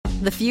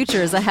The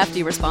future is a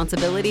hefty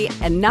responsibility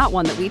and not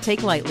one that we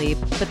take lightly,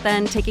 but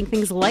then taking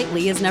things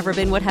lightly has never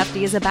been what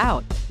Hefty is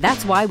about.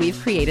 That's why we've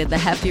created the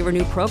Hefty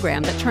Renew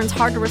program that turns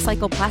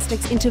hard-to-recycle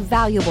plastics into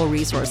valuable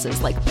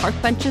resources like park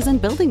benches and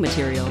building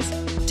materials.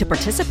 To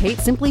participate,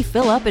 simply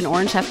fill up an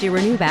orange Hefty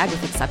Renew bag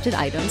with accepted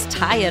items,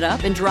 tie it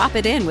up, and drop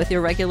it in with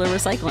your regular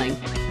recycling.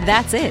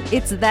 That's it.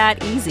 It's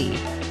that easy.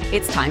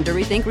 It's time to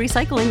rethink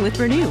recycling with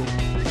Renew.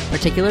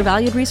 Particular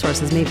valued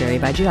resources may vary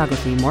by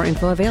geography. More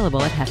info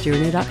available at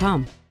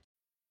heftyrenew.com.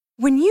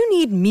 When you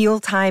need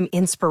mealtime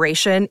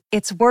inspiration,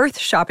 it's worth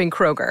shopping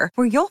Kroger,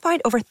 where you'll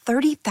find over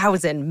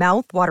 30,000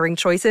 mouth-watering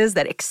choices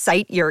that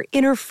excite your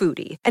inner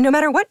foodie. And no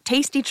matter what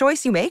tasty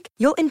choice you make,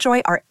 you'll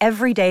enjoy our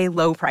everyday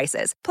low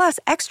prices, plus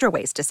extra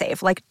ways to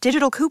save, like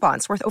digital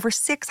coupons worth over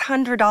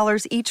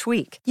 $600 each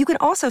week. You can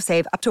also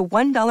save up to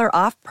 $1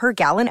 off per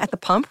gallon at the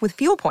pump with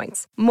fuel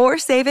points. More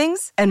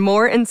savings and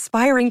more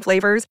inspiring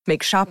flavors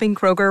make shopping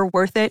Kroger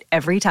worth it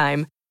every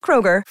time.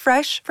 Kroger,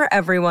 fresh for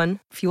everyone.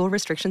 Fuel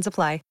restrictions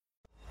apply.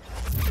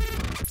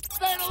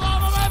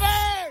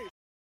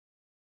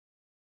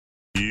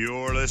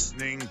 You're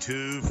listening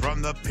to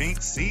From the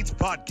Pink Seats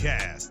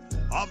podcast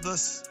of the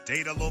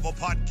State of Louisville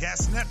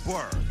Podcast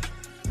Network.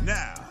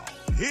 Now,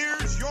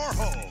 here's your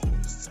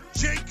hosts,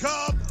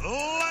 Jacob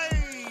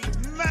Lane,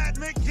 Matt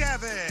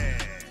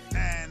McGavin,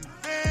 and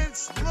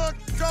Vince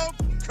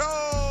Lococo.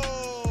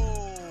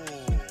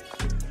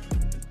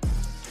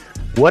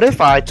 What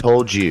if I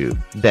told you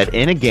that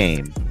in a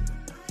game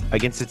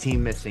against a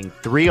team missing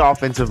 3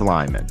 offensive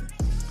linemen,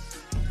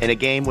 in a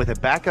game with a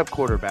backup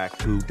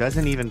quarterback who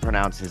doesn't even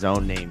pronounce his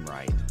own name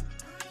right,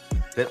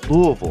 that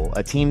Louisville,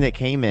 a team that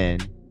came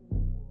in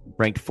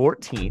ranked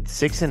 14th,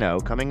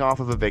 6-0, coming off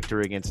of a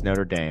victory against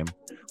Notre Dame,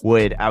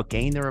 would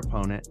outgain their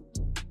opponent,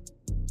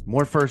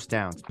 more first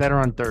downs, better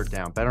on third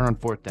down, better on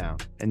fourth down,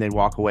 and then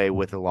walk away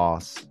with a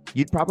loss?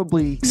 You'd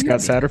probably... Scott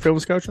Satterfield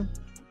was coaching?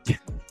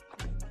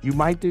 You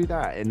might do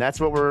that, and that's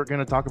what we're going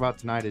to talk about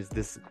tonight, is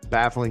this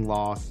baffling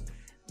loss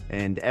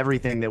and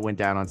everything that went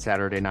down on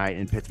Saturday night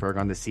in Pittsburgh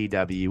on the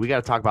CW. We got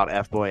to talk about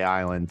F-Boy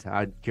Island.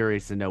 I'm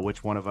curious to know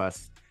which one of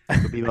us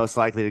would be most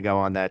likely to go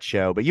on that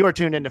show. But you are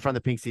tuned into From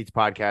the Pink Seats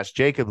podcast.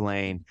 Jacob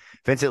Lane,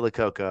 Vincent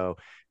Lococo.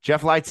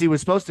 Jeff Lightsey was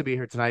supposed to be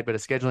here tonight, but a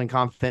scheduling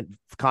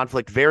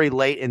conflict very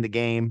late in the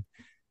game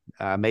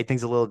made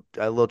things a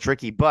little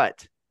tricky.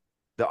 But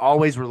the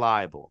always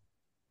reliable,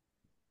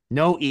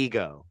 no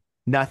ego,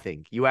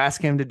 nothing. You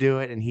ask him to do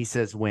it, and he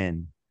says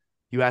when.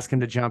 You ask him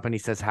to jump, and he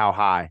says how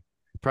high.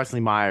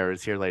 Presley Meyer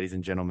is here, ladies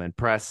and gentlemen.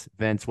 Press,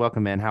 Vince,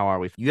 welcome in. How are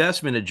we? You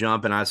asked me to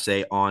jump, and I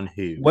say on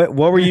who. What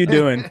were you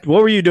doing?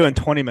 What were you doing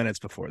 20 minutes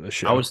before the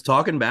show? I was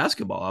talking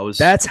basketball.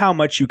 That's how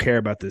much you care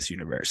about this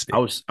university. I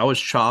was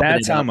chopping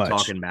That's it how up much.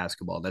 talking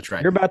basketball. That's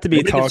right. You're about to be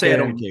Nobody can say I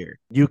talking. don't care.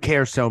 You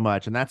care so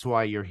much, and that's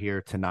why you're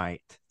here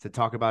tonight, to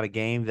talk about a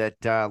game that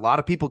a lot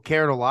of people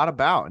cared a lot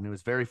about, and it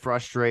was very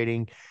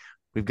frustrating.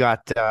 We've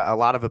got a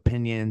lot of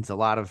opinions, a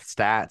lot of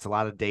stats, a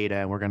lot of data,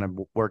 and we're going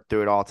to work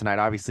through it all tonight.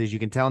 Obviously, as you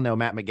can tell, no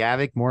Matt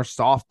McGavick, more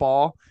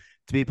softball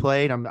to be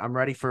played. I'm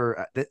ready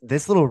for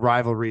this little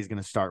rivalry is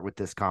going to start with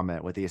this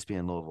comment with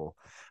ESPN Louisville.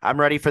 I'm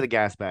ready for the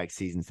gas bag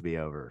seasons to be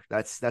over.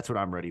 That's what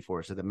I'm ready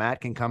for, so that Matt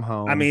can come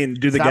home. I mean,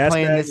 do the Stop gas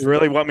playing bags this-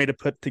 really want me to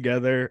put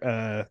together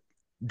a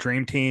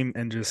dream team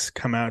and just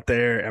come out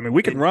there? I mean,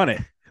 we can run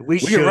it. We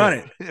can should run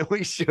it.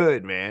 We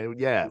should, man.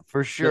 Yeah,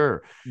 for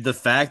sure. The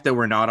fact that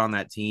we're not on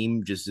that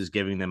team just is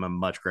giving them a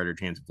much greater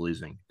chance of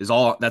losing. That's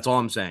all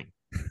I'm saying.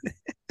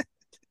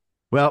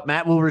 Well,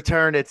 Matt will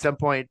return at some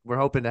point. We're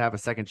hoping to have a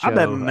second show I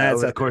bet Matt's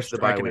over the out course of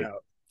the bye week.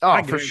 out. Oh,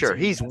 I for sure.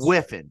 guarantee He's yes.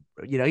 whiffing.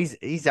 You know,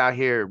 he's out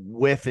here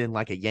whiffing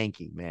like a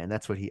Yankee, man.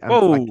 That's what he.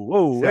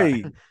 Whoa,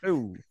 sorry.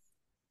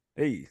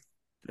 hey.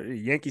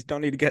 Yankees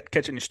don't need to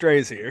catch any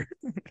strays here.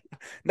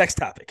 Next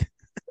topic.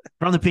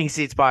 From the Pink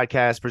Seats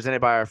podcast,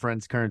 presented by our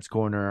friends Kern's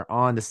Corner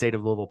on the State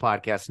of Louisville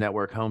Podcast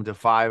Network, home to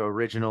 5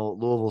 original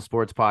Louisville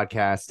sports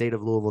podcasts,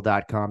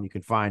 stateoflouisville.com. You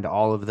can find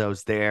all of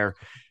those there.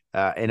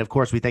 And, of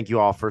course, we thank you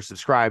all for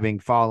subscribing,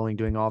 following,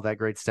 doing all that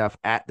great stuff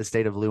at the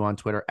State of Lou on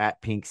Twitter,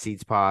 at Pink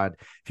Seats Pod.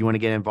 If you want to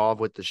get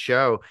involved with the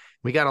show,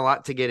 we got a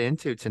lot to get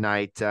into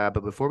tonight.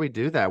 But before we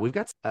do that, we've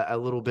got a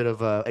little bit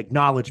of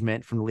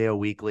acknowledgement from Leo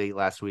Weekly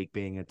last week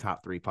being a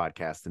top 3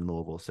 podcast in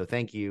Louisville. So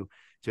thank you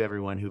to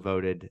everyone who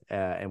voted.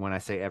 And when I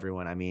say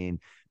everyone, I mean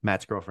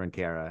Matt's girlfriend,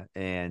 Kara,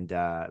 and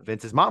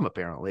Vince's mom,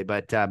 apparently.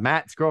 But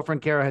Matt's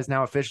girlfriend, Kara, has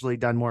now officially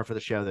done more for the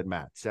show than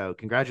Matt. So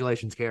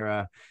congratulations,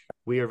 Kara.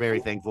 We are very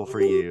thankful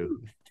for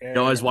you. He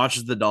always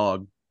watches the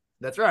dog.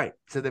 That's right.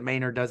 So that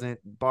Maynard doesn't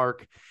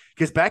bark.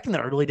 Because back in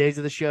the early days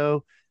of the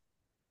show,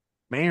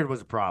 Maynard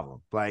was a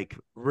problem, like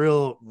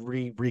real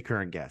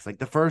recurring guest, like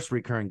the first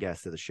recurring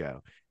guest of the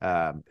show,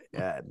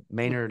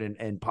 Maynard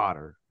and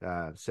Potter.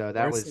 So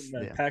that was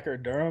Packer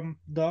Durham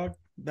dog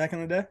back in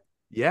the day.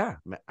 Yeah,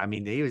 I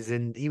mean he was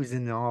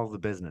in all the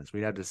business.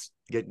 We'd have to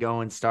get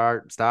going,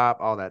 start, stop,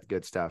 all that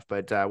good stuff.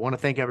 But I want to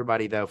thank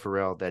everybody though for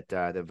real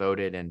that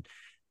voted, and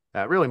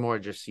Really more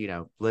just,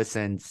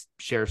 listen,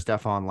 share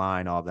stuff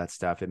online, all that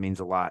stuff. It means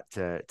a lot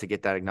to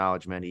get that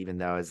acknowledgement, even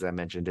though, as I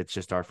mentioned, it's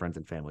just our friends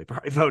and family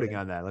probably voting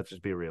on that. Let's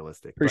just be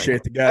realistic.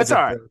 Appreciate the guys that's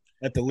all right.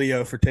 At the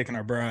Leo for taking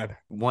our bribe.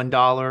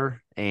 $1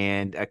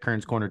 and at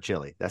Kern's Corner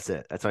chili. That's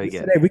it. That's all you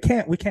get. Hey,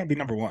 we can't be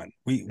number one.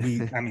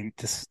 I mean,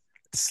 just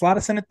slot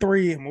us in at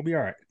 3 and we'll be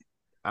all right.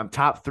 I'm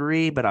top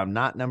 3, but I'm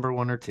not number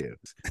 1 or 2.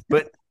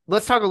 But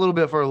let's talk a little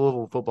bit for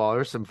Louisville football.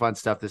 There's some fun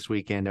stuff this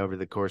weekend over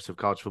the course of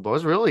college football. It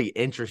was a really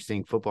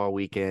interesting football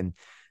weekend.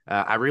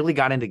 I really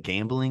got into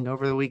gambling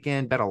over the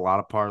weekend, bet a lot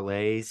of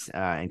parlays,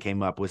 and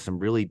came up with some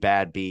really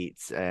bad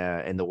beats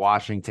in the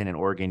Washington and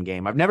Oregon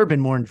game. I've never been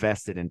more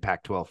invested in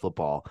Pac-12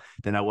 football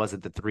than I was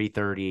at the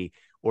 3:30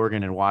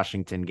 Oregon and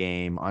Washington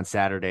game on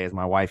Saturday as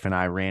my wife and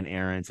I ran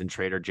errands in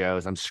Trader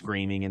Joe's. I'm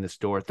screaming in the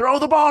store, throw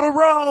the ball to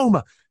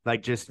Rome!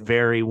 Like just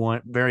very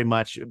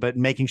much, but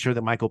making sure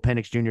that Michael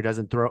Penix Jr.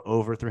 doesn't throw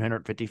over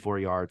 354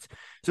 yards.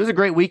 So it was a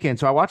great weekend.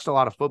 So I watched a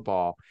lot of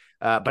football,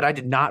 but I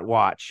did not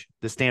watch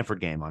the Stanford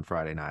game on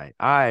Friday night.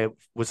 I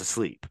was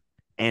asleep.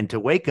 And to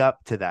wake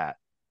up to that,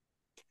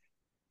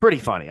 pretty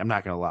funny, I'm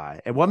not going to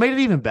lie. And what made it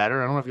even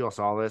better, I don't know if you all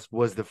saw this,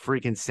 was the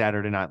freaking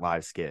Saturday Night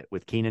Live skit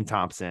with Keenan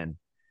Thompson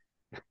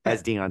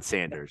as Deion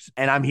Sanders.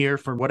 And I'm here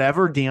for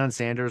whatever Deion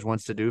Sanders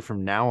wants to do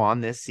from now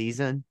on this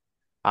season.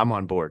 I'm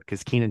on board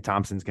because Keenan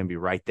Thompson's going to be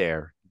right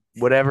there.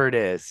 Whatever it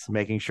is,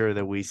 making sure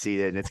that we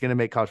see it. And it's going to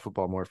make college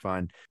football more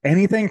fun.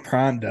 Anything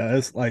Prime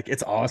does, like,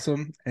 it's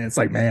awesome. And it's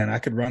like, man, I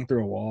could run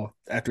through a wall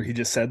after he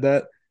just said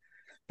that.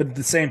 But at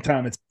the same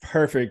time, it's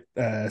perfect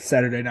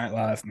Saturday Night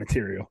Live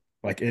material.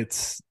 Like,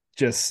 it's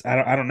just,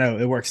 I don't know.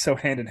 It works so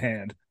hand in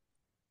hand.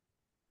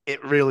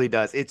 It really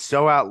does. It's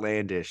so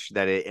outlandish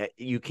that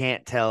you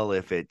can't tell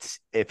if it's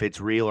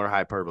real or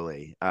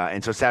hyperbole.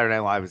 And so Saturday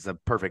Night Live is a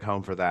perfect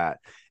home for that.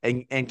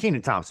 And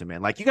Keenan Thompson,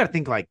 man, like you got to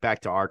think like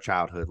back to our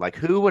childhood. Like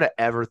who would have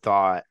ever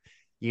thought,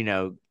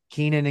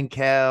 Keenan and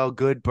Kel,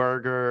 Good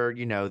Burger,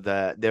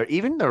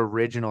 even the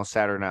original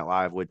Saturday Night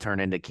Live would turn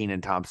into Keenan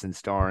Thompson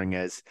starring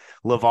as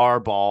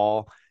LeVar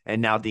Ball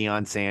and now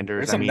Deion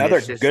Sanders. There's another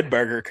Good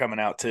Burger coming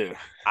out too.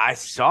 I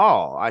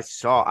saw.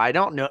 I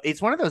don't know.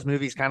 It's one of those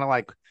movies kind of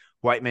like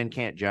White Men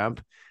Can't Jump.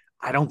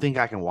 I don't think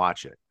I can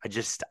watch it.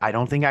 I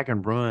don't think I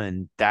can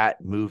ruin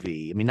that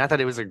movie. I mean, not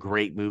that it was a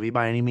great movie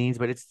by any means,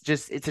 but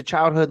it's a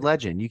childhood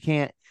legend. You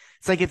can't,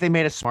 it's like if they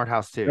made a Smart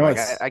House too. Like,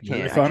 I can't,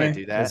 really funny, I can't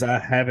do that. Because I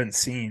haven't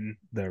seen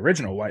the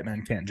original White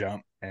Men Can't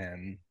Jump.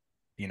 And,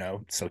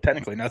 so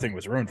technically nothing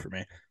was ruined for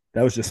me.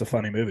 That was just a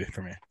funny movie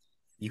for me.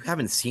 You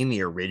haven't seen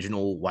the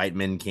original White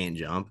Men Can't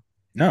Jump?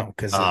 No,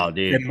 because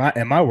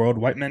in my world,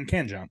 white men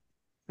can jump.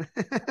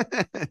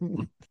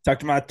 Talk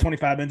to my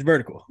 25-inch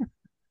vertical.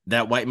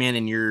 That white man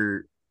in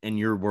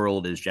your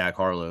world is Jack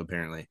Harlow,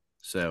 apparently.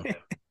 So,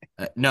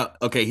 no.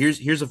 Okay,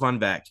 here's a fun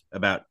fact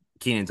about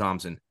Keenan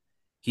Thompson.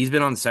 He's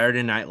been on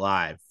Saturday Night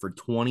Live for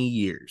 20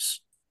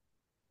 years.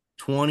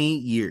 20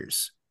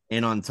 years.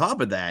 And on top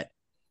of that,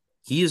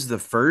 he is the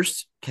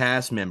first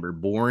cast member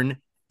born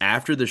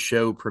after the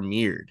show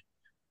premiered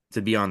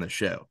to be on the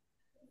show.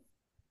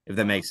 If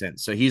that makes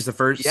sense. So he's the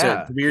first. So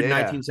premiered in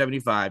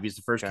 1975. He's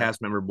the first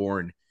cast member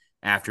born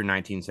after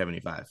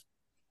 1975.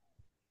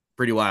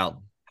 Pretty wild.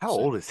 How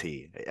old is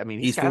he? I mean,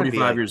 he's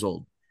 45 years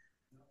old.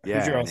 Yeah.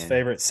 Who's your all's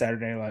favorite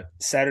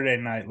Saturday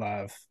Night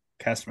Live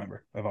cast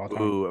member of all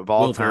time? Ooh, of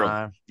all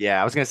time.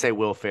 Yeah, I was gonna say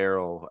Will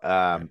Ferrell.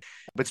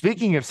 But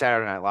speaking of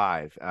Saturday Night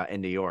Live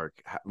in New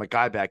York,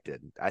 Mekhi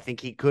Becton, I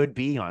think he could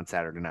be on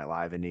Saturday Night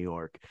Live in New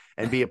York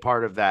and be a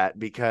part of that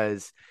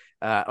because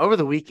over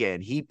the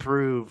weekend, he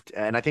proved,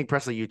 and I think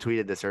Presley, you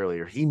tweeted this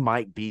earlier, he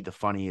might be the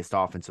funniest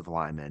offensive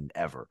lineman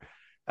ever.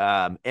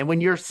 And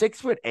when you're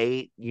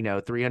 6'8",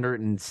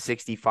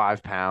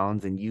 365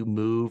 pounds, and you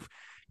move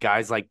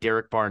guys like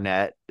Derek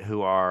Barnett,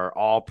 who are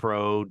all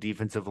pro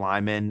defensive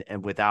linemen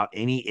and without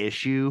any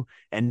issue,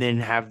 and then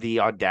have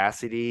the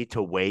audacity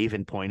to wave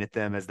and point at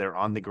them as they're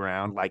on the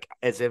ground, like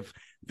as if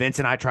Vince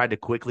and I tried to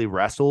quickly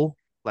wrestle.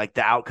 Like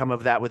the outcome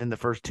of that within the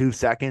first 2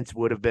 seconds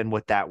would have been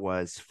what that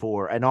was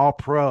for an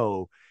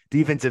all-pro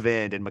defensive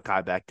end in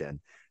Mekhi Becton.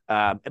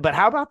 But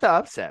how about the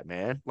upset,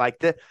 man?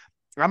 Like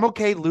I'm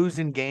okay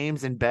losing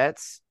games and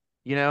bets,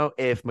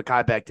 if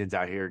Mekhi Becton's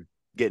out here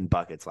getting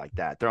buckets like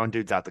that, throwing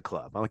dudes out the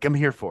club. I'm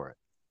here for it.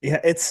 Yeah,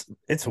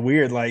 it's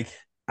weird. Like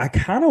I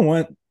kind of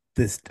want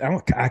this.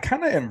 I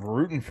kind of am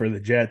rooting for the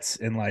Jets,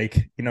 and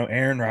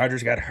Aaron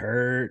Rodgers got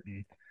hurt,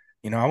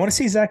 and I want to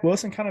see Zach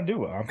Wilson kind of do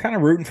well. I'm kind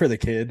of rooting for the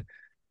kid.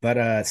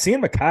 But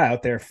seeing Mekhi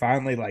out there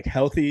finally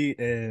healthy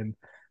and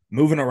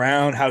moving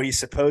around how he's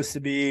supposed to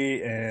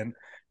be, and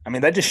I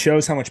mean that just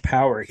shows how much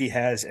power he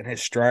has in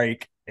his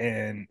strike,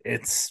 and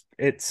it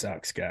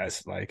sucks,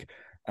 guys.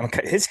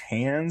 His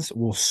hands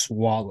will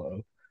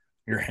swallow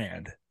your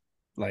hand,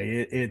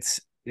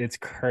 it's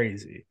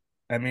crazy.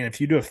 I mean,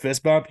 if you do a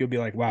fist bump, you'll be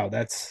like, wow,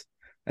 that's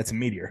a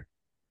meteor.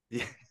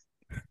 Yeah.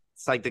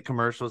 It's like the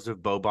commercials of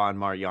Boban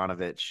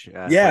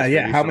Marjanovic.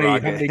 Yeah. How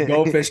many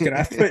goldfish can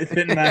I fit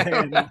in my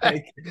hand?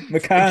 Like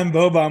Makai and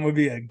Boban would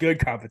be a good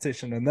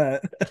competition in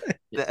that.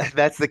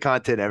 That's the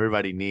content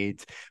everybody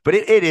needs. But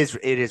it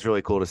is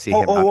really cool to see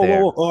him out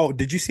there.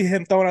 Did you see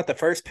him throwing out the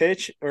first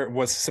pitch, or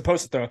was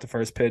supposed to throw out the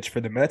first pitch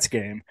for the Mets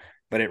game,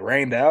 but it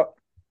rained out?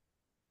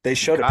 They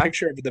showed a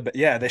picture of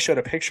they showed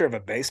a picture of a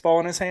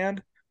baseball in his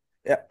hand.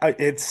 Yeah,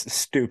 it's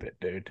stupid,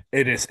 dude.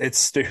 It's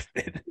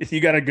stupid.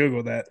 You got to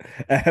Google that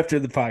after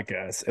the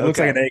podcast. It looks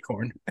like an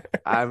acorn.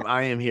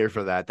 I am here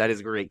for that. That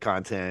is great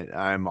content.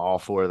 I'm all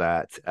for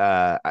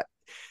that.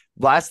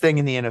 Last thing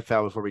in the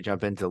NFL before we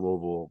jump into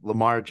Louisville,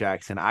 Lamar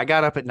Jackson. I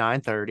got up at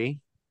 9:30.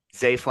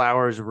 Zay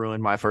Flowers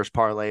ruined my first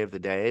parlay of the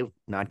day,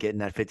 not getting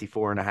that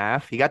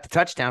 54.5. He got the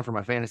touchdown for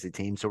my fantasy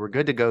team, so we're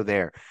good to go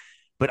there.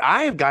 But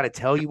I have got to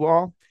tell you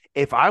all,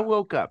 if I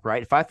woke up,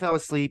 right, if I fell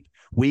asleep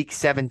week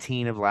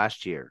 17 of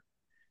last year,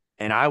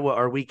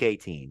 or week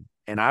 18,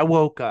 and I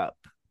woke up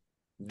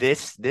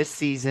this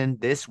season,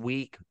 this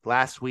week,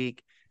 last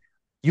week,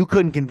 you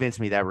couldn't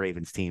convince me that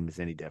Ravens team is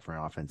any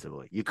different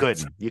offensively. You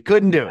couldn't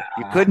do it.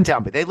 You couldn't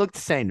tell me. They look the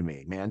same to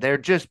me, man. They're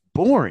just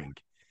boring.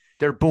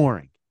 They're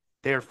boring.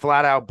 They're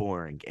flat out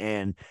boring.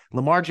 And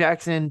Lamar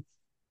Jackson,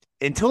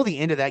 until the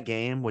end of that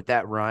game with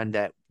that run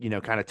that,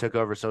 kind of took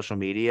over social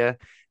media,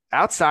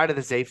 outside of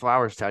the Zay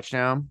Flowers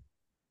touchdown,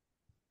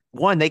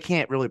 one, they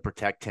can't really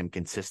protect him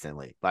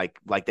consistently like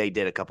they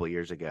did a couple of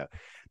years ago.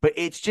 But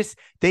it's just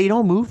they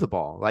don't move the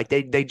ball. Like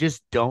they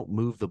just don't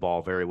move the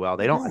ball very well.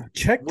 They don't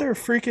check their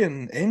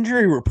freaking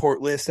injury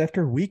report list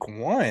after week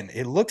 1.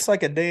 It looks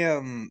like a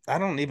damn, I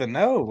don't even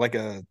know, like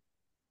a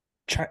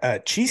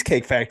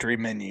Cheesecake Factory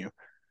menu.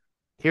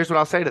 Here's what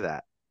I'll say to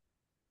that.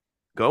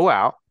 Go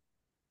out,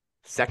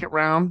 second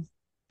round,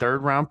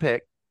 third round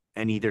pick,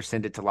 and either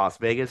send it to Las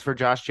Vegas for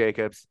Josh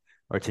Jacobs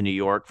or to New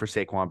York for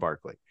Saquon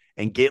Barkley.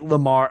 And get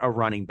Lamar a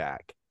running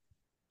back.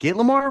 Get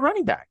Lamar a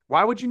running back.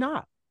 Why would you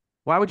not?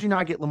 Why would you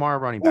not get Lamar a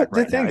running back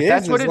right now?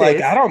 That's what it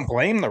is. I don't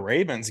blame the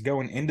Ravens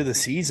going into the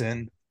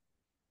season,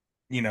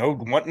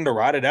 wanting to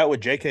ride it out with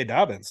J.K.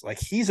 Dobbins. Like,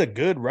 he's a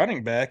good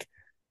running back.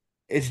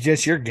 It's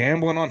just you're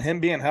gambling on him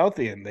being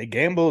healthy, and they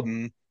gambled.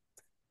 And,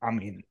 I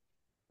mean,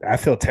 I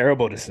feel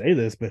terrible to say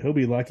this, but he'll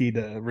be lucky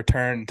to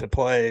return to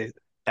play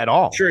at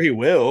all. I'm sure he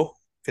will,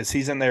 because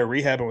he's in there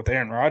rehabbing with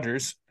Aaron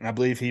Rodgers, and I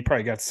believe he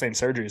probably got the same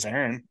surgery as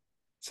Aaron.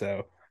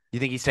 So, you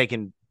think he's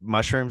taking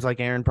mushrooms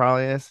like Aaron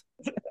probably is?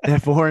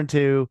 At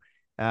 4-2,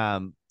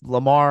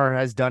 Lamar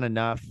has done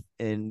enough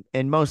in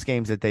most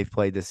games that they've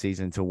played this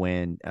season to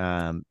win.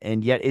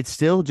 And yet it's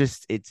still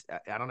just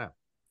I don't know.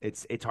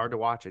 It's hard to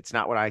watch. It's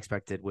not what I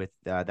expected with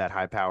that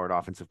high-powered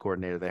offensive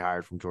coordinator they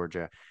hired from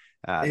Georgia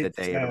that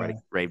they had already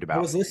raved about.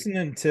 I was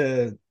listening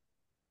to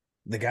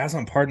the guys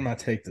on Pardon My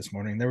Take this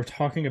morning. They were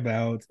talking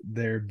about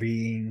there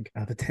being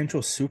a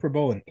potential Super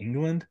Bowl in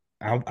England.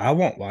 I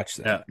won't watch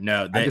that.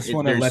 No, I just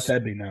want to let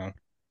that be known.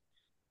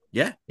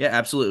 Yeah,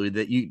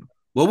 absolutely.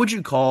 What would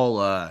you call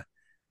a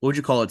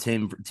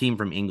team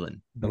from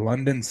England? The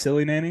London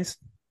Silly Nannies.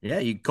 Yeah,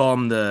 you call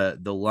them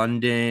the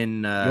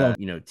London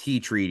tea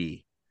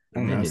treaty. I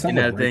don't know, some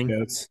of the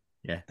redcoats.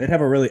 Yeah, they'd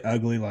have a really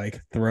ugly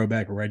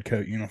throwback red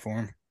coat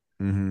uniform.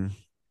 Mm-hmm.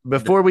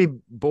 Before we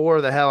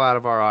bore the hell out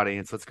of our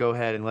audience, let's go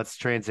ahead and let's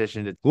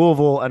transition to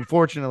Louisville.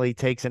 Unfortunately,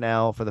 takes an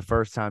L for the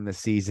first time this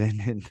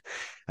season, and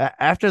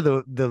after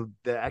the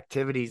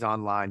activities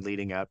online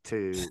leading up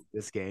to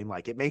this game,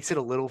 it makes it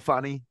a little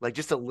funny,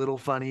 just a little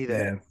funny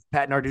that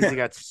Pat Narduzzi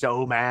got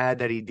so mad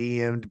that he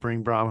DM'd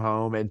Bring Brom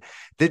Home, and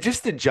the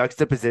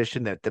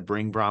juxtaposition that the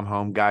Bring Brom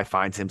Home guy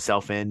finds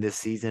himself in this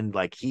season,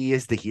 he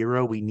is the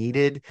hero we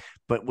needed,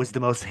 but was the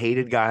most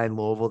hated guy in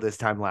Louisville this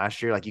time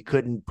last year. You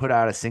couldn't put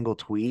out a single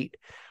tweet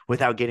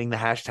without getting the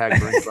hashtag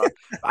Bring Brom.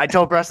 I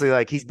told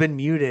Presley, he's been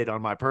muted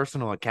on my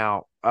personal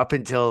account up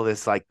until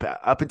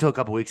a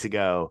couple weeks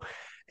ago.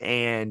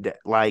 And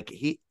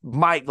he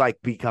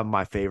might become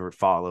my favorite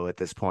follow at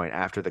this point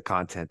after the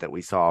content that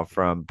we saw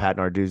from Pat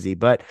Narduzzi.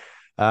 But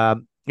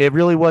it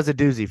really was a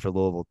doozy for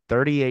Louisville.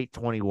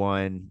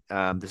 38-21.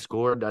 The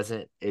score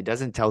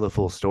doesn't tell the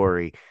full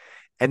story.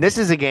 And this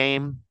is a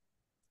game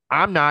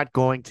I'm not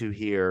going to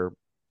hear,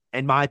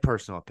 in my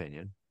personal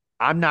opinion,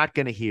 I'm not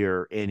going to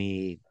hear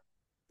any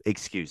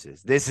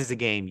excuses. This is a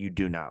game you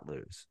do not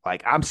lose.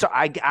 I'm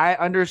sorry. I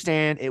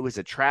understand it was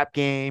a trap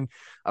game.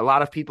 A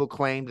lot of people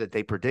claimed that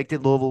they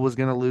predicted Louisville was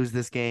going to lose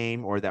this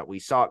game or that we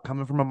saw it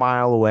coming from a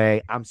mile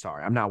away. I'm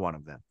sorry. I'm not one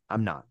of them.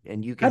 I'm not.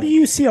 And you can. How do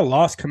you see a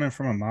loss coming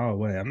from a mile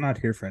away? I'm not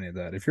here for any of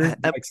that. If you're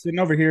sitting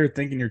over here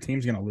thinking your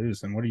team's going to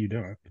lose, then what are you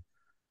doing?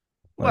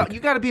 Well,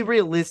 you got to be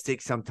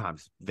realistic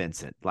sometimes,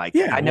 Vincent.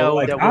 I know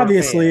that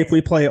obviously if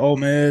we play Ole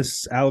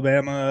Miss,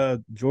 Alabama,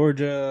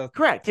 Georgia,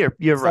 correct, you're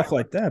right, stuff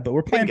like that. But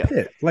we're playing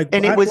Pitt.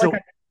 And it was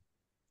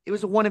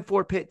a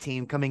 1-4 Pitt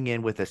team coming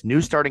in with this new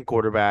starting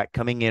quarterback,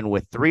 coming in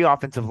with 3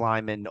 offensive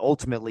linemen,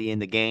 ultimately in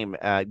the game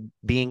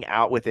being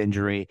out with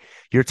injury.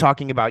 You're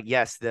talking about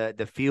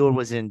the field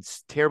was in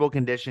terrible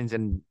conditions,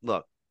 and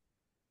look,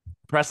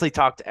 Presley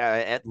talked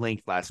at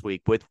length last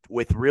week with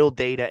real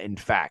data and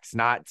facts,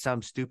 not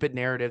some stupid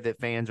narrative that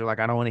fans are like,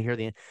 I don't want to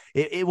hear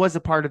it was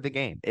a part of the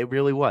game. It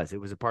really was. It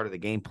was a part of the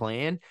game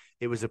plan.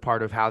 It was a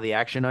part of how the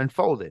action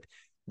unfolded.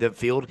 The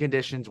field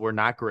conditions were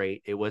not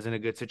great. It wasn't a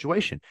good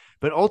situation.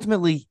 But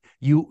ultimately,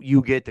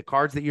 you get the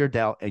cards that you're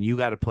dealt, and you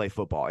got to play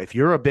football. If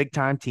you're a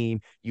big-time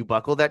team, you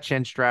buckle that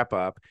chin strap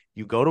up,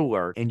 you go to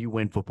work, and you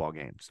win football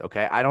games,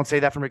 okay? I don't say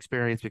that from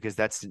experience because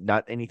that's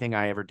not anything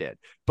I ever did.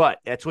 But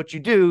that's what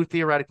you do,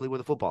 theoretically,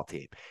 with a football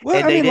team. Well,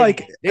 And I mean,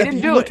 like, they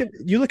didn't do it.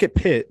 You look at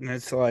Pitt, and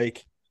it's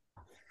like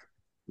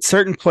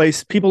certain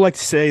place people like to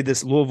say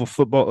this Louisville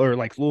football or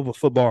like Louisville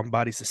football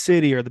embodies the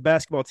city or the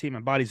basketball team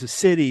embodies the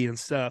city and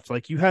stuff.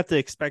 Like you have to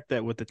expect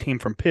that with the team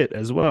from Pitt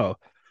as well.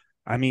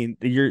 I mean,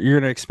 you're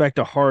going to expect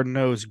a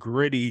hard-nosed,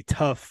 gritty,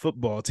 tough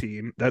football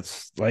team.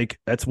 That's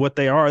what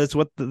they are. That's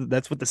what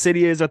the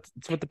city is. That's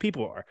what the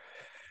people are.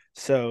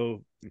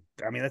 So,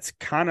 I mean, that's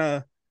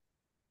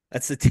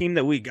the team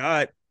that we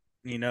got,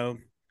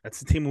 that's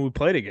the team we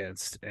played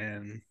against.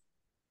 And,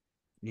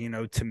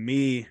 to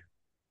me,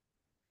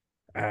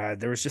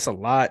 there was just a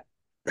lot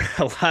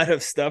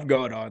of stuff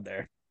going on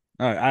there.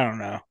 I don't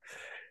know.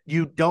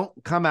 You don't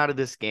come out of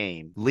this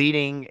game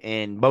leading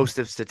in most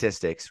of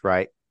statistics,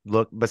 right?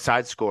 Look,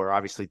 besides score,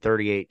 obviously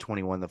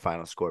 38-21 the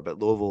final score, but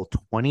Louisville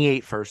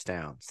 28 first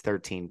downs,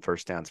 13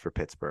 first downs for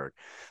Pittsburgh.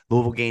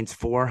 Louisville gains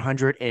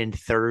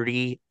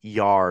 430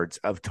 yards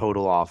of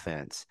total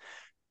offense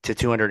to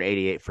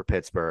 288 for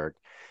Pittsburgh.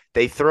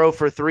 They throw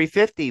for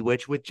 350,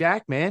 which with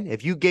Jack, man,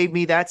 if you gave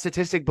me that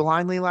statistic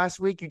blindly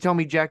last week, you tell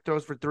me Jack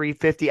throws for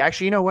 350.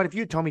 Actually, you know what? If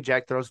you told me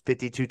Jack throws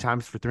 52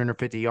 times for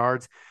 350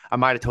 yards, I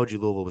might have told you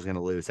Louisville was going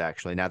to lose,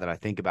 actually, now that I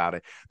think about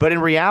it. But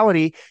in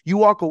reality, you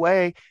walk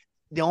away,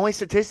 the only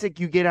statistic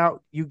you get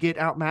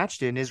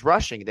outmatched in is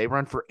rushing. They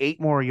run for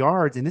 8 more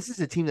yards, and this is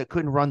a team that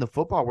couldn't run the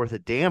football worth a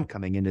damn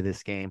coming into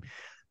this game.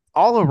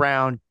 All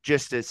around,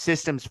 just a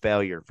systems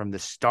failure from the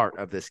start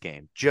of this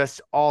game.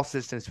 Just all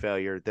systems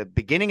failure. The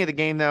beginning of the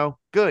game, though,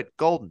 good,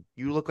 golden.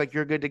 You look like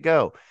you're good to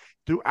go.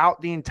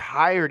 Throughout the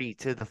entirety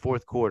to the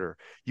fourth quarter,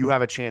 you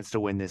have a chance to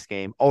win this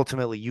game.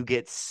 Ultimately, you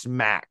get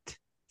smacked.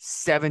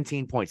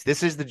 17 points.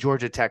 This is the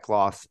Georgia Tech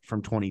loss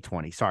from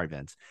 2020. Sorry,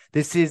 Vince.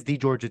 This is the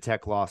Georgia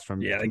Tech loss from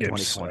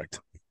 2020.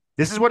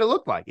 This is what it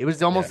looked like. It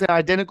was almost an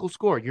identical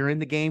score. You're in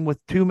the game with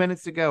 2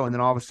 minutes to go, and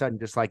then all of a sudden,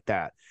 just like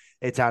that,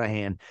 it's out of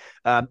hand.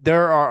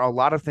 There are a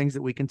lot of things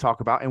that we can talk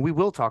about, and we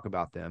will talk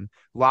about them.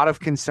 A lot of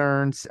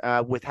concerns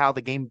with how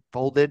the game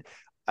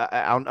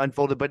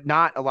unfolded, but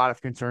not a lot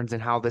of concerns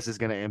in how this is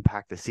going to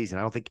impact the season.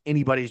 I don't think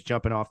anybody's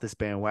jumping off this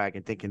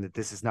bandwagon thinking that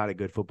this is not a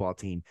good football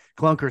team.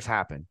 Clunkers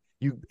happen.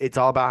 It's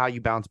all about how you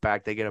bounce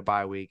back. They get a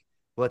bye week.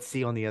 Let's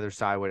see on the other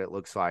side what it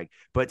looks like.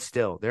 But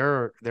still,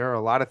 there are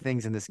a lot of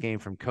things in this game,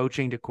 from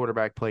coaching to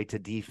quarterback play to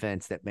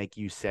defense, that make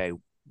you say,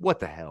 what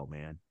the hell,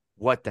 man?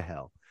 What the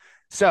hell?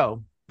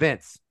 So,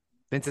 Vince's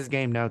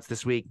game notes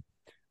this week.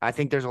 I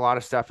think there's a lot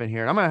of stuff in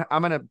here. And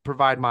I'm gonna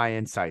provide my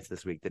insights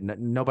this week that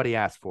nobody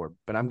asked for,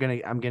 but I'm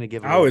gonna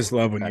give. I always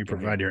love when you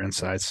provide your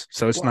insights.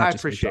 So it's not. I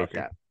just appreciate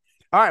that.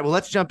 All right, well,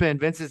 let's jump in.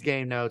 Vince's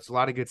game notes. A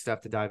lot of good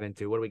stuff to dive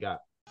into. What do we got?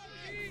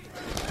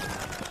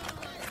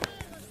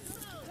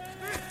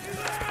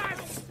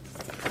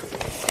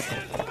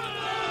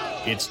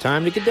 It's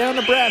time to get down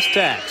to brass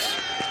tacks.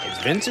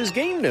 It's Vince's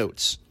game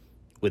notes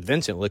with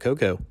Vincent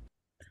Lococo.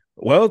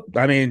 Well,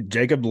 I mean,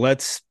 Jacob,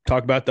 let's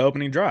talk about the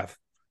opening drive.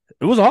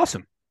 It was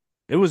awesome.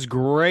 It was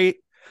great.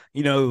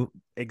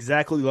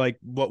 Exactly like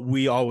what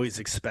we always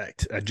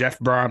expect. A Jeff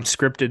Brom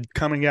scripted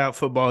coming out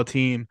football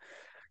team.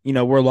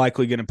 We're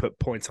likely going to put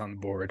points on the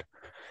board.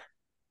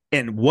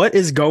 And what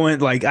is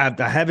going, I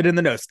have it in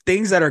the notes,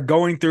 things that are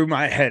going through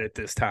my head at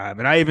this time.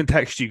 And I even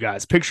text you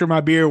guys, picture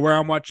my beer where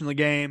I'm watching the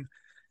game.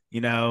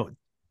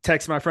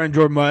 Text my friend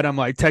Jordan Mudd. I'm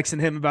like texting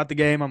him about the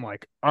game. I'm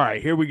like, all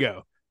right, here we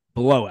go.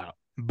 Blowout.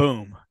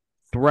 Boom.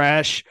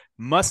 Thrash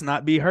must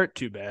not be hurt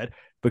too bad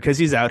because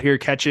he's out here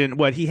catching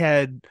what he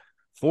had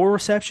 4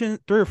 receptions,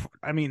 3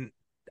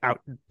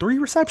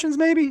 receptions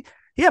maybe.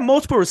 He had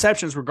multiple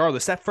receptions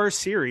regardless. That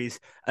first series,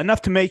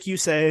 enough to make you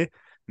say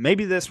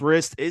maybe this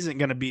wrist isn't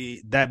going to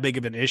be that big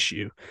of an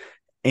issue.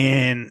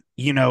 And,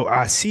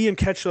 I see him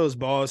catch those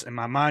balls and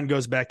my mind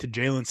goes back to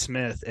Jalen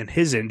Smith and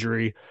his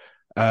injury.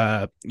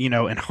 And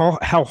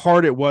how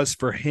hard it was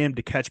for him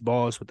to catch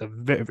balls with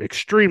a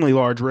extremely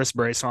large wrist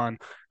brace on.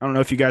 I don't know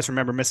if you guys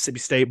remember Mississippi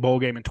State bowl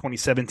game in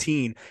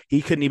 2017.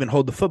 He couldn't even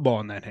hold the football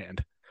in that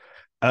hand.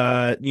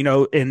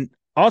 And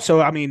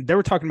also, I mean, they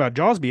were talking about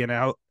Jaws being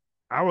out.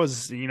 I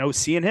was,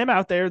 seeing him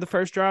out there the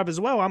first drive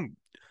as well.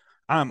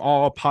 I'm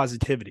all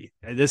positivity.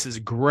 This is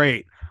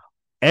great.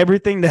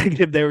 Everything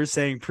negative they were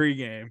saying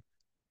pregame,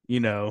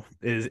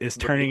 is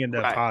turning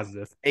into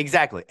positive.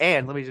 Exactly.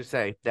 And let me just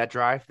say, that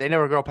drive, they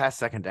never go past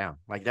second down.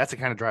 That's the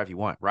kind of drive you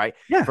want, right?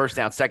 Yeah. First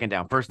down, second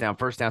down, first down,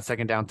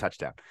 second down,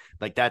 touchdown.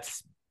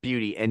 That's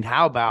beauty. And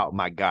how about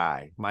my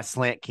guy, my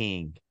slant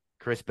king,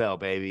 Chris Bell,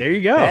 baby? There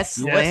you go. That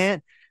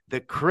slant, the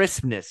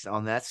crispness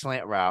on that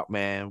slant route,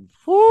 man,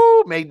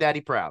 whoo, made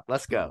Daddy proud.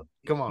 Let's go.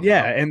 Come on,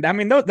 Yeah, bro. and I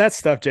mean that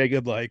stuff,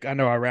 Jacob. Like I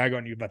know I rag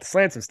on you about the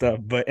slants and stuff,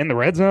 but in the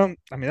red zone,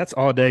 I mean that's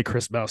all day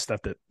Chris Bell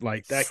stuff. That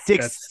like that.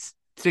 That's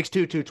 6'2",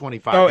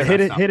 225. oh They're not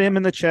hit stopping him him.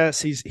 in the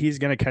chest. He's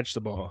gonna catch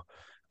the ball.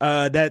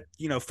 That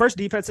first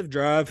defensive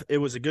drive, it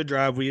was a good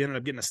drive. We ended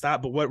up getting a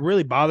stop, but what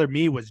really bothered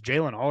me was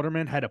Jalen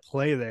Alderman had a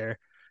play there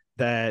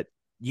that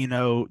you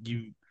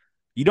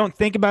don't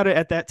think about it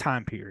at that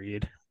time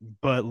period,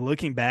 but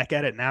looking back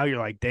at it now, you're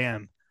like,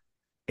 damn,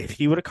 if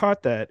he would have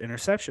caught that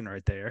interception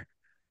right there.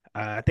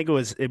 I think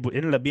it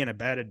ended up being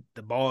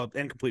the ball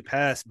incomplete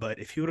pass, but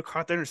if he would have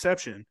caught the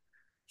interception,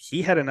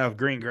 he had enough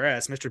green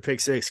grass. Mr.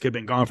 Pick Six could have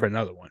been gone for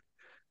another one,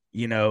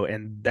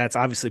 and that's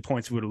obviously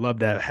points we would have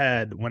loved to have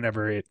had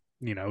whenever it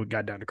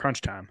got down to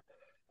crunch time.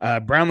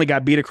 Brownlee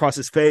got beat across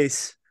his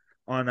face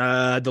on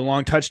the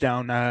long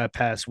touchdown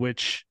pass,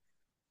 which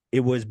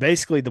it was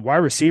basically the wide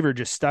receiver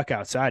just stuck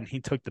outside and he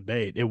took the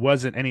bait. It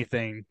wasn't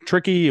anything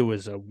tricky. It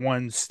was a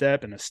one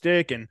step and a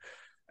stick and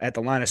at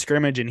the line of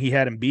scrimmage, and he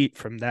had him beat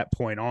from that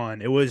point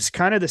on. It was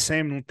kind of the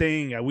same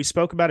thing. We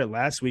spoke about it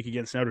last week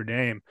against Notre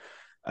Dame.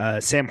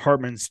 Sam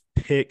Hartman's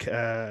pick,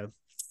 I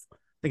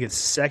think it's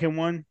the second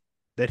one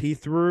that he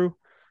threw,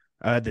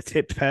 the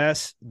tipped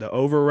pass, the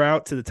over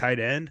route to the tight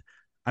end.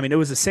 I mean, it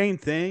was the same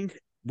thing.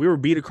 We were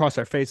beat across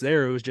our face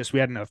there. It was just we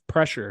had enough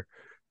pressure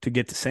to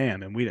get to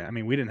Sam, and we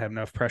didn't have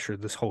enough pressure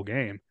this whole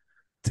game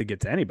to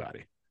get to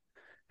anybody.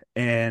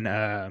 And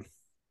a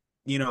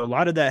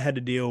lot of that had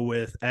to deal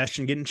with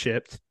Ashton getting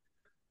chipped,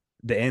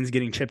 the ends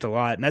getting chipped a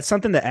lot. And that's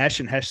something that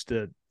Ashton has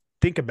to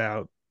think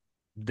about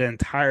the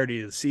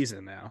entirety of the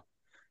season now,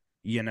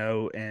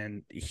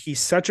 and he's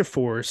such a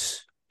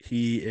force.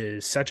 He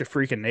is such a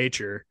freak of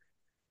nature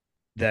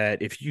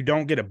that if you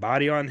don't get a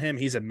body on him,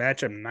 he's a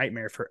matchup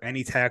nightmare for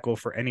any tackle,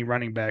 for any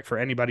running back, for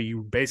anybody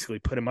you basically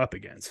put him up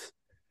against.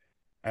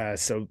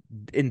 So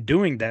in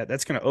doing that,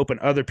 that's going to open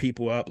other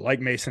people up like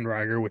Mason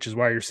Reiger, which is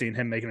why you're seeing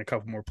him making a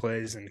couple more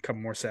plays and a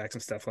couple more sacks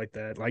and stuff like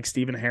that, like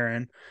Stephen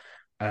Herron.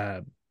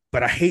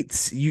 But I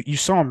hate you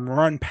saw him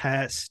run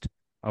past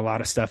a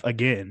lot of stuff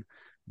again,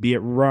 be it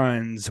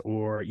runs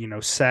or,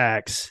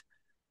 sacks,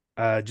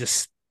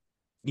 just,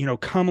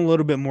 come a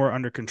little bit more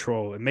under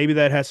control. And maybe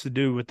that has to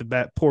do with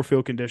the poor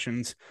field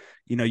conditions.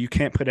 You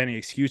can't put any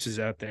excuses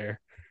out there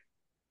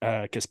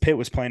because Pitt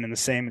was playing in the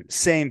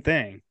same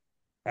thing.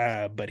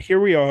 But here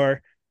we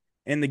are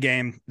in the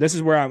game. This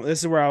is where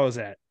I was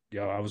at.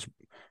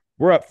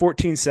 We're up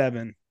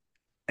 14-7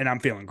 and I'm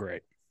feeling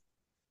great.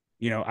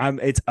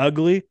 It's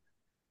ugly,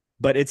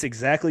 but it's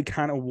exactly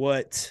kind of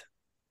what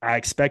I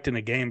expect in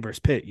a game versus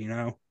Pitt,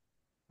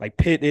 Like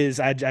Pitt is,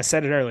 I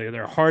said it earlier,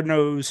 they're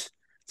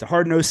it's a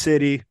hard-nosed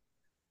city,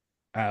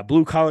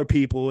 blue collar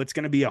people. It's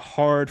going to be a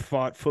hard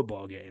fought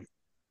football game.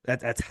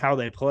 That's how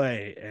they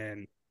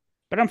play.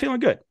 But I'm feeling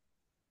good.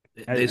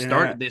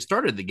 They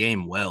started the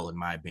game well, in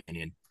my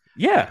opinion.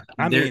 Yeah,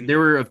 there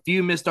were a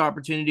few missed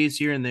opportunities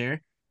here and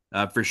there,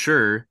 for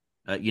sure.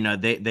 They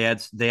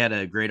had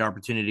a great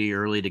opportunity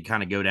early to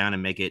kind of go down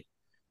and make it.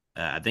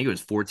 I think it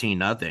was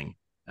 14-0.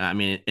 I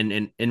mean,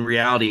 in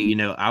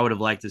reality, I would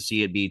have liked to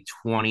see it be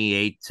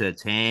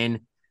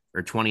 28-10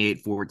 or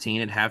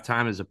 28-14 at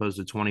halftime as opposed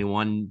to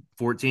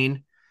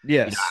 21-14.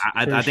 Yes,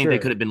 I think they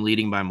could have been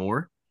leading by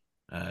more.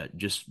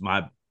 Just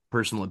my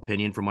personal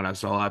opinion from what I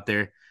saw out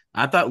there.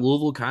 I thought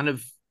Louisville kind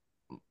of,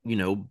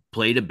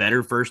 played a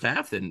better first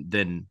half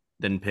than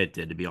Pitt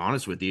did. To be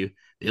honest with you,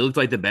 they looked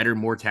like the better,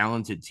 more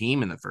talented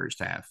team in the first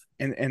half.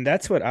 And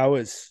that's what I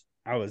was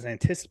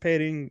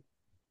anticipating,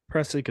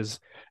 Presley,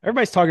 because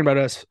everybody's talking about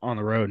us on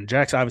the road, and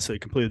Jack's obviously a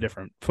completely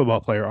different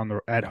football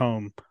player at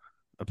home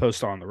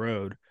opposed to on the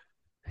road.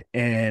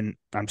 And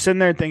I'm sitting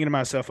there thinking to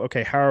myself,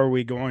 okay, how are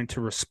we going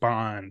to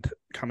respond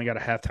coming out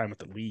of halftime with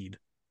the lead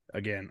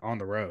again on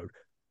the road?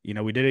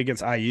 We did it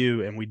against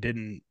IU, and we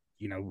didn't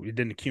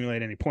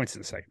accumulate any points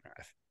in the second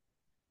half.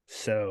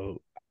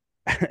 So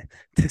at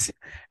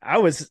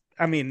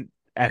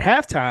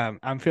halftime,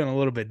 I'm feeling a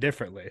little bit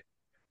differently.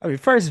 I mean,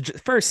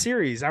 first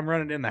series, I'm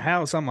running in the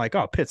house. I'm like,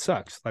 oh, Pitt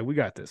sucks. Like, we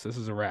got this. This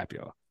is a wrap,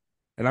 y'all.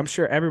 And I'm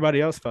sure everybody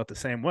else felt the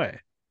same way.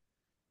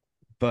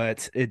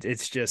 But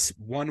it's just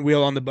one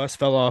wheel on the bus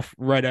fell off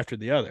right after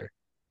the other.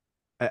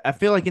 I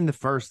feel like in the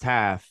first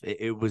half,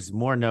 it was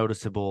more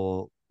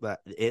noticeable,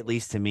 at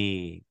least to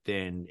me,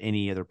 than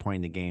any other point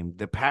in the game.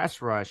 The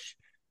pass rush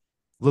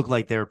looked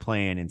like they were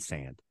playing in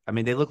sand. I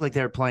mean, they looked like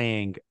they were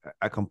playing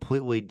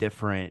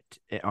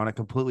on a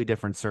completely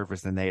different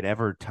surface than they had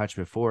ever touched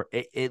before.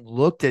 It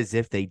looked as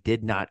if they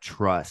did not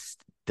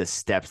trust the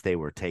steps they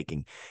were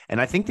taking. And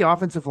I think the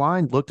offensive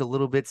line looked a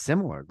little bit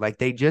similar. Like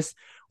they just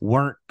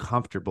weren't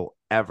comfortable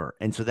ever.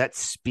 And so that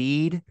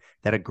speed,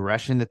 that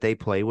aggression that they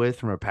play with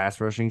from a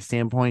pass rushing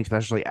standpoint,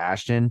 especially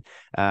Ashton,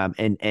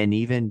 and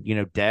even,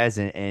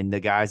 Dez and the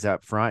guys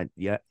up front,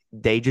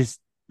 they just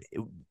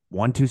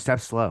 1-2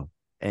 steps slow.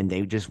 And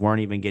they just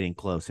weren't even getting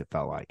close, it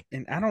felt like.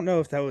 And I don't know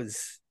if that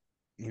was,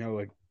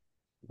 like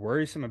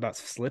worrisome about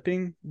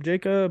slipping,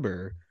 Jacob,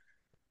 or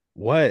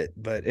what.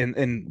 But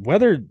in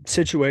weather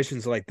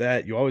situations like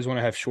that, you always want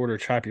to have shorter,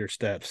 choppier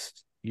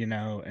steps,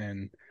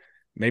 and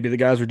maybe the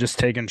guys were just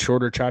taking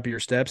shorter,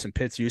 choppier steps, and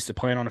Pitt's used to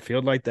playing on a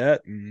field like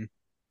that, and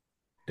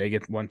they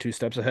get 1-2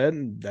 steps ahead,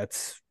 and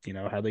that's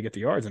how they get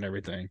the yards and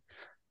everything.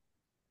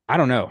 I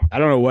don't know. I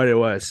don't know what it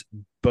was,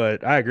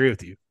 but I agree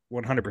with you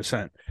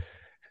 100%.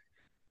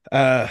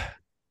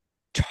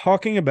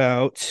 Talking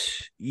about,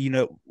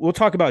 we'll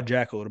talk about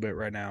Jack a little bit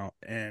right now,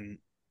 and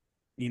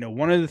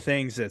one of the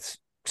things that's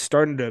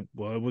starting to,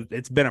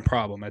 it's been a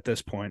problem at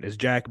this point is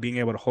Jack being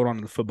able to hold on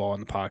to the football in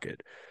the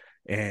pocket.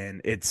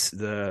 And it's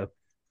the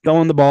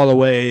throwing the ball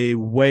away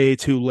way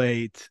too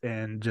late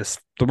and just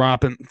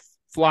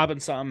flopping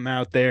something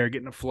out there,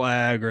 getting a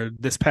flag, or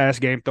this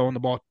past game throwing the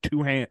ball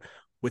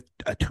with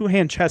a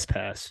two-hand chest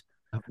pass.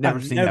 I've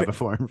never seen that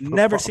before.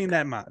 Never seen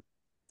that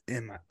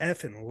in my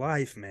effing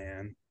life,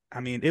 man. I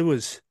mean, it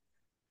was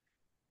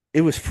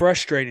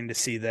frustrating to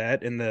see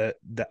that. And the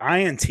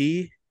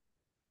INT,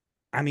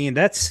 I mean,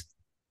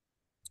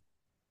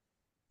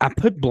 I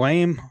put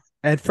blame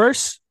at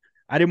first.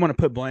 I didn't want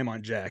to put blame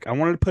on Jack. I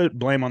wanted to put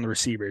blame on the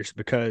receivers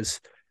because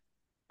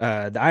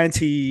the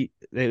INT,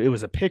 it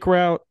was a pick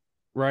route,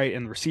 right?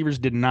 And the receivers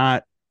did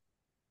not.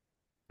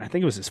 I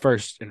think it was his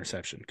first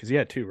interception because he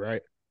had 2,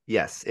 right?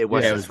 Yes, it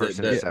was his first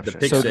interception. The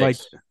pick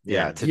six.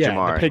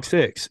 Jamari. The pick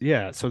 6.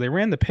 Yeah, so they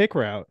ran the pick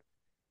route,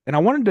 and I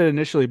wanted to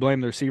initially blame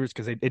the receivers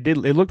because it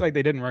looked like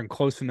they didn't run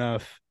close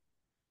enough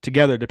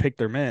together to pick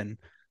their men.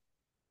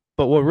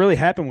 But what really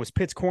happened was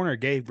Pitt's corner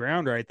gave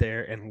ground right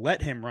there and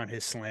let him run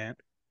his slant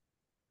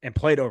and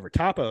played over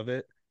top of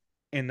it.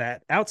 And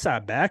that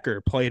outside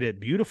backer played it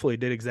beautifully,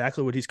 did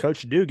exactly what he's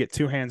coached to do, get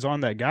 2 hands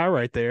on that guy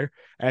right there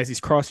as he's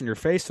crossing your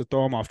face to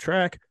throw him off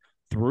track.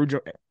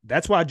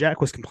 That's why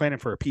Jack was complaining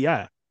for a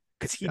PI,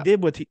 because he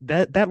did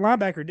that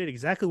linebacker did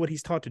exactly what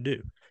he's taught to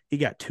do. He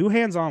got 2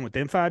 hands on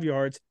within 5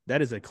 yards.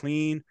 That is a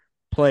clean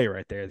play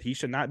right there. He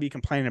should not be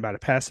complaining about a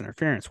pass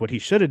interference. What he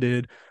should have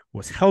did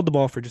was held the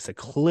ball for just a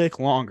click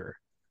longer,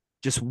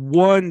 just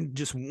 1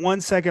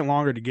 second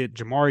longer to get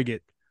Jamari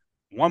get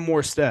 1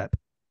 more step,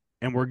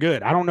 and we're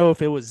good. I don't know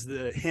if it was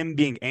him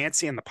being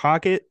antsy in the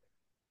pocket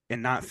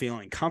and not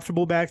feeling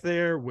comfortable back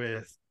there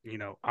with,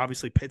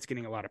 obviously Pitt's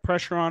getting a lot of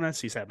pressure on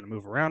us. He's having to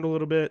move around a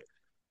little bit.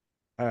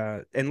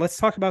 And let's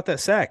talk about that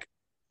sack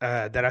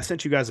that I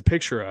sent you guys a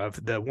picture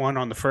of, the one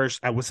on the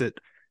first.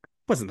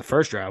 Wasn't the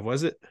first drive,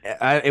 was it?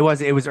 It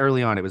was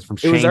early on. It was from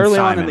Shane It was early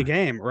Simon on in the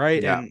game,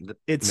 right? Yeah, and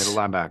it's middle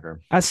linebacker.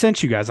 I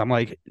sent you guys. I'm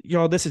like,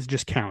 y'all, this is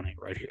just counting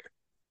right here.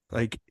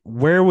 Like,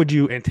 where would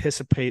you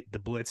anticipate the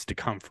blitz to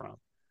come from?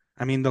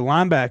 I mean, the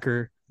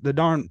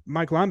darn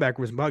Mike linebacker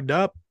was mugged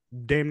up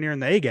damn near in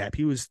the A-gap.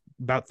 He was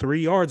about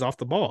 3 yards off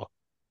the ball,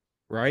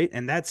 right?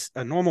 And that's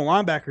a normal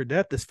linebacker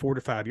depth is 4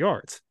 to 5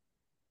 yards.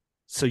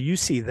 So you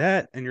see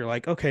that, and you're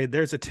like, okay,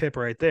 there's a tip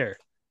right there.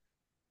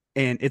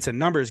 And it's a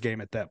numbers game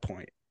at that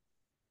point.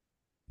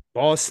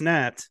 Ball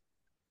snapped.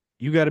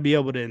 You got to be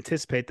able to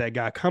anticipate that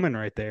guy coming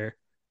right there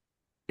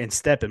and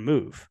step and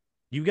move.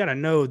 You got to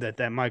know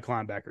that Mike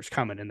linebacker's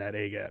coming in that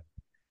A-gap.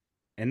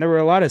 And there were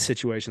a lot of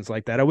situations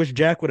like that. I wish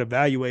Jack would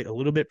evaluate a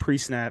little bit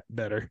pre-snap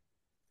better,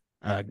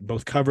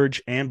 both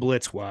coverage and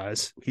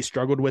blitz-wise. He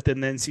struggled with it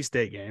in the NC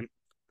State game.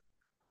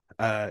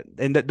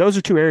 And those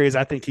are 2 areas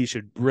I think he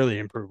should really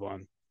improve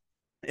on.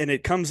 And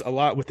it comes a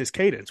lot with his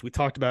cadence. We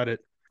talked about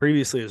it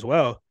previously as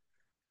well.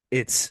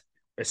 It's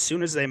as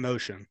soon as they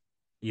motion,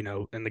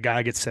 and the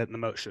guy gets set in the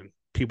motion,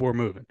 people are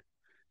moving.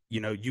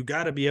 You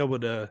got to be able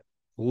to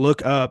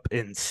look up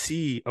and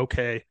see,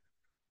 okay,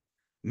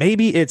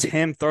 maybe it's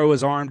him throw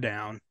his arm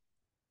down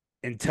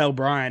and tell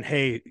Brian,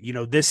 hey,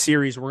 this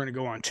series we're going to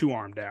go on 2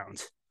 arm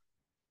downs.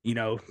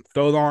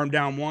 Throw the arm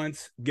down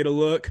once, get a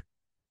look,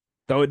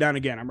 throw it down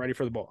again. I'm ready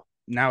for the ball.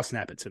 Now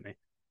snap it to me.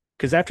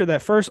 Because after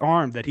that first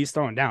arm that he's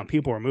throwing down,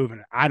 people are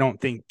moving. I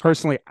don't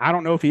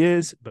know if he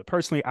is, but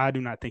personally, I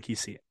do not think he's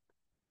seeing it.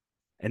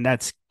 And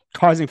that's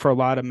causing for a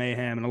lot of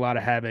mayhem and a lot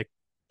of havoc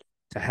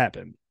to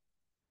happen.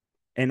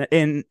 And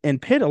in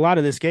Pitt, a lot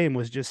of this game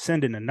was just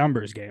sending a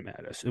numbers game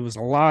at us. It was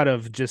a lot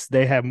of just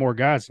they have more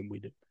guys than we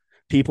do.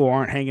 People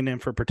aren't hanging in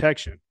for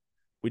protection.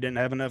 We didn't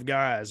have enough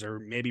guys, or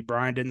maybe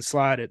Brian didn't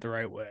slide it the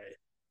right way.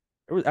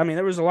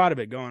 There was a lot of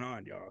it going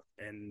on, y'all.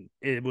 And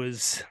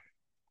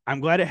I'm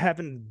glad it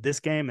happened this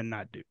game and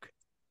not Duke.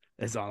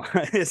 That's all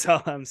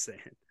I'm saying.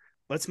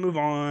 Let's move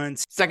on.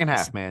 Second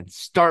half, man.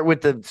 Start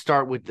with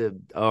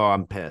the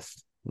I'm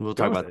pissed. We'll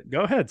talk about it.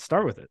 Go ahead.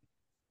 Start with it.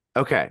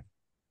 Okay.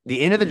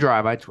 The end of the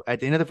drive, at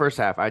the end of the first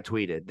half, I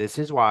tweeted, this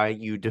is why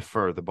you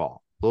defer the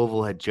ball.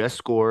 Louisville had just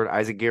scored.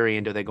 Isaac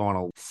Gariendo, they go on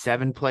a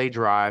 7-play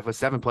drive. Well,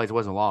 7 plays, it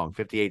wasn't long,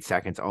 58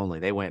 seconds only.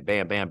 They went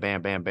bam, bam,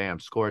 bam, bam, bam,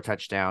 score a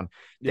touchdown.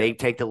 Yeah. They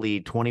take the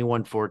lead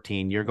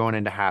 21-14. You're going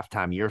into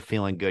halftime. You're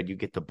feeling good. You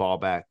get the ball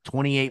back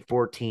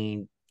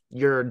 28-14.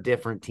 You're a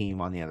different team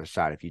on the other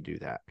side if you do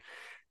that.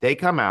 They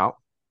come out.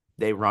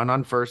 They run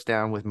on first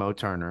down with Mo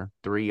Turner,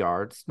 3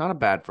 yards. Not a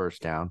bad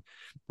first down.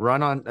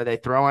 They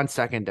throw on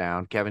second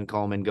down. Kevin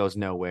Coleman goes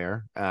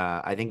nowhere.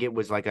 I think it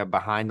was like a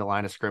behind the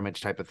line of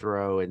scrimmage type of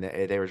throw, and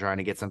they were trying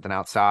to get something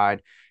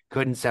outside.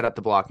 Couldn't set up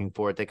the blocking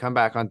for it. They come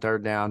back on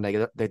third down.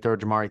 They throw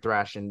Jamari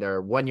Thrash in there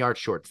 1 yard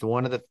short. It's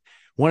one of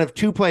one of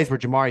two plays where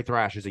Jamari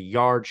Thrash is a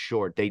yard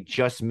short. They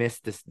just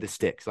missed the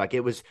sticks. Like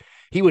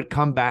he would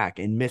come back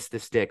and miss the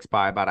sticks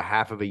by about a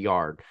half of a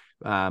yard,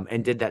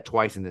 and did that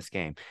twice in this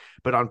game.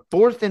 But on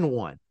 4th and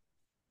 1,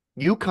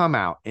 you come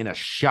out in a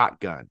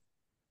shotgun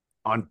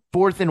on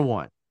 4th and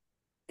 1,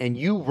 and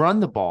you run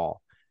the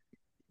ball.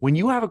 When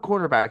you have a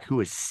quarterback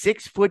who is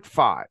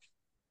 6'5",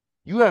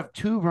 you have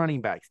 2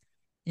 running backs.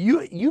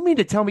 You mean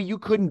to tell me you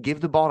couldn't give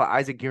the ball to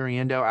Isaac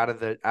Guriendo out of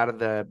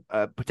the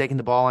taking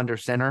the ball under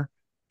center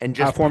and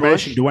just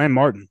formation? Dwayne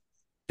Martin.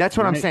 That's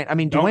what I'm saying. I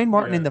mean, Dwayne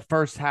Martin in the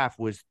first half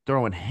was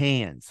throwing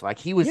hands. Like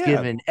he was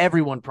giving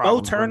everyone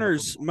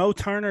problems. Mo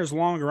Turner's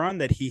long run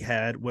that he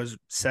had was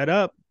set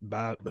up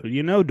by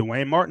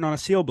Dwayne Martin on a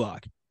seal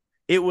block.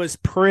 It was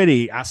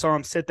pretty. I saw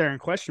him sit there and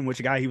question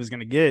which guy he was going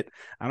to get.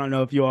 I don't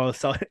know if you all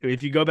saw it.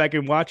 If you go back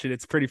and watch it,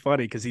 it's pretty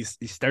funny because he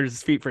stirs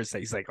his feet for a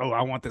second. He's like, "Oh,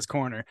 I want this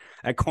corner."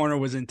 That corner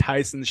was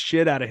enticing the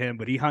shit out of him,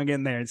 but he hung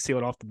in there and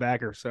sealed off the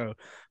backer so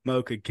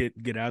Mo could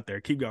get out there.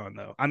 Keep going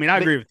though. I mean, I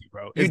agree with you,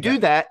 bro. You do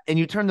that and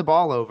you turn the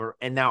ball over,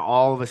 and now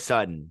all of a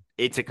sudden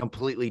it's a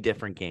completely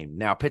different game.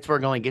 Now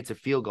Pittsburgh only gets a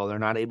field goal. They're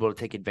not able to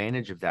take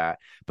advantage of that.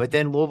 But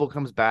then Louisville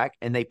comes back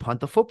and they punt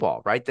the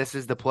football, right? This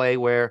is the play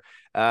where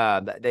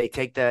they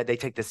take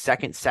the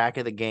second sack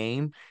of the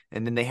game,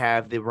 and then they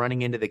have the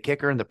running into the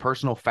kicker and the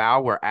personal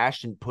foul where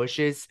Ashton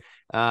pushes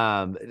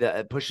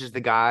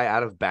the guy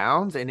out of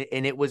bounds, and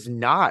it was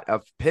not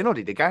a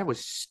penalty. The guy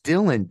was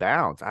still in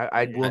bounds.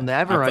 I will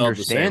never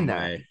understand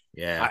that. Way.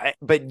 Yeah.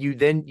 But you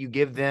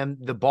give them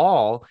the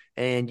ball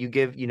and you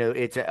give,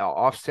 it's an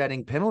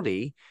offsetting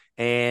penalty,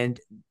 and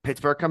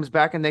Pittsburgh comes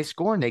back and they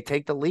score and they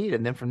take the lead.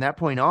 And then from that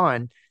point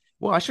on,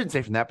 well, I shouldn't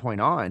say from that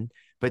point on,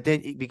 but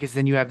then because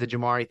then you have the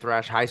Jamari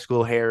Thrash high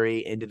school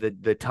Harry into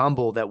the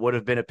tumble that would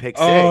have been a pick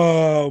 6.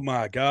 Oh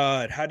my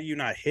God. How do you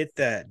not hit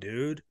that,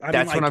 dude?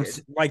 That's what I'm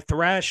like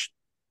Thrash.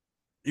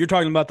 You're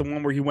talking about the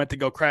one where he went to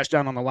go crash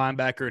down on the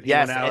linebacker and he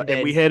went out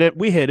and we hit it.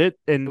 We hit it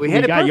and we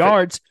got perfect.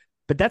 Yards.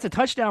 But that's a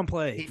touchdown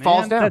play. He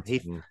falls down.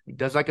 He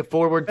does like a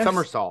forward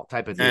somersault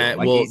type of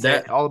deal. He's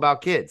all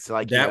about kids. So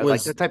like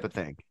that type of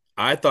thing.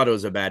 I thought it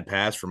was a bad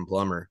pass from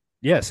Plummer.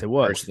 Yes, it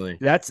was. Personally,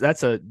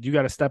 you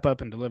got to step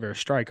up and deliver a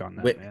strike on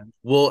that, man.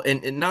 Well,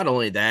 and not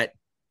only that,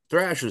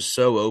 Thrash was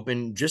so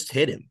open, just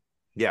hit him.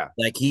 Yeah,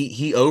 like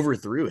he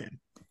overthrew him.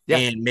 Yeah,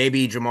 and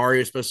maybe Jamari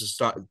was supposed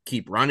to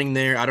keep running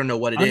there. I don't know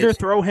what it is.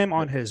 Underthrow him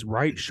on his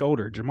right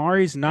shoulder.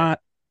 Jamari's not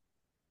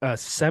a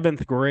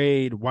 7th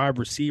grade wide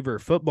receiver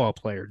football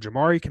player.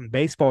 Jamari can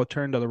baseball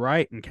turn to the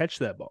right and catch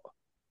that ball.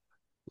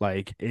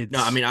 Like it's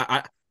no, I mean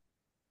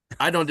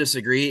I don't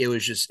disagree. It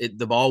was just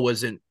the ball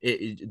wasn't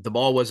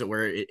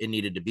where it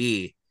needed to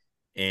be,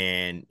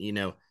 and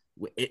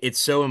it's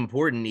so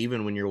important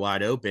even when you're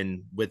wide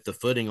open with the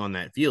footing on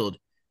that field.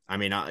 I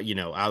mean,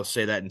 I'll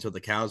say that until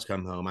the cows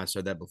come home. I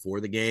said that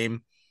before the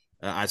game.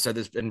 I said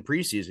this in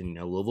preseason.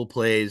 Louisville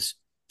plays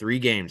 3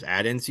 games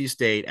at NC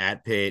State,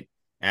 at Pitt,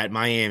 at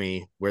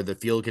Miami, where the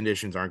field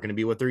conditions aren't going to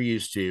be what they're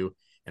used to.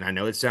 And I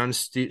know it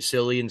sounds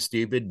silly and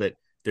stupid, but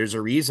there's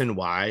a reason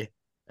why,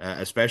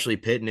 especially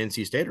Pitt and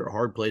NC State are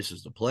hard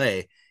places to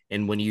play.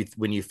 And when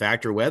you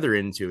factor weather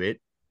into it,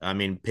 I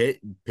mean,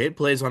 Pitt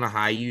plays on a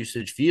high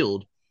usage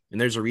field,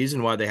 and there's a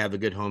reason why they have a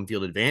good home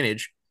field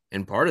advantage.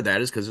 And part of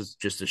that is because it's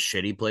just a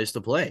shitty place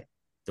to play.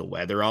 The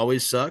weather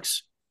always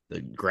sucks. The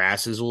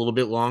grass is a little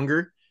bit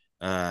longer.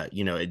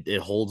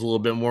 It holds a little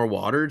bit more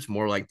water. It's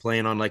more like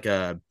playing on like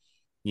a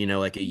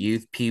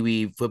youth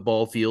peewee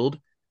football field.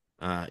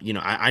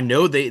 I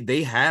know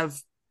they have,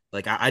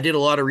 like, I did a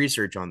lot of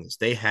research on this.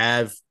 They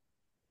have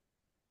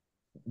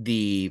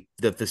the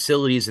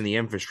facilities and the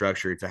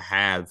infrastructure to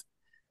have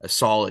a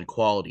solid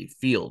quality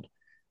field,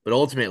 but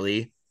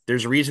ultimately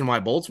there's a reason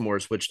why Baltimore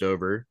switched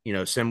over,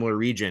 similar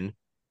region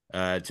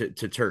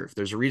to turf.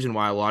 There's a reason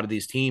why a lot of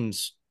these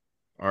teams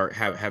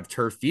have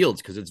turf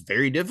fields, because it's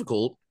very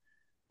difficult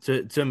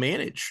to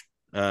manage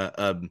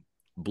a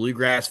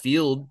bluegrass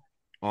field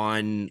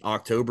on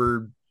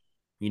October,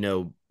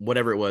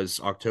 whatever it was,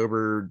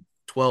 October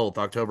 12th,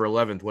 October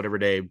 11th, whatever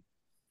day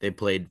they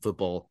played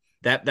football.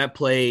 That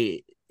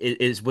play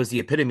was the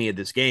epitome of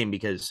this game,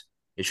 because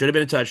it should have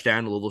been a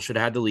touchdown. Louisville should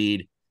have had the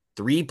lead.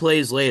 3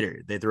 plays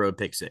later, they throw a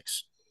pick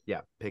 6.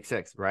 Yeah, pick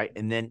 6, right?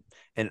 And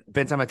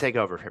Vince, I'm gonna take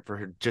over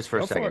for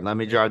a second. Let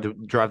me drive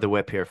the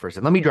whip here for a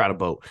second. Let me drive a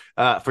boat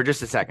for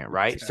just a second,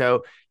 right? Okay.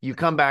 So you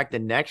come back the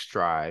next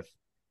drive,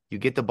 you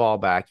get the ball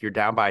back, you're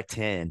down by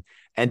 10.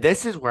 And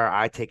this is where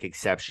I take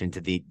exception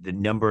to the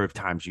number of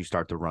times you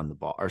start to run the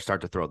ball or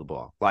start to throw the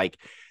ball. Like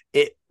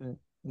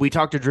we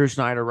talked to Drew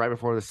Snyder right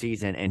before the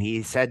season, and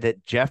he said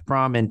that Jeff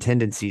Brom in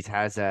tendencies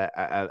has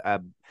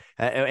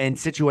in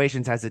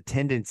situations has a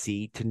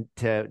tendency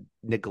to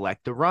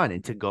neglect the run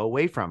and to go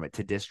away from it,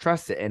 to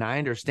distrust it. And I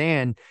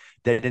understand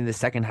that in the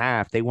second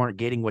half, they weren't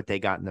getting what they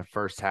got in the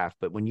first half.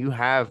 But when you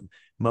have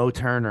Mo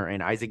Turner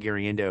and Isaac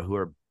Guriendo, who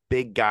are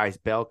big guys,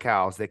 bell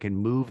cows that can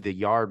move the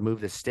yard, move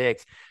the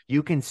sticks,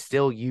 you can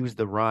still use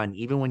the run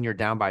even when you're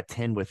down by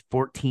 10 with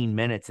 14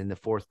 minutes in the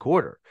fourth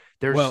quarter.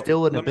 There's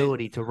still an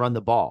ability to run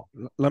the ball.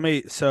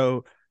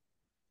 So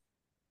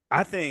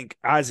I think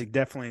Isaac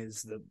definitely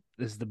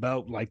is the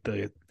belt, like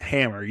the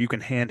hammer. You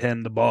can hand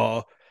him the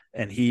ball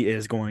and he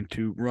is going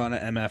to run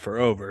an MF or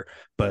over.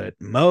 But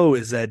Mo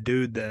is that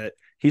dude that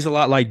he's a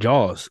lot like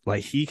Jaws.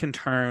 Like he can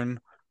turn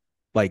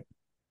like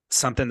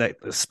something that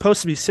is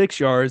supposed to be 6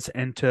 yards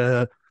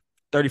into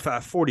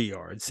 35, 40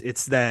 yards.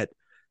 It's that,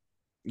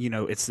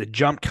 it's the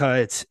jump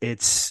cuts.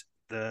 It's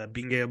the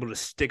being able to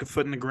stick a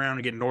foot in the ground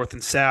and get north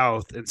and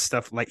south and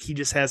stuff. Like he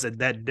just has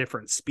that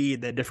different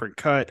speed, that different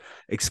cut,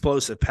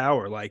 explosive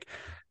power. Like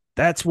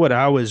that's what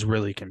I was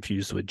really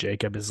confused with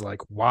Jacob is like,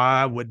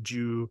 why would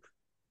you,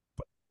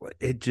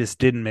 it just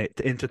didn't make,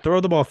 and to throw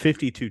the ball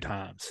 52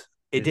 times.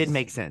 It didn't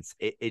make sense.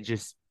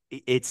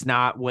 It's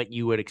not what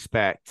you would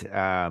expect.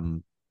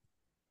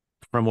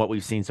 From what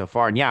we've seen so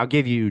far. And yeah, I'll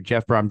give you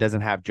Jeff Brom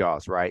doesn't have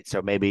Jaws, right?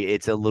 So maybe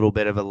it's a little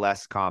bit of a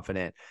less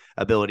confident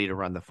ability to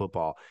run the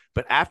football.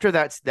 But after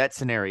that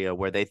scenario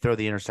where they throw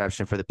the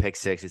interception for the pick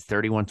six, it's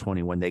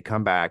 31-20 when they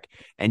come back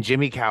and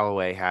Jimmy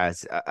Callaway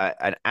has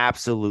an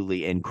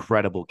absolutely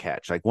incredible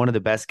catch, like one of the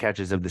best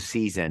catches of the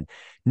season.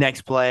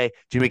 Next play,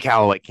 Jimmy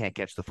Callaway can't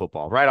catch the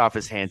football right off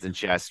his hands and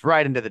chest,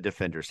 right into the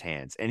defender's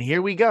hands. And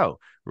here we go,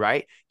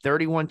 right?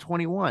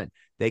 31-21.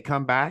 They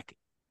come back.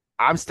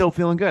 I'm still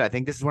feeling good. I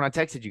think this is when I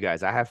texted you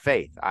guys. I have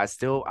faith. I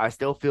still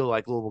feel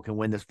like Louisville can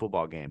win this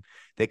football game.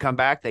 They come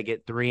back. They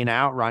get 3 and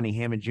out. Rodney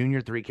Hammond Jr.,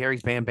 3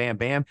 carries. Bam, bam,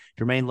 bam.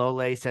 Jermaine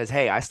Lole says,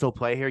 hey, I still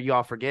play here.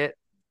 Y'all forget.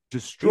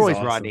 Destroys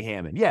awesome. Rodney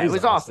Hammond. Yeah, He's it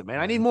was awesome, man.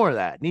 I need more of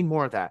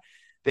that.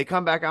 They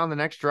come back on the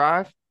next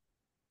drive.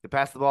 They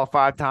pass the ball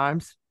 5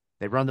 times.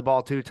 They run the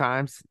ball 2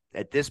 times.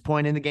 At this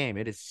point in the game,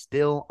 it is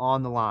still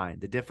on the line.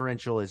 The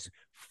differential is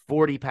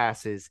 40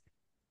 passes,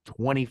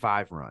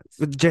 25 runs.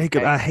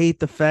 Jacob, I hate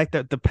the fact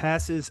that the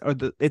passes are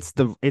it's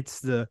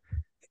the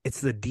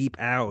deep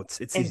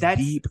outs. It's these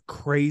deep,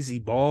 crazy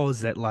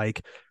balls that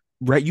like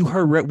we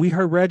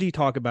heard Reggie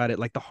talk about it.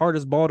 Like the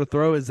hardest ball to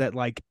throw is that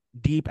like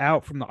deep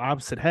out from the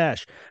opposite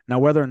hash. Now,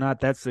 whether or not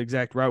that's the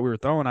exact route we were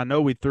throwing, I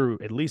know we threw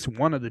at least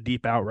one of the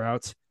deep out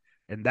routes,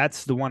 and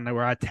that's the one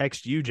where I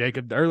text you,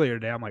 Jacob, earlier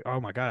today. I'm like,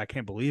 oh my God, I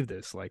can't believe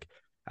this. Like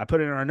I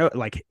put it in our note,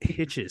 like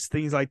hitches,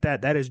 things like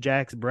that. That is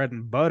Jack's bread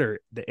and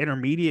butter, the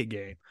intermediate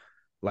game.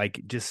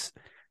 Like just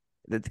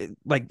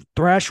like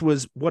Thrash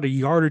was a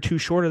yard or 2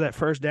 short of that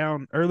first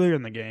down earlier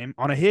in the game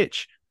on a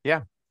hitch.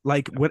 Yeah.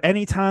 Like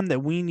any time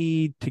that we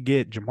need to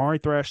get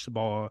Jamari Thrash the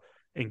ball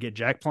and get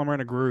Jack Plummer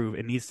in a groove,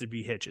 it needs to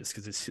be hitches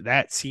because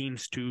that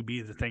seems to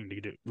be the thing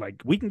to do.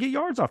 Like we can get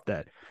yards off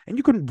that and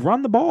you can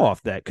run the ball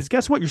off that because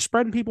guess what? You're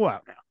spreading people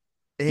out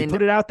now. You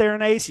put it out there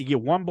in ace, you get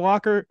one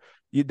blocker.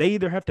 They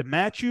either have to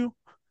match you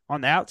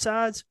on the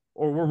outsides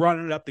or we're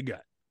running it up the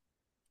gut.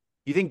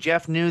 You think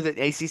Jeff knew that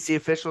ACC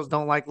officials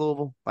don't like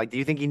Louisville? Like, do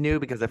you think he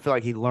knew? Because I feel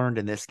like he learned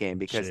in this game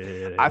because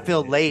I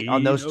feel late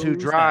on those 2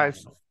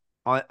 drives.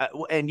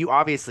 And you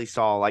obviously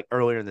saw like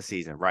earlier in the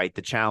season, right?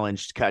 The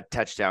challenged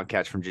touchdown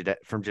catch from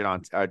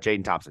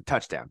Jaden Thompson,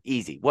 touchdown,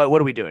 easy. What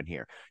are we doing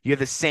here? You have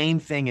the same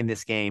thing in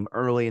this game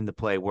early in the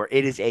play where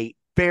it is a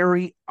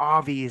very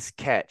obvious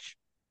catch.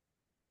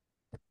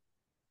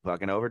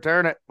 Fucking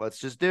overturn it. Let's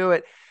just do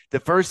it. The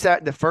first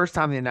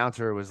time the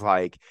announcer was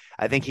like,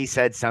 I think he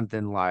said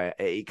something like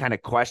he kind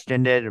of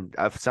questioned it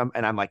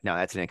and I'm like, no,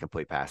 that's an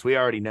incomplete pass. We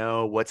already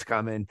know what's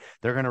coming.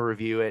 They're going to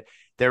review it.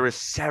 There was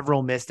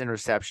several missed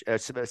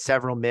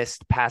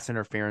pass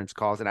interference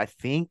calls, and I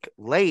think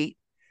late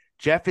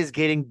Jeff is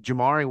getting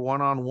Jamari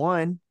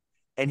one-on-one,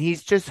 and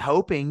he's just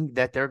hoping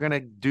that they're going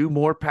to do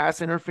more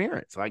pass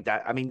interference like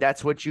that. I mean,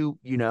 that's what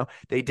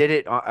they did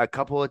it a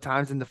couple of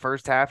times in the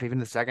first half, even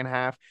the second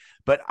half.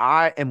 But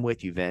I am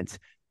with you, Vince.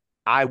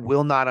 I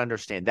will not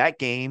understand. That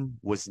game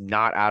was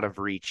not out of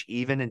reach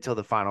even until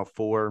the final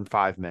 4 and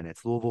 5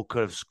 minutes. Louisville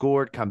could have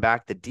scored, come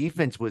back. The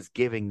defense was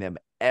giving them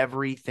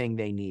everything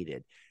they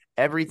needed.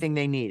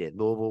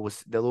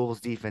 Louisville's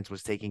defense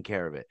was taking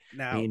care of it.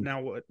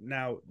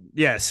 Now,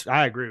 yes,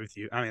 I agree with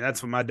you. I mean,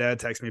 that's what my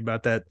dad texted me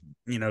about that,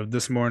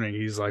 this morning.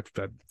 He's like,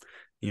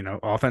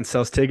 offense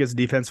sells tickets,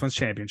 defense wins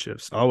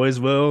championships.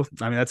 Always will.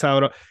 I mean, that's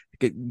how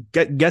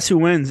guess who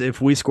wins if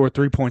we score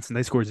 3 points and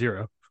they score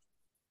 0?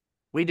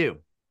 We do.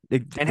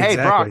 Hey,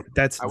 Brock,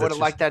 I would have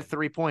liked that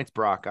 3 points,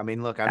 Brock. I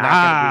mean, look, I'm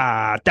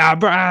not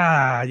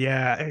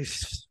yeah.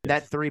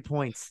 That 3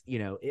 points,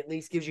 at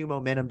least gives you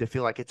momentum to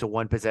feel like it's a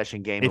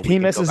 1-possession game. If he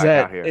misses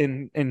that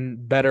in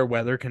better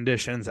weather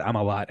conditions, I'm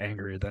a lot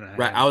angrier than I am.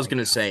 Right. I was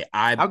gonna say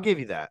I'll give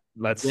you that.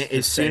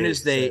 As soon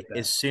as they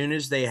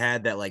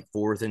had that like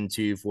 4th and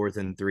 2, 4th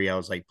and 3, I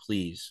was like,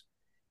 please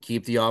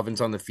keep the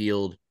offense on the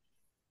field.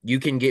 You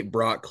can get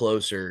Brock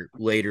closer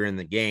later in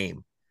the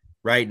game.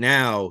 Right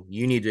now,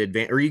 you need to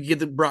advance, or you get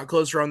the Brock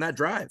closer on that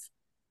drive.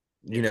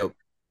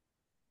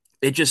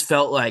 It just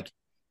felt like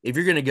if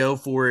you're going to go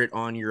for it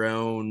on your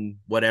own,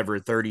 whatever,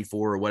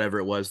 34 or whatever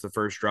it was, the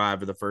first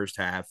drive or the first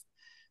half,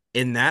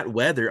 in that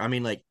weather, I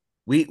mean, like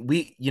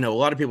we a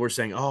lot of people were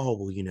saying, oh,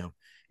 well,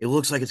 it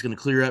looks like it's going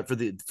to clear up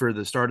for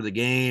the start of the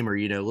game, or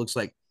it looks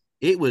like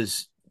it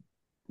was,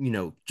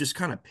 just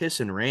kind of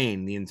piss and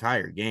rain the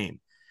entire game.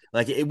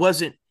 Like it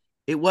wasn't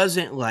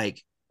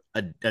like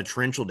a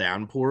torrential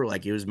downpour.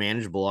 Like it was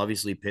manageable.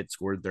 Obviously, Pitt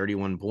scored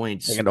 31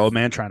 points. Like an old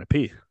man trying to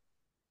pee.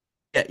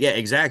 Yeah,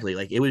 exactly.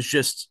 Like it was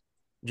just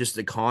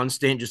a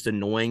constant, just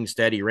annoying,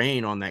 steady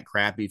rain on that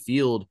crappy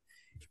field.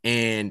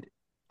 And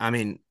I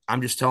mean,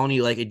 I'm just telling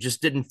you, like it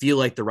just didn't feel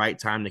like the right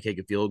time to kick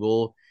a field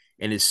goal.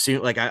 And as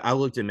soon, like I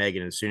looked at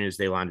Megan, as soon as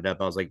they lined it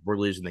up, I was like, we're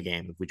losing the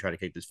game if we try to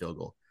kick this field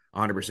goal.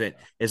 100%.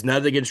 It's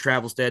nothing against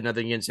Travelstead,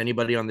 nothing against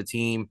anybody on the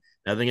team,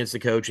 nothing against the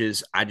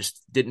coaches. I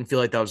just didn't feel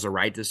like that was the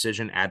right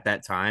decision at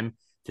that time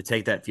to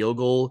take that field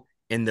goal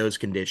in those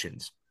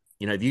conditions.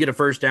 You know, if you get a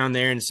first down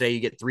there and say you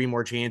get 3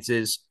 more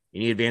chances,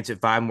 and you advance it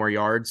 5 more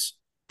yards,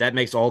 that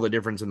makes all the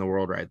difference in the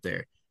world right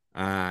there.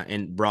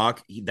 And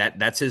Brock,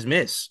 that's his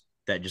miss.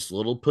 That just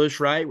little push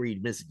right where you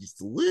miss it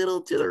just a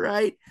little to the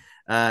right.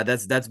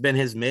 That's been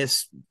his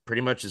miss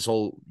pretty much this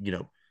whole,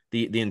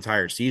 the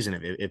entire season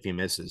if he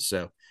misses.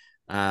 So,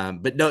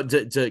 but no,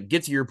 to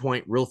get to your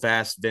point real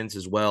fast, Vince,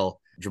 as well,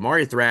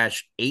 Jamari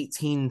Thrash,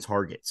 18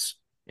 targets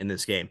in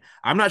this game.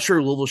 I'm not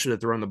sure Louisville should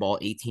have thrown the ball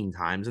 18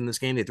 times in this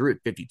game. They threw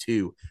it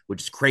 52,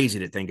 which is crazy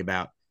to think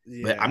about.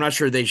 Yeah. But I'm not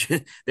sure they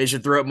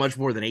should throw it much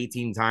more than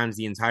 18 times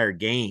the entire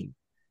game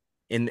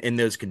in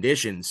those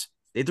conditions.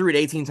 They threw it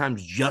 18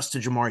 times just to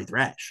Jamari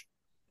Thrash.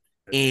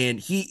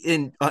 And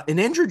an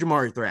injured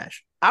Jamari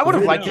Thrash. I would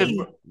have liked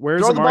him.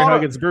 Where's Amari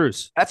Huggins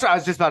Bruce? That's what I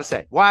was just about to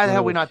say. Why the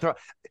hell we not throw?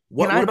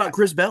 What about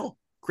Chris Bell?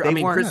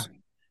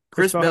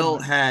 Chris Bell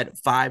had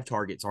 5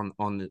 targets in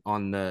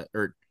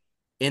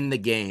the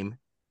game.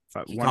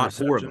 He caught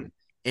 4 of them.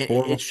 And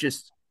it's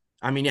just,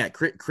 I mean, yeah,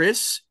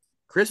 Chris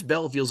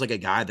Bell feels like a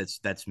guy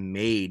that's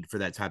made for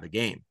that type of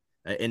game.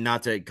 And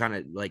not to kind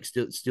of like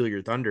steal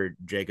your thunder,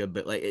 Jacob,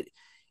 but like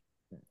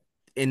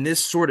in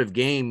this sort of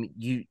game,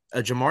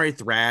 Jamari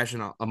Thrash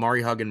and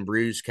Amari Huggins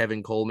Bruce,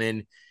 Kevin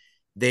Coleman,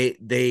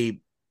 they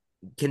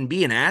can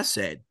be an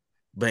asset,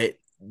 but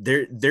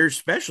their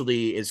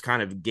specialty is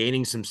kind of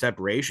gaining some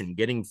separation,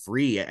 getting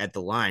free at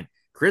the line.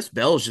 Chris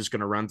Bell's just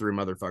going to run through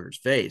a motherfucker's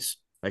face.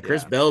 Like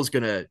Chris Bell's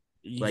going to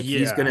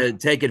he's going to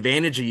take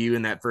advantage of you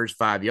in that first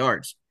 5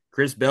 yards.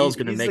 Chris Bell's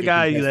going to make the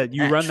guy that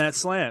you run that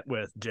slant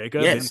with,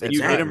 Jacob. Yes, and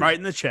you hit him right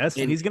in the chest,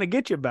 and he's going to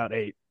get you about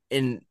 8.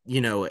 And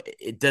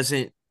it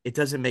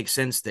doesn't make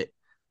sense that,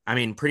 I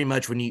mean, pretty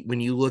much when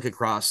you look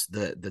across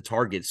the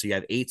targets, so you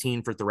have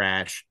 18 for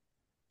Thrash,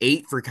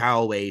 8 for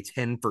Callaway,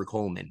 10 for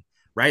Coleman.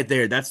 Right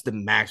there, that's the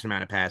max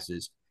amount of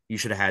passes you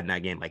should have had in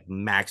that game, like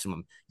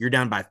maximum. You're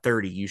down by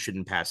 30, you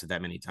shouldn't pass it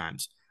that many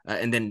times.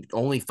 And then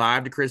only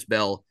 5 to Chris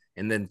Bell,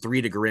 and then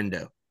 3 to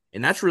Garindo.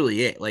 And that's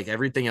really it. Like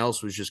everything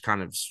else was just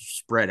kind of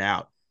spread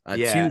out.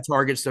 2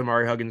 targets to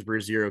Amari Huggins for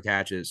 0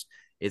 catches.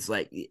 It's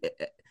like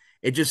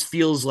it just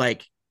feels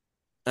like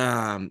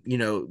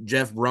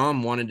Jeff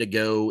Brom wanted to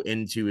go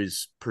into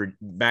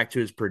back to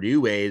his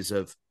Purdue ways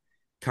of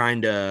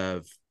kind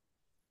of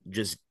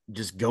just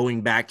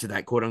going back to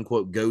that quote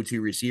unquote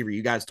go-to receiver.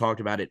 You guys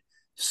talked about it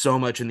so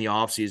much in the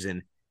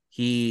offseason.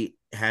 He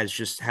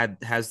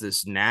has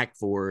this knack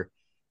for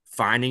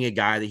finding a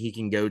guy that he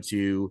can go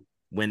to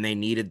when they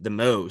need it the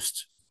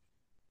most.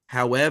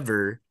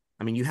 However,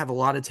 I mean, you have a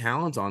lot of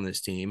talent on this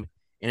team,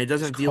 and it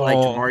doesn't feel like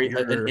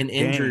an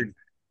injured.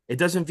 It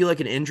doesn't feel like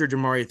an injured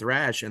Jamari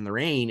Thrash in the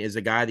rain is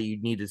a guy that you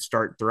need to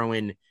start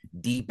throwing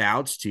deep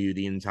outs to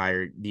the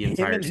entire. Him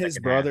and his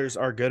brothers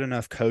are good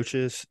enough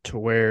coaches to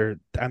where,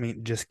 I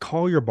mean, just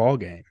call your ball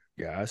game,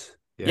 guys.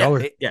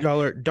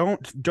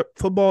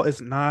 Football is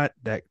not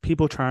that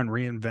people try and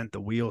reinvent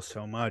the wheel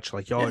so much.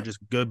 Like y'all are just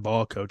good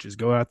ball coaches.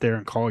 Go out there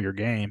and call your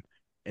game.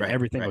 And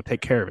everything will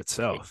take care of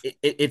itself.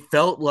 It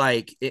felt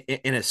like,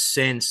 in a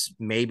sense,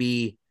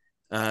 maybe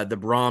the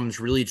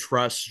Brahms really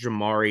trust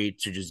Jamari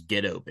to just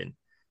get open.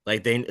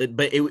 But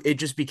it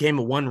just became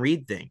a one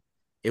read thing.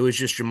 It was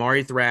just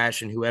Jamari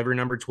Thrash and whoever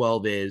number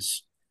 12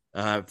 is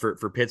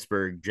for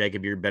Pittsburgh.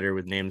 Jacob, you're better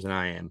with names than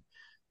I am.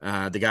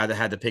 The guy that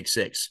had the pick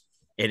 6,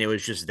 and it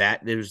was just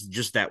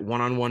that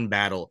one-on-one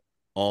battle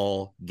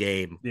all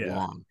game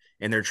long.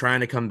 And they're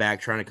trying to come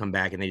back,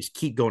 and they just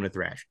keep going to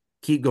Thrash.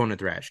 Keep going to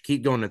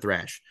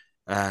Thrash,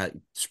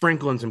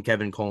 sprinkling some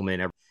Kevin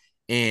Coleman.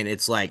 And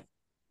it's like,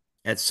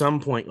 at some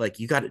point, like,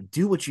 you got to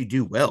do what you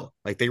do well.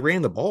 Like, they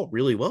ran the ball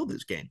really well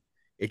this game.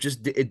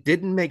 It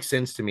didn't make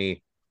sense to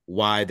me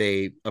why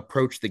they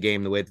approached the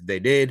game the way that they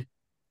did.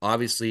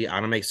 Obviously, I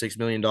don't make $6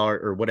 million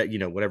or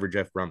whatever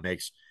Jeff Brum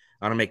makes.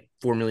 I don't make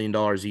 $4 million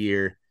a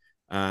year.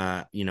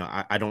 I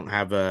don't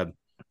have a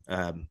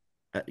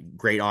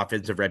great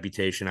offensive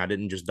reputation. I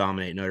didn't just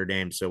dominate Notre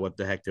Dame. So what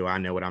the heck do I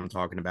know what I'm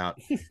talking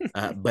about?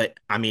 But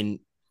I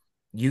mean,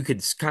 you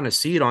could kind of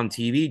see it on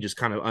TV, just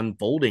kind of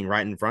unfolding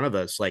right in front of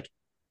us. Like,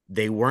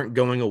 they weren't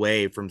going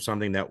away from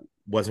something that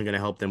wasn't going to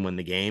help them win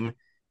the game.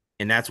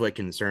 And that's what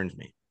concerns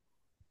me.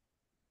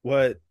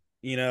 I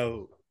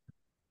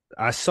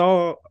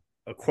saw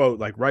a quote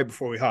like right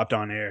before we hopped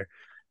on air,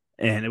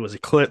 and it was a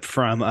clip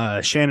from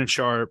Shannon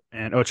Sharp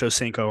and Ocho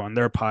Cinco on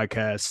their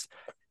podcast.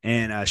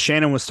 And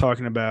Shannon was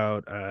talking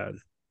about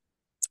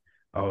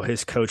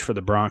his coach for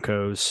the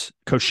Broncos,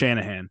 Coach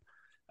Shanahan.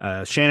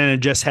 Shannon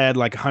had just had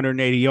like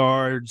 180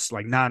 yards,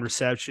 like 9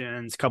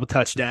 receptions, a couple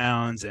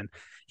touchdowns, and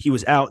he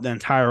was out the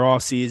entire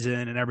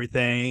offseason and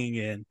everything.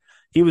 And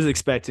he was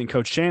expecting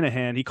Coach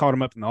Shanahan. He called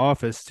him up in the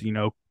office,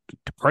 to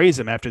praise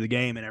him after the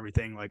game and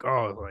everything. Like,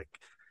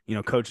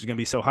 Coach is going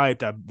to be so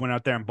hyped. I went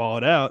out there and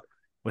balled out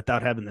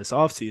without having this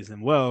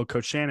offseason. Well,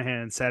 Coach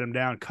Shanahan sat him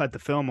down, cut the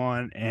film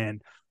on,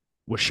 and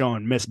was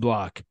showing missed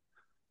block.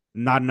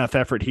 Not enough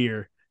effort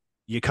here.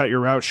 You cut your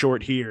route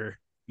short here.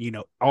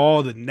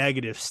 All the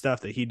negative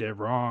stuff that he did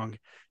wrong.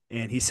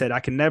 And he said, I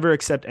can never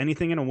accept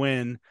anything in a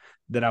win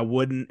that I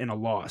wouldn't in a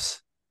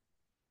loss.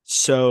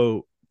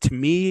 So to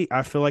me,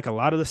 I feel like a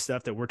lot of the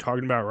stuff that we're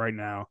talking about right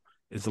now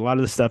is a lot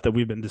of the stuff that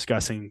we've been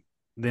discussing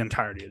the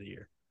entirety of the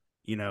year.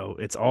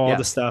 It's all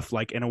the stuff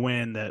like in a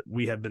win that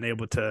we have been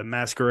able to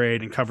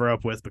masquerade and cover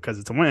up with because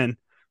it's a win.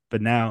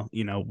 But now,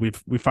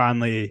 we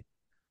finally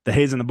the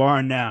hay's in the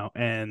barn now,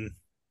 and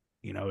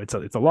it's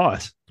a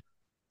loss.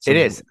 So it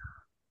is.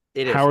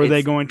 How are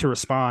they going to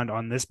respond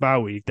on this bye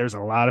week? There's a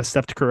lot of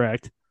stuff to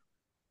correct.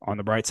 On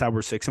the bright side,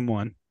 we're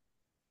 6-1.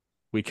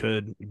 We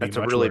could be That's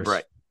much a really worse.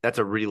 bright. That's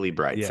a really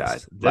bright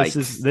side.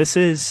 This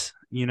is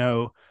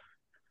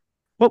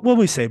what will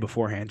we say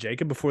beforehand,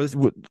 Jacob? Before this,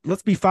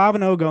 let's be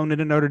 5-0 going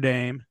into Notre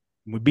Dame.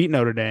 We beat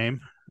Notre Dame,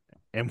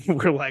 and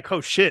we're like,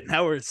 oh shit!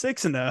 Now we're at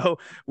 6-0.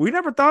 We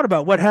never thought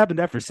about what happened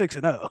after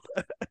 6-0.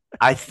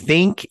 I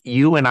think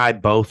you and I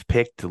both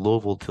picked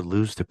Louisville to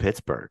lose to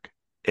Pittsburgh,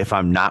 if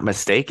I'm not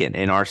mistaken,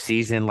 in our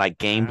season, like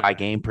game by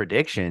game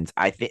predictions.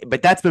 I think,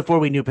 but that's before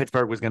we knew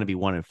Pittsburgh was going to be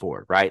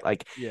 1-4, right?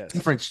 Like,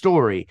 different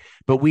story.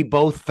 But we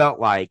both felt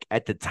like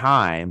at the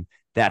time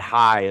that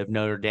high of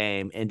Notre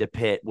Dame into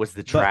Pitt was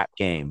the trap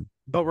game.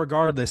 But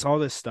regardless, all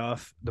this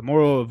stuff, the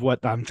moral of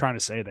what I'm trying to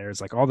say there is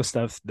like all the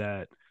stuff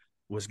that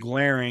was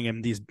glaring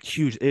and these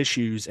huge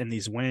issues and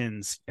these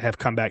wins have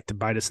come back to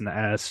bite us in the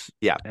ass.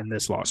 Yeah. And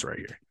this loss right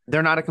here.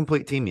 They're not a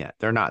complete team yet.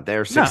 They're not.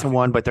 They're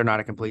 6-1, but they're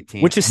not a complete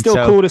team. Which is still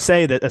cool to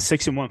say that a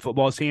 6-1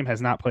 football team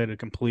has not played a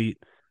complete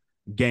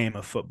game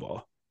of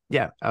football.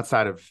 Yeah,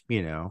 outside of,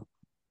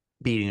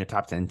 beating a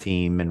top 10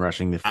 team and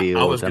rushing the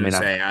field. I was going to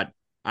say,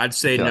 I'd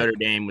say Notre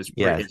Dame was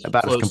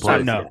about as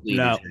complete. No. It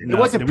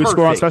wasn't perfect. Did we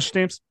score on special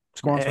teams?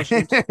 Score on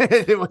special teams?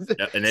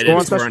 And they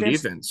didn't score on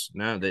defense.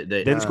 No, they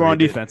didn't score on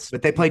defense.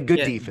 But they played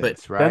good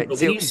defense, right?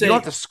 But you don't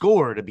have to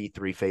score to be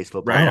three-face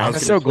football. Right. I'm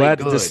so glad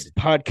that this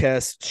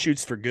podcast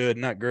shoots for good,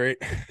 not great.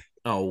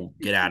 Oh,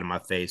 get out of my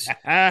face.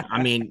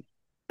 I mean,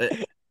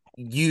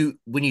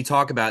 when you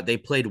talk about they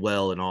played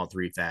well in all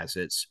three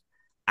facets,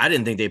 I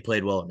didn't think they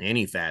played well in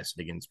any facet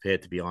against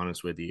Pitt, to be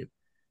honest with you.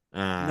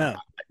 No.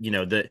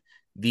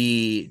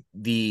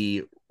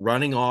 The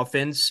running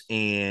offense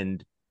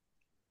and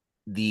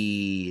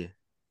the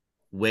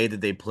way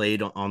that they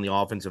played on the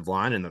offensive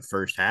line in the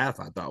first half,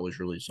 I thought was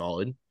really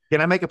solid.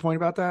 Can I make a point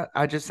about that?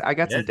 I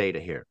got some data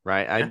here,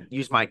 right? I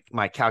used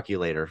my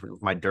calculator,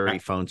 my dirty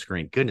phone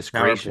screen. Goodness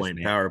gracious, man.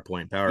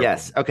 PowerPoint.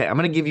 Yes. Okay. I'm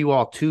going to give you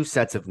all two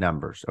sets of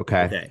numbers.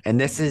 Okay. And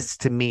this is,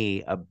 to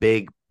me, a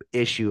big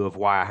issue of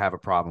why I have a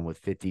problem with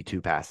 52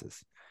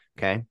 passes.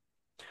 Okay.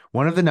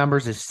 One of the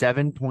numbers is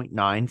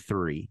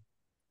 7.93.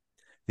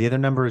 The other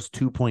number is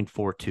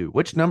 2.42.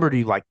 Which number do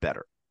you like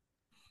better?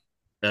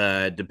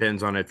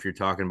 Depends on if you're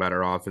talking about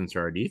our offense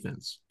or our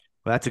defense.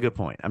 Well, that's a good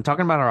point. I'm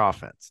talking about our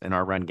offense and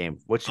our run game.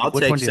 I'll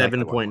take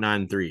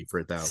 7.93 for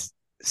 1,000.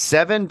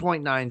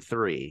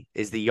 7.93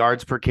 is the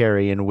yards per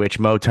carry in which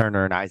Mo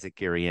Turner and Isaac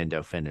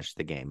Giriendo finished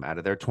the game. Out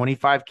of their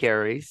 25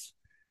 carries,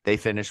 they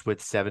finished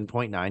with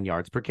 7.9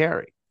 yards per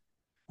carry.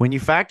 When you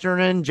factor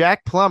in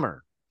Jack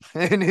Plummer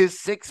and his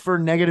 6 for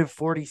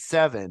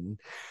 -47,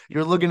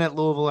 you're looking at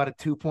Louisville at a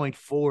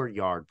 2.4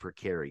 yard per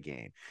carry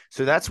game.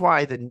 So that's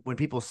why when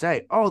people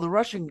say, oh, the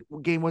rushing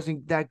game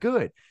wasn't that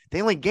good,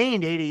 they only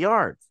gained 80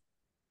 yards.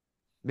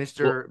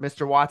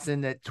 Mr.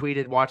 Watson that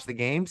tweeted, watch the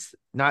games,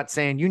 not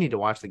saying you need to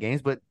watch the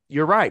games, but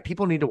you're right.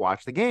 People need to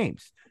watch the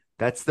games.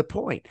 That's the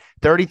point.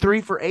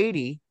 33 for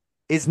 80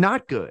 is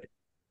not good.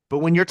 But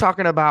when you're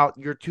talking about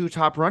your two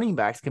top running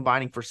backs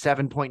combining for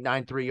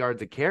 7.93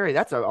 yards a carry,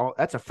 that's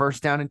a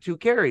first down and 2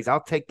 carries. I'll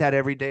take that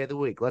every day of the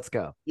week. Let's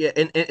go. Yeah,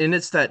 and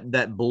it's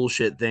that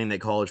bullshit thing that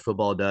college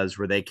football does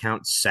where they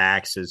count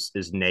sacks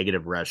as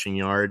negative rushing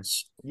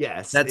yards.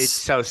 Yes, it's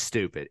so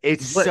stupid.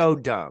 It's so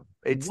dumb.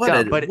 It's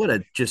dumb. What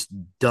a just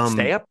dumb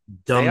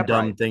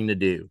thing to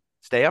do.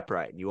 Stay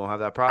upright. You won't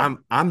have that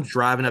problem. I'm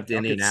driving up to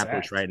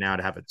Indianapolis right now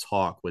to have a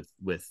talk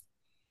with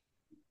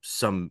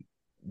some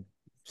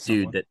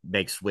dude that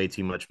makes way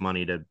too much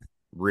money to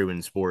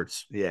ruin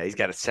sports. Yeah, he's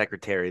got a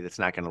secretary that's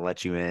not going to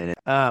let you in.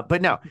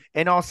 But no,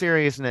 in all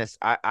seriousness,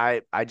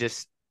 I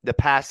just the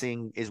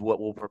passing is what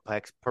will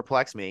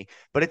perplex me.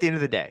 But at the end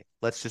of the day,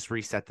 let's just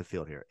reset the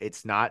field here.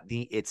 It's not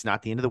the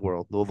end of the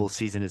world. Louisville's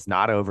season is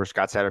not over.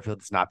 Scott Satterfield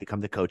does not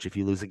become the coach if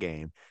you lose a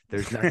game.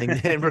 There's nothing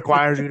that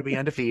requires you to be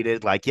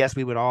undefeated. Like, yes,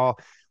 we would all.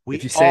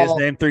 If you say his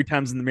name 3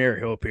 times in the mirror,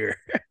 he'll appear.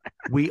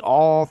 We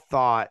all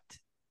thought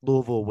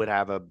Louisville would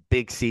have a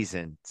big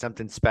season,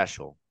 something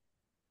special.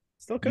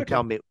 Still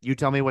cooking. You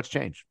tell me what's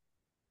changed.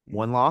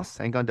 One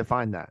loss ain't going to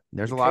define that.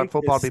 There's a lot of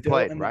football to be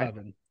played, right?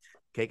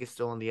 Cake is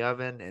still in the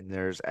oven, and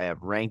there's a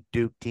ranked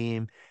Duke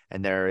team,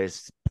 and there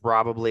is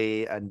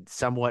probably a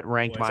somewhat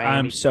ranked Boys, Miami.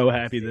 I'm so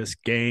happy this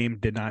game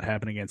did not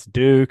happen against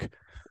Duke.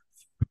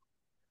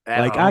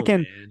 At Like home, I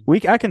can,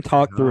 man. I can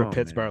talk through a home,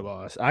 Pittsburgh man.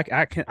 loss.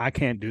 I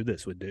can't do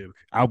this with Duke.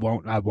 I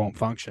won't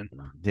function.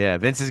 Yeah,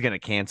 Vince is gonna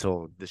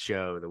cancel the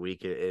show the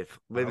week if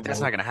but that's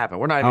won't. not gonna happen.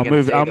 We're not even I'll gonna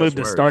move. say I'll those move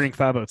to words. starting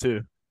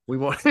 502. We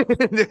want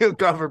to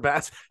cover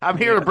bass. I'm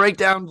here to break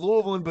down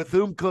Louisville and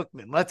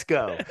Bethune-Cookman. Let's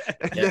go.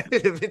 Yeah.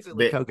 Vince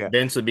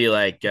Vince would be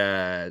like,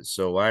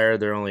 so why are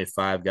there only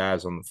 5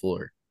 guys on the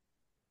floor?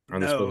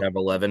 Aren't they supposed to have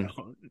 11?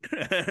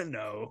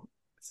 No.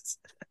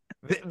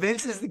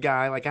 Vince is the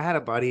guy. Like I had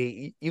a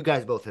buddy. You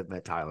guys both have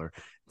met Tyler.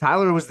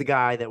 Tyler was the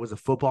guy that was a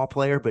football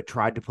player but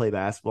tried to play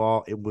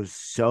basketball. It was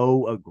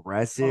so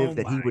aggressive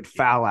that he would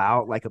foul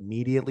out like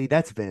immediately.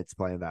 That's Vince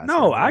playing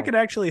basketball. No, I could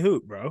actually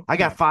hoop, bro. I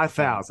got 5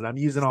 fouls and I'm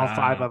using all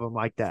 5 of them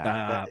like that.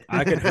 Stop.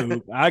 I could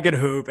hoop. I could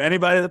hoop.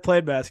 Anybody that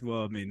played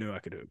basketball with me knew I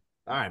could hoop.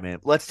 All right, man.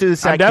 Let's do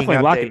the I'm definitely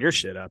update. locking your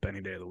shit up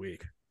any day of the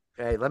week.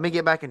 Hey, let me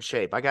get back in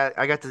shape. I got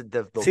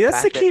the See,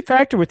 that's the key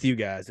factor with you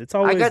guys. It's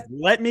always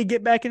let me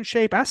get back in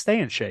shape. I stay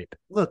in shape.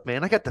 Look,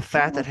 man, I got the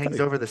fat that hangs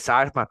over the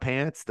side of my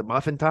pants, the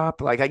muffin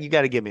top. Like you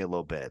got to give me a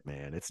little bit,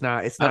 man. It's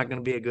not going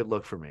to be a good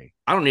look for me.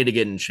 I don't need to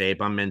get in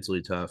shape. I'm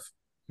mentally tough.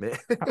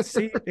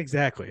 See,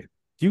 exactly.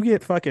 You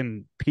get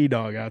fucking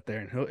P-Dog out there,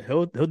 and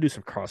he'll do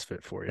some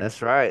CrossFit for you.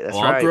 That's right. That's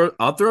right.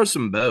 I'll throw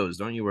some bows.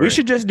 Don't you worry. We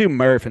should just do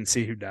Murph and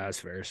see who dies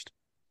first.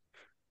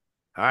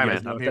 All right,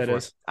 man. I'm here for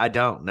it. I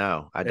don't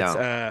know. I don't.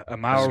 It's a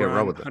mile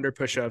run, 100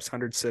 push-ups,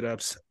 100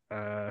 sit-ups,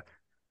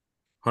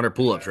 100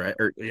 pull-ups, right?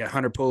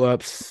 100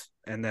 pull-ups,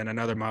 and then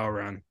another mile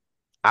run.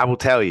 I will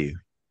tell you,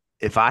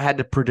 if I had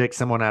to predict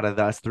someone out of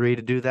us 3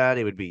 to do that,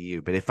 it would be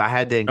you. But if I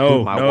had to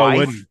include my wife,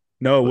 it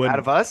wouldn't. Out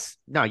of us,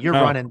 you're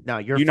running. No,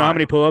 you're. You know how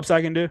many pull-ups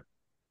I can do?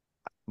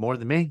 More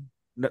than me.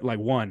 Like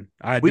 1.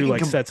 I do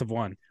like sets of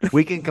 1.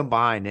 We can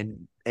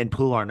combine and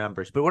pool our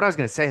numbers. But what I was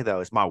going to say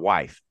though is my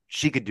wife.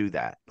 She could do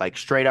that. Like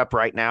straight up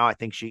right now, I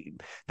think the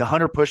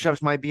 100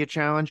 push-ups might be a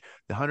challenge.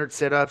 The 100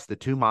 sit-ups, the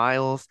 2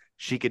 miles,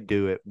 she could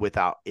do it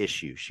without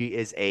issue. She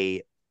is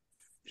I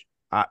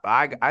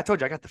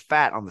told you I got the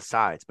fat on the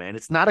sides, man.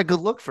 It's not a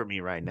good look for me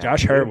right now.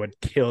 Josh Hurt would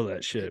kill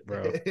that shit,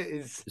 bro.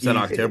 It's at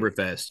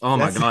Oktoberfest. Oh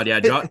my God.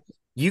 Yeah.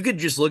 You could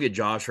just look at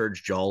Josh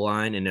Hurt's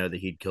jawline and know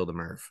that he'd kill the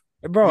Murph.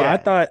 Bro, yeah. I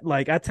thought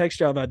I texted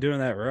y'all about doing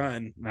that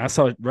run. I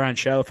saw Ryan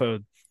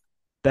Shalfo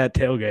that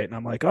tailgate, and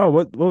I'm like, oh,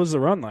 what was the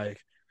run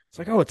like? It's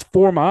like, oh, it's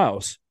 4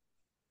 miles.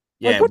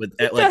 Yeah, like,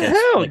 at like a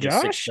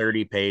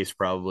 6:30 pace,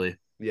 probably.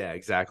 Yeah,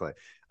 exactly.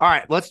 All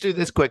right, let's do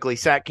this quickly.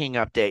 Sack King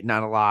update.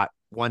 Not a lot.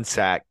 1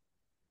 sack.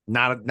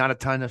 Not a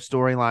ton of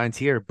storylines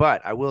here,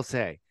 but I will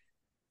say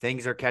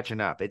things are catching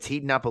up. It's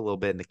heating up a little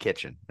bit in the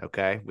kitchen.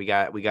 Okay, we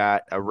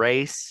got a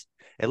race.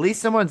 At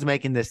least someone's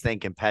making this thing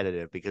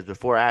competitive because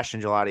before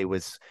Ashton Gelati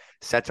was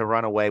set to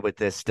run away with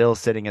this, still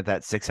sitting at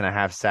that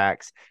 6.5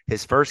 sacks.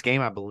 His first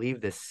game, I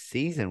believe, this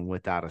season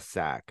without a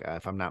sack,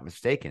 if I'm not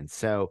mistaken.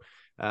 So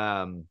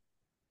a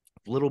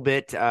little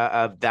bit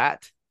of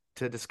that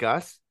to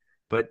discuss.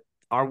 But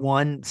our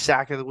 1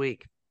 sack of the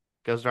week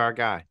goes to our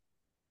guy,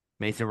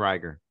 Mason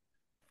Reiger.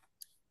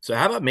 So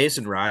how about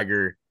Mason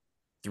Reiger?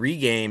 3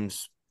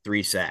 games,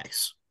 3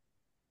 sacks.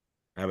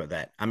 How about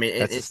that? I mean,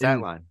 that's the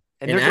stat line.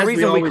 And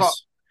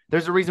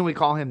there's a reason we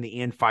call him the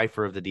Ian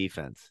Pfeiffer of the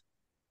defense.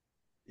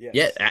 Yes.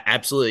 Yeah,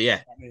 absolutely.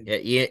 Yeah. I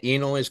mean,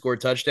 Ian only scored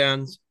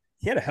touchdowns.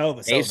 He had a hell of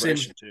a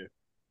celebration too.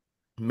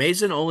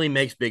 Mason only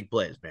makes big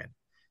plays, man.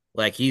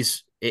 Like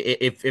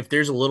if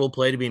there's a little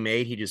play to be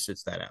made, he just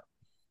sits that out.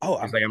 Oh,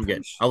 I'm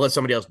good. I'll let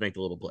somebody else make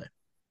the little play.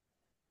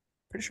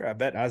 Pretty sure I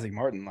bet Isaac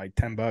Martin like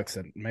 $10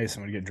 that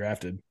Mason would get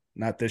drafted.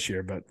 Not this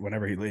year, but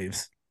whenever he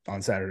leaves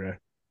on Saturday.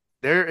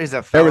 There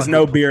was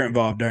no beer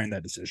involved during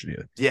that decision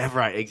either. Yeah,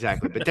 right,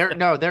 exactly. But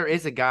there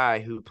is a guy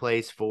who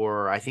plays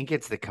for, I think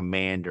it's the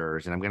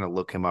Commanders, and I'm going to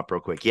look him up real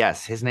quick.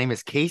 Yes, his name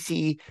is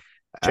Casey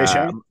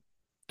Toohill.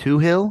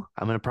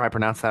 I'm going to probably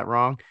pronounce that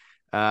wrong.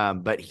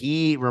 But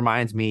he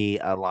reminds me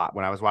a lot.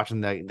 When I was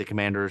watching the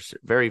Commanders,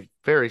 very,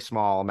 very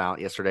small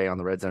amount yesterday on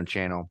the Red Zone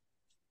channel,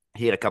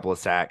 he had a couple of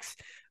sacks.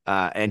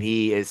 And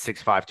he is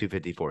 6'5",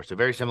 254. So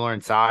very similar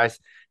in size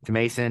to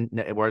Mason.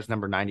 Whereas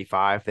number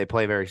 95, they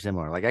play very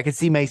similar. Like I could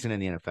see Mason in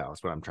the NFL.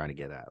 Is what I'm trying to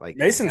get at. Like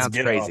Mason's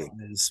get crazy. Off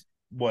is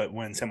what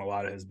wins him a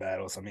lot of his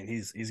battles. I mean,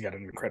 he's got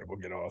an incredible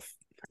get off.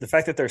 The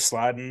fact that they're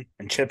sliding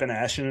and chipping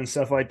Ashton and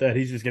stuff like that,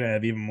 he's just gonna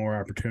have even more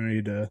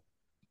opportunity to,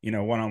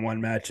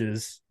 one-on-one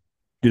matches,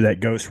 do that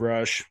ghost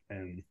rush,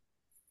 and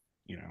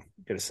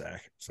get a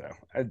sack. So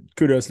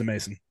kudos to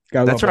Mason.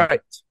 That's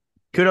right.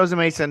 Kudos to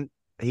Mason.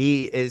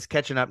 He is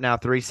catching up now.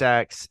 3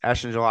 sacks.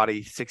 Ashton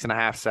Gelati,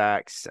 6.5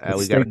 sacks.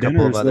 We got a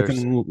couple of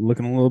others.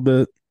 Looking a little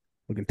bit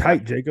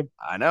tight, Jacob.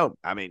 I know.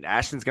 I mean,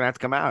 Ashton's going to have to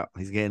come out.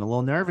 He's getting a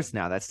little nervous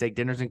now. That steak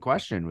dinner's in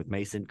question with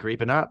Mason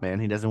creeping up, man.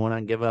 He doesn't want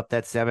to give up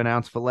that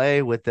 7-ounce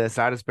filet with the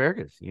side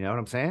asparagus. You know what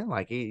I'm saying?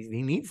 Like, he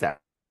needs that.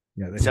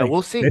 Yeah.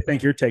 We'll see. They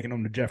think you're taking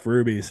them to Jeff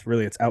Ruby's.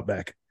 Really, it's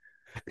Outback.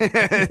 You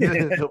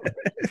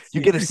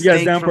get a steak you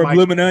guys down for a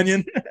blooming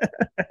onion?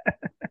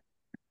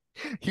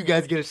 You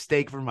guys get a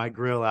steak from my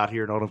grill out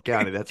here in Oldham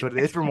County. That's what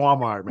it is from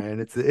Walmart, man.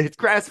 It's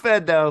grass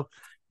fed though.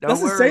 Don't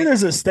Doesn't worry. say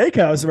there's a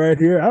steakhouse right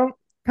here.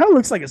 Kind of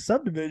looks like a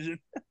subdivision.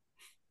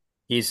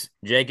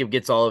 Jacob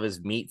gets all of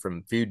his meat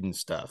from Food and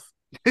Stuff.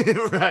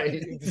 Right.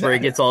 Exactly. Where he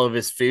gets all of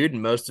his food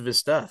and most of his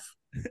stuff.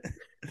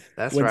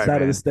 That's One right. side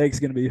man. of the steak's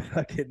gonna be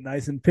fucking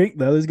nice and pink,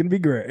 the other's gonna be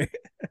gray.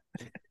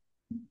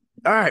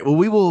 All right. Well,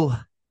 we will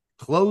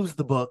close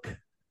the book,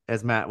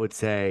 as Matt would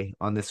say,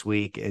 on this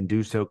week and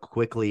do so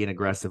quickly and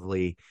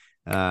aggressively.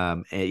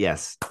 And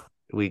yes,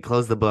 we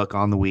close the book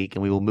on the week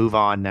and we will move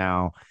on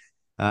now.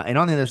 And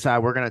on the other side,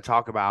 we're going to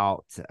talk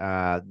about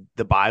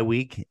the bye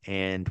week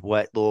and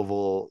what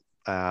Louisville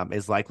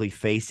is likely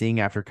facing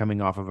after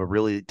coming off of a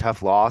really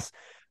tough loss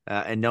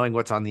and knowing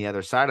what's on the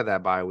other side of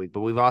that bye week.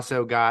 But we've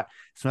also got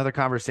some other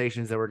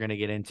conversations that we're going to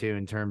get into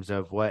in terms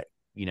of what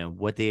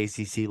the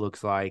ACC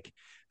looks like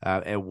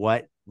and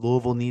what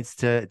Louisville needs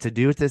to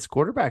do with this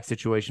quarterback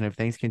situation if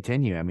things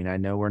continue. I mean, I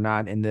know we're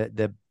not in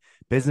the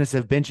business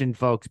of benching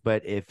folks,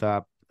 but if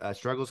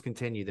struggles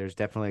continue, there's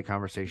definitely a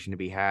conversation to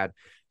be had.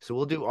 So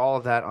we'll do all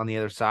of that on the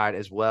other side,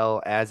 as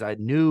well as a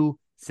new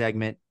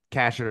segment,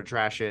 Cash It or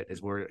Trash It,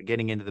 as we're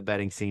getting into the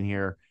betting scene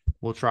here.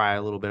 We'll try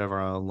a little bit of our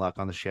own luck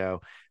on the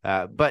show.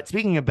 But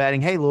speaking of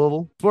betting, hey,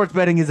 Louisville, sports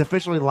betting is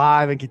officially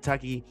live in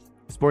Kentucky.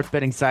 Sports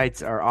betting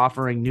sites are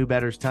offering new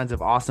bettors tons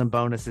of awesome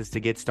bonuses to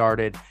get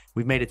started.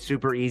 We've made it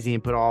super easy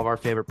and put all of our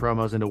favorite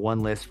promos into one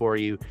list for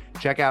you.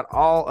 Check out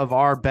all of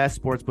our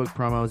best sportsbook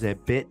promos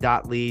at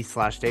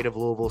bit.ly/state of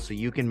Louisville so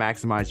you can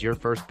maximize your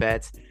first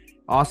bets.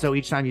 Also,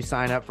 each time you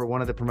sign up for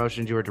one of the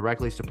promotions, you are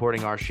directly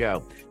supporting our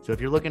show. So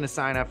if you're looking to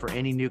sign up for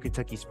any new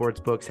Kentucky sports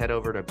books, head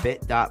over to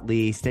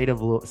bit.ly/state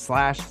of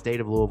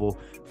Louisville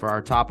for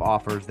our top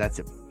offers. That's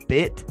at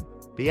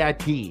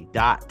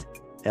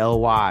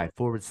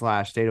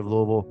bit.ly/state of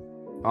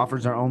Louisville.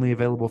 Offers are only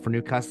available for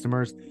new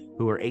customers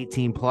who are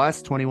 18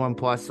 plus, 21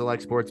 plus,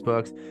 select sports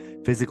books,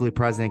 physically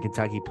present in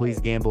Kentucky. Please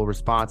gamble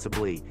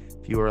responsibly.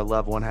 If you or a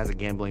loved one has a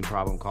gambling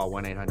problem, call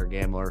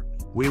 1-800-GAMBLER.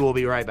 We will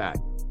be right back.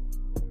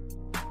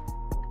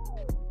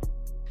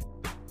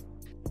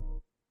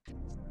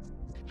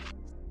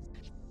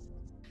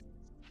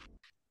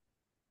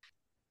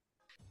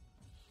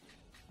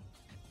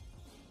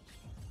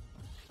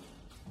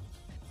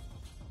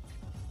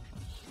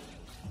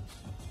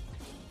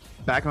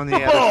 Back on the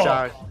other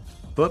side.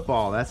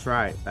 Football, that's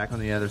right. Back on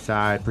the other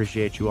side.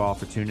 Appreciate you all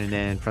for tuning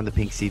in from the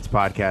Pink Seats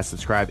Podcast.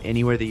 Subscribe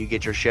anywhere that you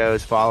get your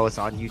shows. Follow us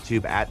on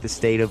YouTube at The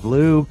State of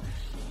Lou.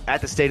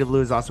 At The State of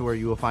Lou is also where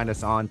you will find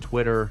us on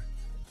Twitter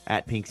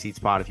at Pink Seats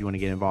Pod if you want to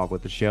get involved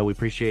with the show. We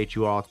appreciate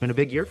you all. It's been a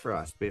big year for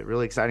us.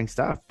 Really exciting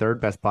stuff.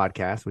 Third best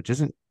podcast, which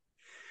it's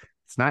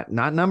not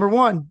number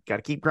one. Got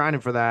to keep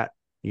grinding for that.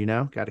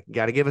 Got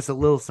to give us a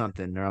little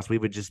something, or else we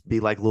would just be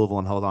like Louisville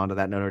and hold on to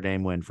that Notre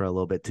Dame win for a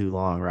little bit too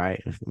long, right?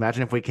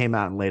 Imagine if we came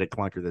out and laid a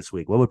clunker this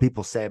week. What would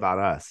people say about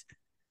us?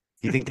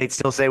 Do you think they'd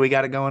still say we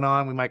got it going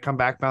on? We might come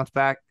back, bounce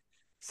back,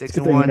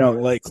 6-1. We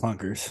don't like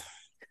clunkers.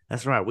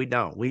 That's right. We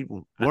don't.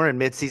 We're in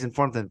mid-season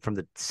form from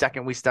the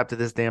second we stepped to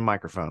this damn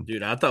microphone.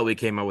 Dude, I thought we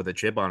came out with a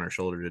chip on our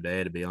shoulder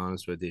today, to be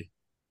honest with you.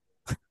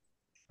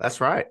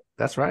 That's right.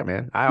 That's right,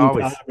 man. I Blue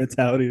always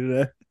mentality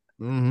today.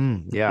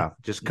 Yeah,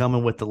 just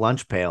coming with the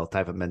lunch pail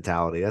type of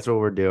mentality. That's what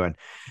we're doing.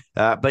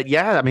 But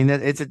yeah, I mean,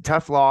 it's a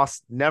tough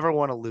loss. Never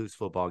want to lose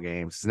football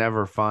games. It's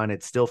never fun.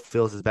 It still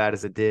feels as bad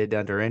as it did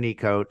under any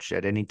coach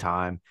at any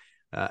time,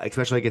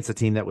 especially against a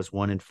team that was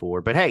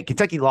 1-4. But hey,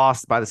 Kentucky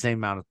lost by the same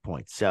amount of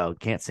points, so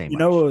can't say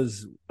much. It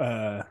was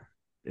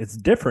it's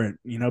different.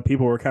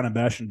 People were kind of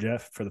bashing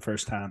Jeff for the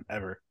first time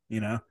ever.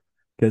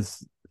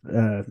 Because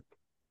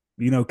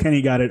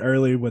Kenny got it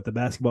early with the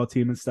basketball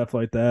team and stuff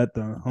like that.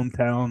 The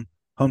hometown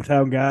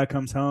guy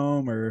comes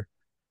home, or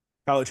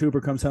college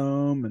hooper comes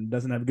home and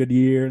doesn't have a good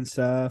year and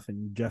stuff,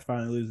 and Jeff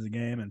finally loses the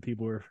game, and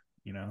people were,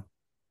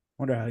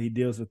 wonder how he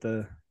deals with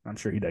I'm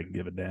sure he doesn't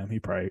give a damn. He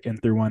probably in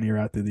through one year,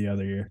 out through the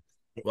other year.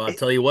 Well, I'll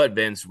tell you what,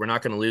 Vince, we're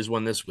not going to lose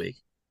one this week.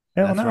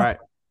 Hell That's no. right.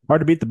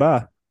 Hard to beat the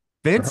bye.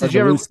 Vince, did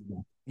you ever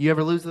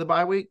lose to the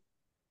bye week?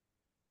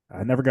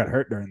 I never got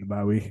hurt during the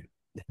bye week.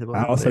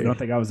 I also don't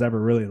think I was ever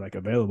really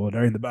available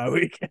during the bye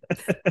week.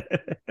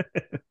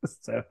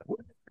 So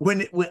when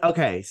the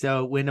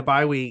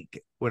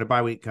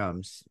bye week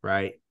comes,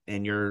 right,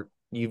 and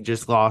you've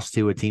just lost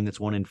to a team that's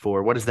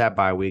 1-4, what does that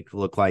bye week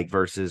look like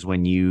versus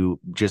when you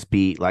just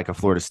beat like a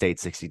Florida State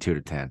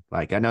 62-10?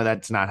 Like, I know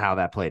that's not how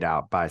that played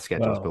out by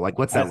schedules, but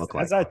what's that look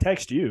like? As I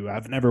text you,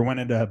 I've never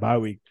went into a bye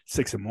week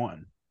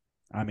 6-1.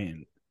 I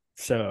mean,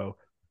 so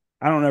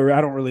I don't know.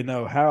 I don't really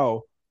know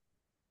how.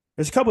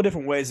 There's a couple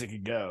different ways it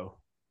could go.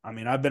 I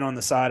mean, I've been on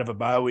the side of a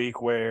bye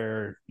week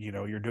where,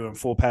 you're doing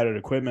full padded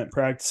equipment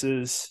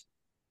practices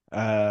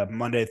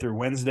Monday through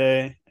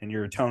Wednesday, and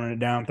you're toning it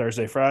down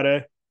Thursday,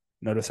 Friday.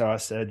 Notice how I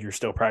said you're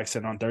still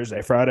practicing on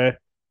Thursday, Friday.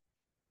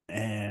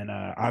 And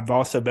I've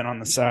also been on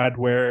the side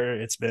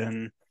where it's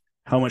been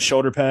helmet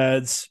shoulder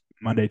pads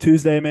Monday,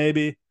 Tuesday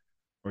maybe,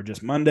 or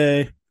just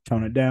Monday,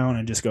 tone it down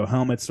and just go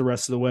helmets the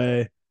rest of the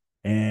way.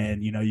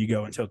 And, you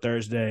go until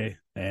Thursday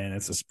and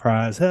it's a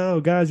surprise.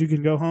 Oh, guys, you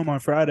can go home on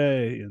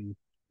Friday and,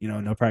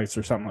 no practice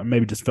or something. Like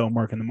maybe just film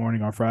work in the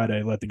morning on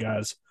Friday, let the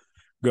guys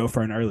go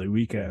for an early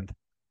weekend.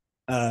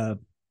 But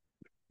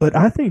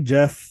I think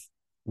Jeff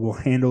will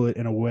handle it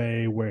in a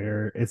way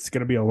where it's going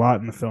to be a lot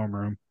in the film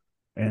room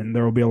and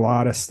there will be a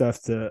lot of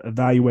stuff to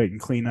evaluate and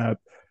clean up.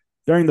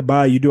 During the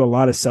bye, you do a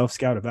lot of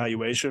self-scout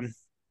evaluation.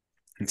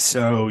 And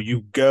so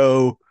you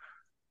go –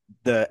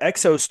 the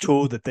Exos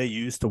tool that they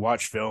use to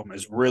watch film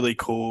is really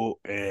cool.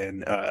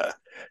 And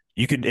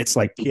it's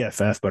like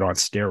PFF, but on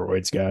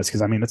steroids, guys.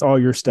 Because, it's all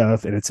your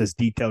stuff and it's as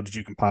detailed as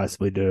you can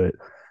possibly do it.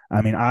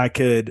 I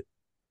could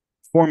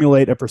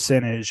formulate a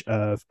percentage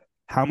of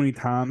how many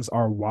times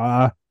our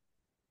Y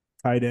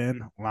tight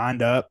end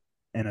lined up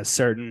in a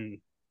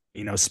certain,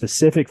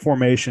 specific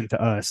formation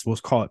to us. We'll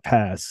call it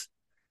pass.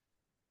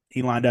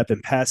 He lined up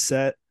in pass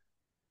set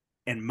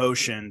and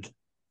motioned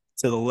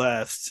to the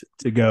left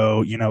to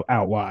go,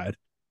 out wide.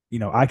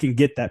 I can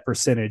get that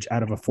percentage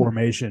out of a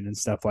formation and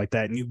stuff like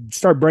that. And you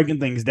start breaking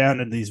things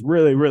down into these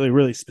really, really,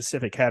 really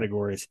specific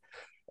categories.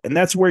 And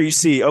that's where you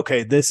see,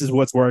 okay, this is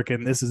what's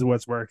working. This is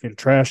what's working.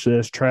 Trash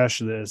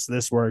this.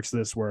 This works.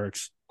 This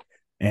works.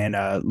 And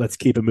let's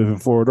keep it moving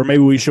forward. Or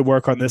maybe we should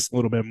work on this a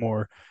little bit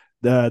more.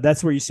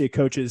 That's where you see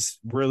coaches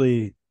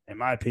really, in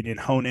my opinion,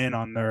 hone in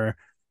on their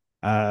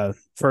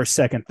first,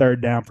 second,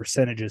 third down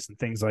percentages and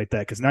things like that.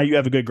 Because now you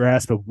have a good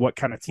grasp of what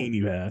kind of team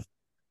you have.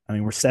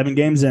 We're 7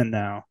 games in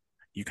now.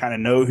 You kind of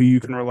know who you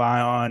can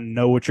rely on,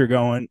 know what your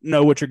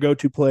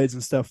go-to plays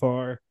and stuff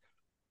are.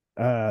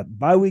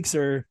 Bye weeks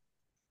are,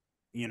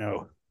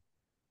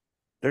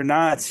 they're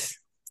not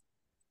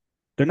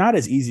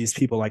as easy as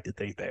people like to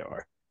think they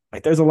are.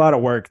 Like there's a lot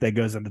of work that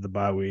goes into the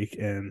bye week,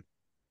 and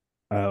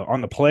on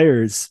the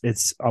players,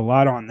 it's a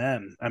lot on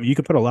them. You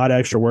can put a lot of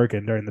extra work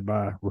in during the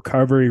bye.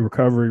 Recovery.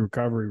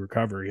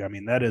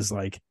 That is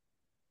like,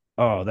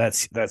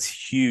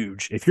 that's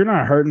huge. If you're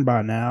not hurting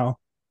by now,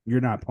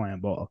 you're not playing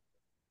ball.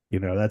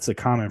 That's a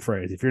common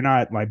phrase. If you're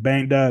not like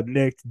banged up,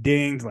 nicked,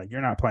 dinged, like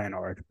you're not playing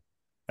hard.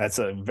 That's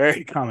a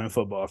very common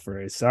football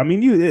phrase. So,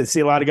 you see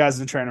a lot of guys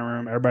in the training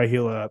room, everybody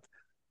heal up.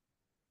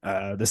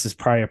 This is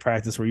probably a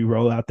practice where you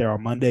roll out there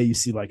on Monday, you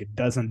see like a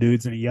dozen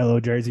dudes in a yellow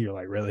jersey. You're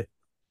like, really?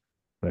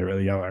 They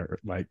really are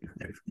like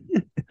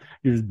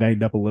you're just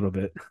banged up a little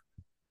bit.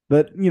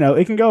 But,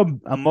 it can go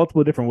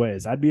multiple different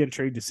ways. I'd be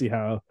intrigued to see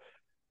how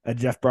a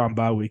Jeff Braun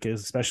bye week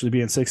is, especially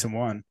being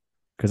 6-1,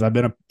 because I've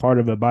been a part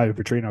of a Bobby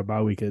Petrino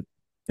bye week at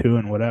 2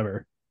 and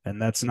whatever,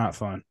 and that's not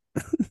fun.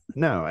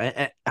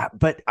 No,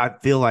 but I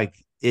feel like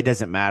it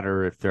doesn't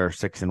matter if they're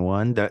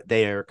 6-1.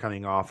 They are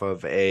coming off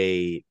of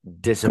a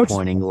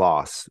disappointing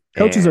loss.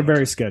 Coaches are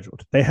very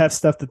scheduled. They have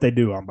stuff that they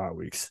do on bye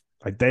weeks.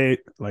 They're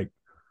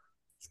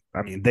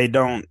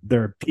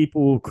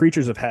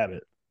creatures of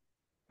habit.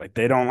 Like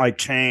they don't like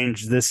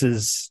change. That's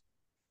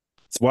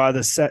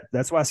why Scott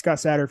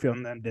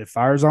Satterfield then did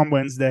fires on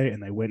Wednesday,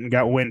 and they went and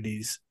got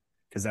Wendy's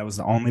because that was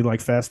the only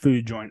like fast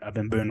food joint up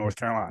in Boone, North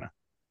Carolina.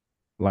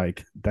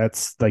 Like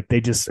that's like they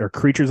just are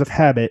creatures of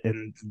habit,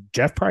 and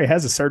Jeff probably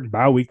has a certain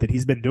bye week that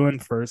he's been doing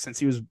since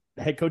he was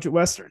head coach at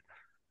Western,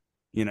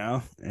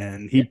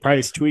 and he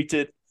probably tweaked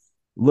it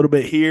a little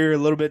bit here, a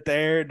little bit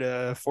there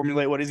to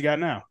formulate what he's got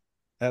now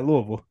at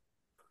Louisville.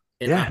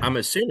 And I'm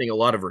assuming a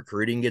lot of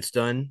recruiting gets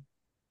done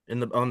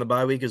on the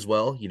bye week as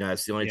well.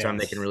 It's the only time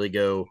they can really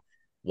go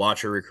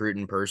watch a recruit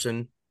in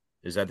person.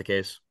 Is that the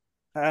case?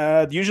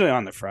 Usually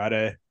on the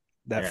Friday.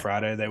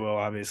 Friday they will,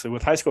 obviously.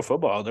 With high school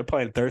football, they're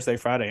playing Thursday,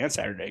 Friday, and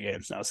Saturday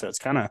games now. So it's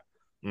kind of,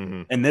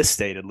 in this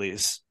state at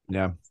least,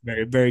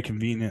 very, very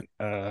convenient.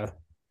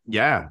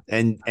 Yeah.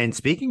 And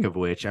speaking of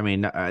which,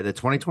 the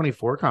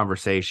 2024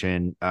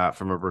 conversation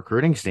from a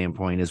recruiting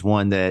standpoint is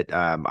one that,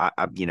 I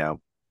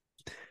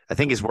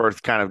think is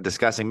worth kind of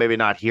discussing, maybe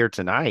not here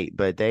tonight,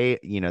 but they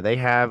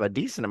have a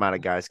decent amount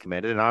of guys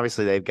committed. And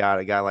obviously they've got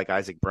a guy like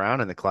Isaac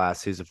Brown in the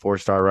class, who's a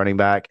 4-star running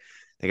back.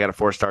 They got a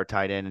 4-star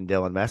tight end in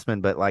Dylan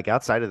Messman. But like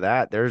outside of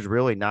that, there's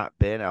really not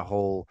been a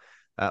whole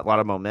lot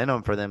of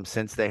momentum for them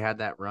since they had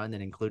that run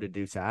that included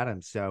Deuce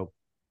Adams. So,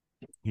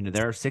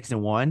 they're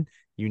 6-1.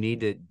 You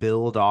need to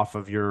build off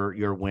of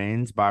your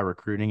wins by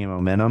recruiting and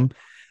momentum.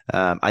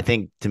 I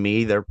think to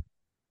me, they're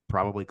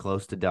probably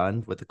close to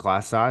done with the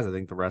class size. I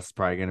think the rest is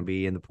probably going to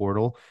be in the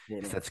portal.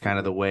 That's kind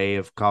of the way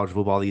of college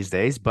football these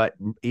days. But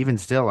even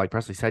still, like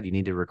Presley said, you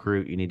need to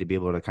recruit. You need to be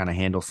able to kind of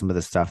handle some of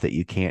the stuff that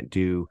you can't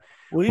do.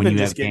 Well, even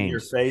just getting your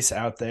face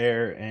out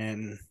there,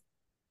 and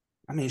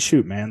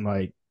shoot, man,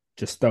 like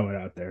just throw it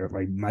out there.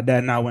 Like my dad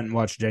and I went and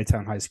watched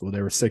J-Town High School.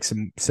 They were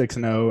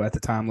 6-0 at the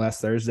time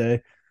last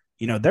Thursday.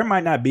 There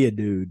might not be a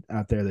dude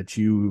out there that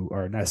you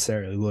are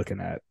necessarily looking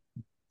at,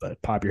 but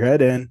pop your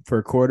head in for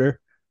a quarter,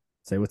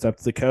 say what's up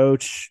to the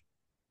coach,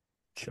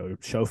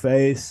 show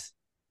face,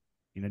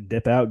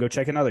 dip out, go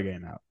check another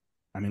game out.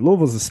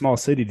 Louisville's a small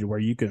city to where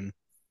you can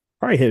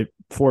probably hit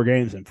 4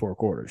 games in 4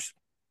 quarters,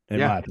 in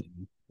my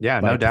opinion. Yeah,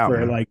 no doubt.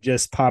 For like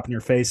just popping your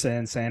face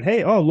in saying,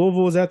 hey,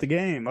 Louisville was at the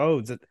game.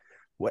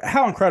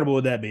 How incredible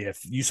would that be if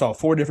you saw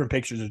 4 different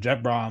pictures of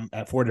Jeff Braun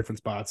at 4 different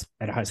spots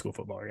at a high school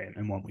football game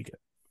in one weekend?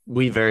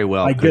 We very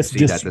well I could guess see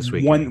just that this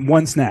weekend.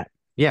 one snap.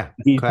 Yeah.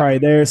 He's probably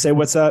there, say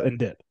what's up, and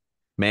dip.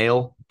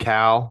 Male,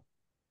 Cal,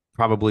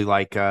 probably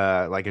like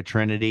a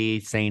Trinity,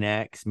 Saint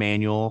X,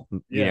 Manuel.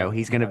 Yeah.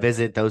 He's going to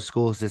visit those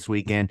schools this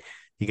weekend.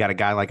 You got a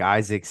guy like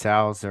Isaac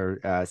Sal's or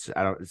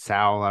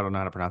Sal. I don't know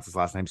how to pronounce his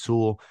last name.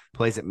 Sewell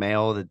plays at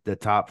Male, the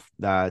top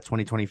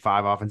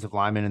 2025 offensive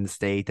lineman in the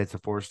state. That's a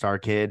 4-star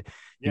kid.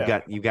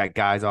 Yeah. You've got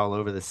guys all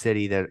over the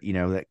city that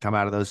that come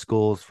out of those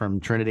schools from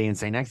Trinity and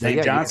St. X.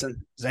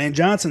 Zane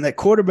Johnson, that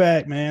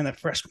quarterback, man, that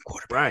freshman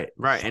quarterback.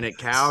 Right. And at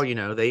Cal,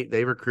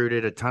 they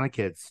recruited a ton of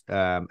kids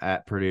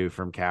at Purdue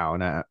from Cal,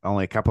 and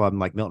only a couple of them,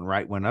 like Milton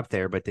Wright, went up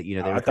there. But they I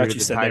recruited thought you the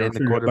said tight they end, the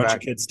recruited a bunch quarterback.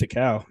 of kids to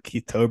Cal.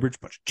 Keith Tobridge,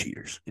 bunch of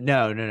cheaters.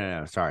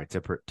 No. Sorry,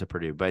 to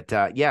Purdue. But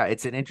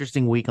it's an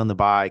interesting week on the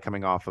bye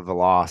coming off of a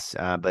loss.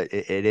 But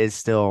it is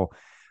still.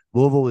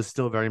 Louisville is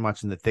still very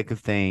much in the thick of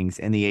things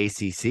in the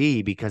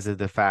ACC because of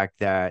the fact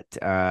that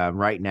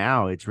right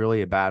now it's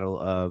really a battle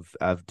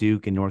of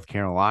Duke and North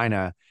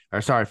Carolina,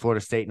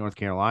 Florida State, North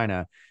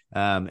Carolina,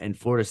 and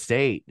Florida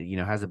State,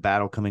 has a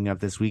battle coming up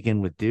this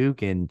weekend with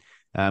Duke, and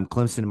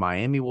Clemson and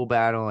Miami will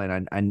battle,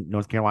 and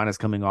North Carolina's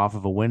coming off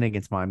of a win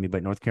against Miami,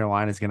 but North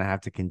Carolina is going to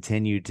have to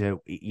continue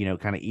to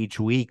kind of each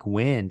week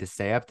win to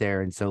stay up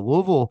there, and so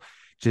Louisville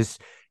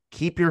just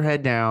keep your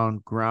head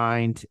down,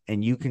 grind,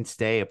 and you can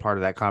stay a part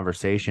of that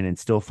conversation and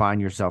still find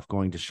yourself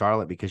going to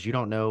Charlotte because you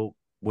don't know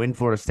when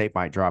Florida State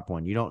might drop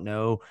one. You don't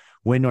know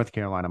when North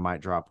Carolina might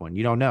drop one.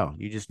 You don't know.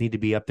 You just need to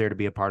be up there to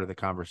be a part of the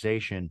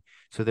conversation.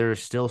 So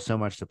there's still so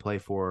much to play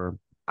for.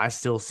 I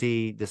still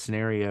see the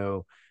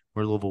scenario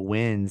where Louisville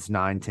wins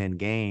 9-10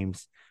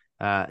 games.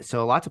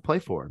 So a lot to play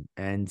for.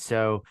 And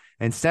so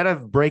instead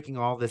of breaking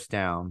all this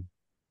down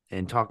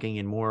and talking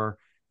in more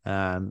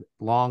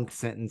long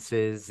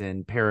sentences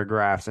and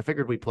paragraphs, I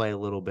figured we'd play a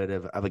little bit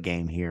of a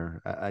game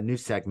here, a new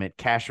segment,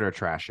 Cash It or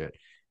Trash It.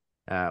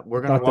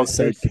 We're going to walk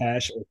through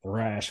cash or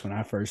thrash when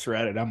I first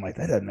read it. I'm like,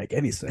 that doesn't make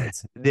any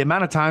sense. The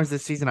amount of times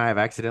this season I have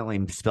accidentally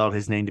spelled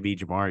his name to be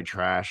Jamari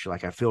Trash,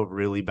 like I feel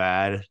really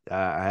bad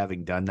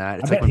having done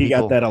that. It's I like bet he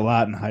got that a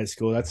lot in high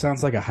school. That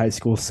sounds like a high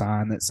school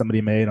sign that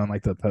somebody made on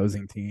like the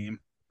opposing team.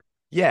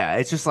 Yeah,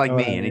 it's just like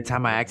me.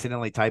 Anytime I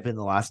accidentally type in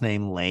the last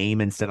name Lame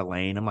instead of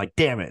Lane, I'm like,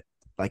 damn it.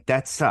 Like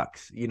that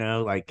sucks,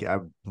 like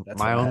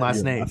my own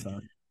last name.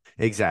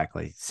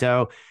 Exactly.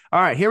 So,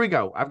 all right, here we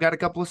go. I've got a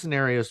couple of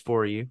scenarios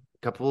for you, a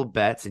couple of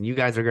bets, and you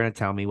guys are going to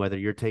tell me whether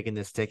you're taking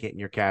this ticket and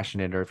you're cashing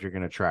it or if you're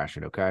going to trash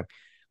it. Okay.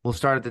 We'll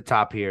start at the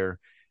top here.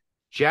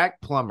 Jack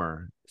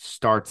Plummer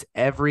starts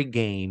every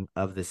game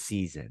of the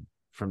season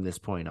from this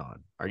point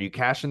on. Are you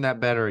cashing that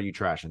bet or are you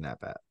trashing that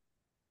bet?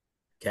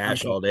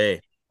 Cash all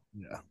day.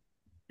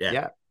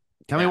 Yeah.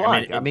 Tell me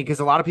why. I mean, because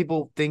a lot of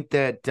people think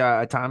that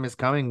a time is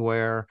coming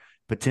where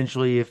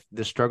potentially if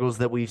the struggles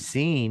that we've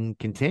seen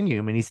continue,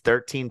 I mean, he's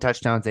 13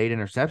 touchdowns, 8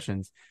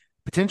 interceptions,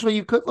 potentially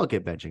you could look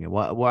at benching it.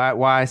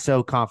 Why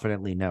so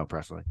confidently no,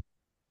 Presley?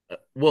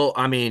 Well,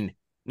 I mean,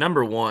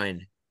 number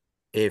one,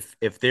 if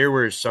there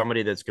was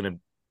somebody that's going to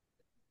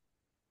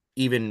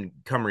even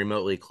come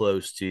remotely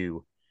close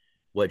to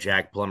what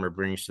Jack Plummer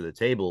brings to the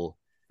table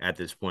at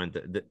this point,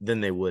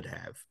 then they would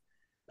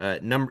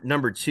have.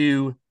 Number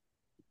two,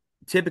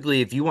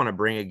 typically if you want to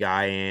bring a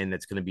guy in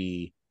that's going to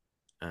be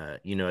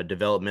a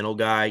developmental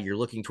guy, you're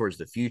looking towards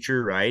the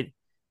future, right?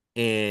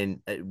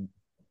 And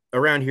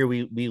around here,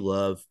 we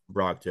love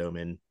Brock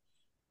Doman.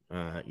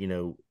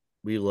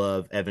 We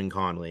love Evan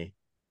Conley.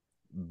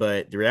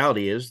 But the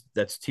reality is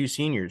that's 2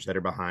 seniors that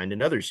are behind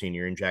another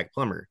senior in Jack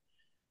Plummer.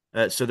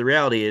 So the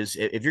reality is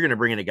if you're going to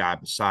bring in a guy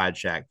besides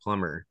Jack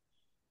Plummer,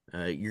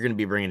 you're going to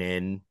be bringing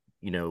in,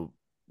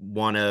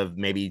 one of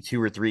maybe 2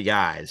 or 3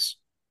 guys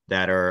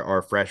that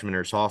are freshmen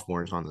or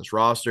sophomores on this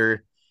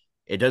roster.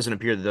 It doesn't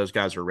appear that those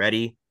guys are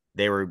ready.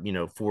 They were,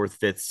 4th,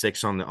 5th,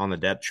 6th on the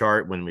depth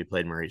chart when we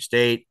played Murray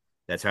State.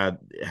 That's how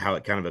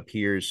it kind of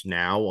appears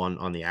now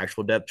on the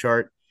actual depth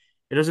chart.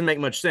 It doesn't make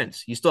much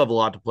sense. You still have a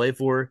lot to play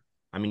for.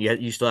 I mean,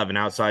 you still have an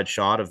outside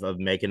shot of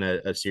making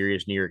a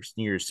serious New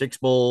Year's Six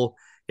Bowl.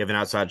 You have an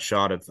outside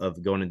shot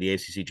of going to the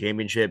ACC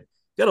championship.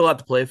 You got a lot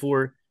to play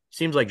for.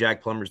 Seems like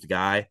Jack Plummer's the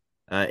guy.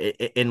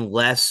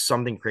 Unless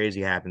something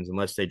crazy happens,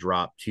 unless they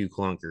drop 2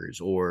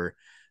 clunkers or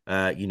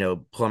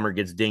Plummer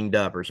gets dinged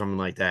up or something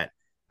like that.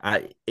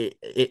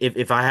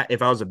 If I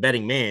was a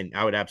betting man,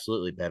 I would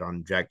absolutely bet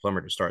on Jack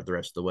Plummer to start the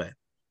rest of the way.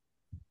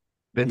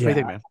 Vince, what do you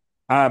think, man?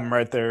 I'm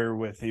right there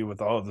with you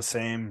with all of the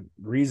same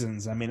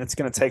reasons. I mean, it's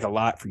going to take a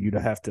lot for you to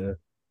have to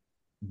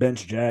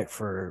bench Jack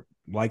for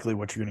likely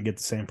what you're going to get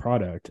the same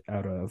product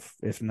out of,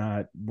 if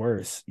not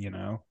worse,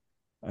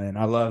 And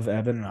I love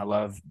Evan and I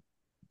love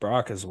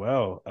Brock as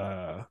well.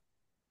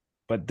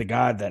 But the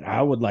guy that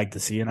I would like to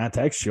see, and I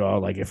text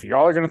y'all, like if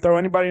y'all are going to throw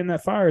anybody in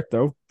that fire,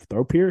 throw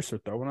Pierce or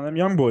throw one of them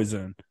young boys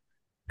in.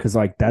 Because,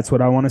 that's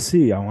what I want to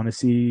see. I want to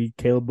see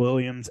Caleb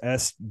Williams,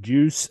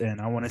 juice, and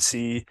I want to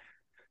see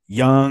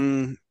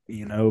young,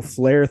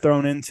 flair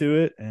thrown into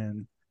it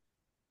and,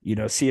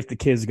 see if the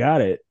kids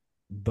got it.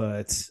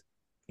 But,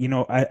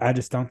 I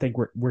just don't think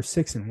we're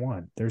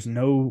 6-1. There's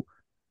no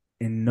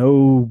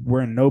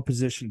we're in no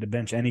position to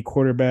bench any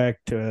quarterback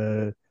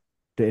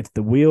if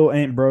the wheel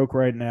ain't broke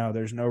right now,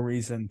 there's no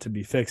reason to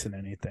be fixing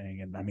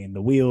anything. And I mean,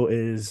 the wheel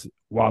is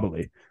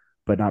wobbly,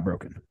 but not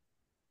broken.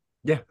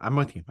 Yeah, I'm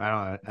with you.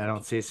 I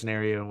don't see a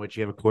scenario in which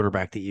you have a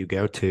quarterback that you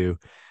go to.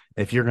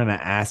 If you're gonna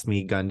ask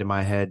me gun to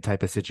my head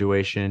type of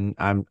situation,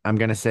 I'm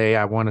gonna say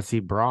I want to see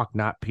Brock,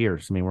 not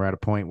Pierce. I mean, we're at a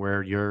point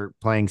where you're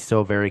playing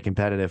still very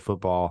competitive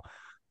football.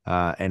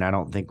 And I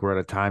don't think we're at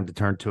a time to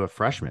turn to a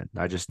freshman.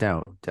 I just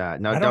don't.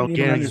 No, I don't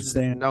even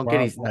understand. Don't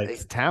get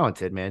he's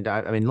talented, man.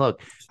 I mean,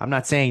 look, I'm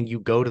not saying you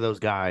go to those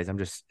guys. I'm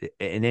just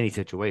in any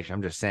situation.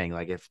 I'm just saying,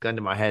 like, if gun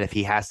to my head, if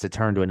he has to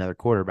turn to another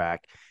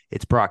quarterback,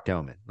 it's Brock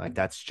Doman. Like,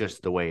 that's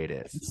just the way it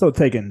is. I'm still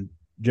taking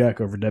Jack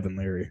over Devin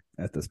Leary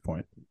at this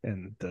point.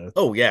 And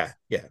oh yeah,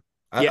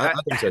 I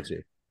think so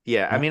too.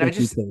 Yeah, I mean, I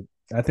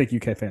think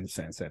UK fans are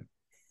saying the same.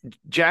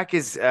 Jack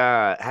has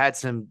had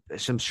some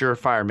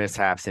surefire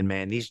mishaps, and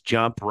man, these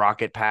jump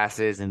rocket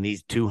passes and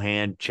these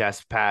 2-hand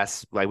chest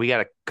pass, like we got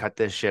to cut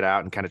this shit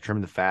out and kind of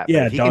trim the fat.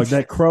 Yeah, dog,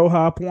 that crow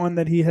hop one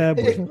that he had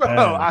was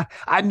bro,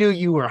 I knew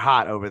you were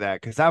hot over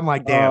that because I'm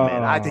like, damn,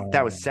 man, I think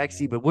that was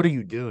sexy, but what are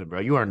you doing, bro?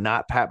 You are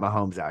not Pat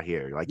Mahomes out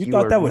here. Like you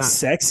thought that was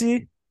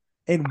sexy?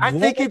 And I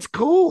think it's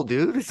cool,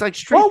 dude. It's like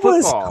street football. What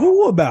was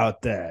cool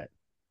about that?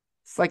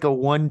 It's like a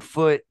 1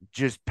 foot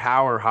just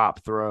power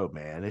hop throw,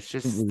 man. It's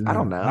just I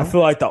don't know. I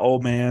feel like the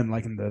old man,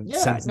 like in the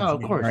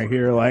of course, right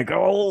here, like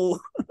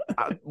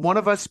one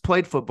of us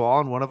played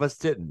football and one of us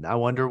didn't. I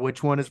wonder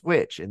which one is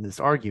which in this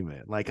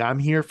argument. Like I'm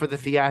here for the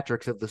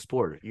theatrics of the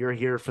sport. You're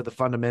here for the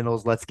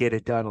fundamentals. Let's get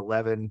it done.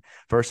 11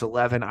 versus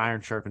 11. Iron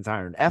sharpens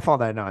iron. F all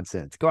that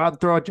nonsense. Go out and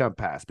throw a jump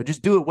pass, but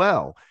just do it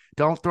well.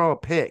 Don't throw a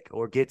pick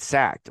or get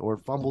sacked or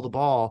fumble the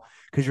ball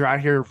because you're out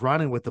here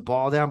running with the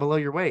ball down below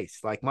your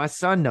waist. Like my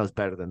son knows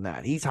better than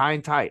that. He's high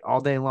and tight all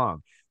day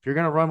long. If you're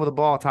going to run with a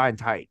ball, it's high and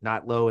tight,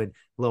 not low and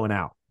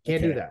out.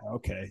 Can't do that.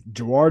 Okay.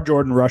 Jawar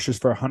Jordan rushes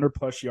for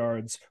 100+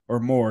 yards or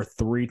more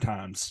 3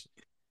 times.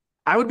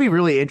 I would be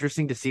really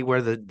interesting to see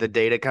where the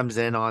data comes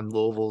in on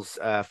Louisville's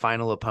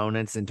final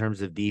opponents in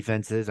terms of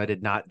defenses. I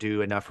did not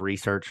do enough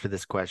research for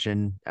this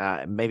question.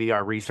 Maybe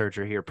our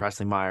researcher here,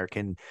 Presley Meyer,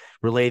 can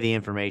relay the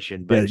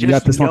information. But you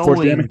got this one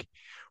for Jamie.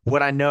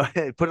 What I know,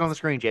 put it on the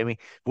screen, Jamie.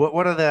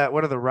 What are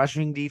the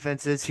rushing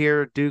defenses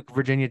here? Duke,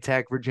 Virginia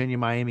Tech, Virginia,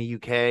 Miami,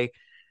 UK.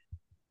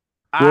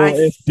 Well,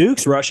 if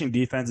Duke's rushing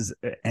defense is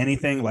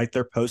anything like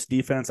their post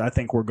defense, I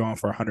think we're going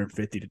for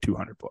 150 to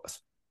 200+.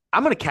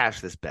 I'm going to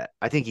cash this bet.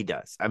 I think he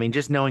does. I mean,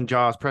 just knowing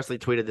Jaws, Presley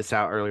tweeted this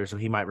out earlier, so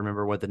he might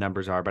remember what the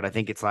numbers are, but I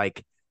think it's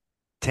like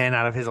 10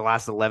 out of his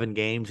last 11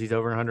 games, he's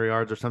over 100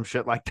 yards or some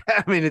shit like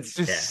that. I mean, it's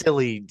just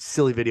silly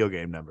video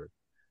game number.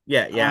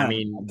 Yeah. I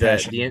mean,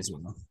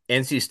 the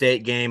NC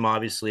State game,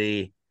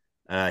 obviously,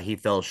 he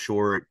fell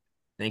short.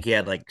 I think he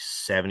had like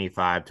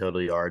 75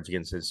 total yards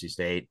against NC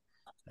State.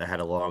 Had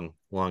a long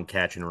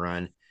catch and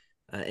run.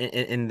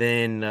 And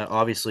then,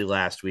 obviously,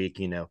 last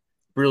week,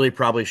 really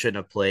probably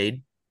shouldn't have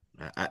played.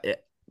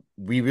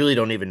 We really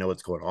don't even know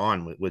what's going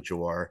on with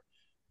Jawar.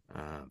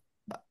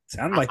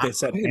 Sounded like they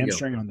said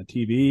hamstring on the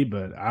TV,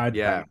 but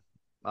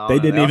they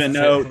didn't even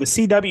know. The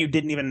CW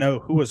didn't even know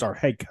who was our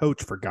head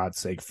coach, for God's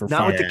sake.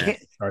 Not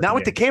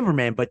with the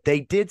cameraman, but they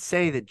did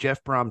say that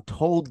Jeff Brom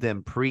told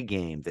them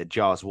pregame that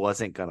Jaws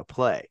wasn't going to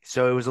play.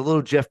 So it was a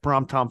little Jeff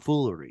Brom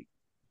tomfoolery.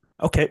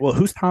 Okay, well,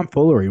 whose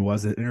tomfoolery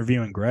was it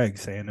interviewing Greg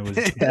saying it was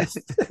Jeff?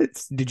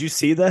 Did you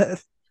see that?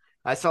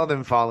 I saw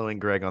them following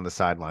Greg on the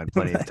sideline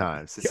plenty of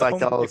times. It's like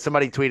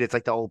somebody tweeted, it's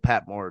like the old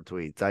Pat Moore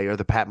tweets, or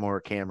the Pat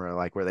Moore camera,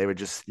 like where they would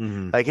just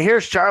like,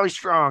 here's Charlie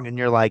Strong. And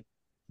you're like,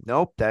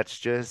 nope, that's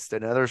just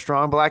another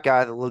strong black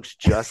guy that looks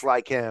just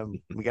like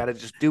him. We got to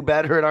just do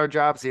better at our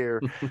jobs here.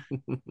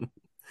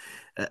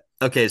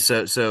 Okay.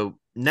 So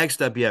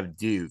next up you have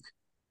Duke,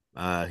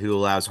 who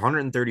allows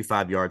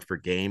 135 yards per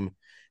game.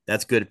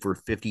 That's good for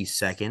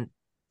 52nd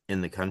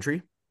in the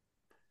country.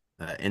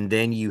 And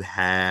then you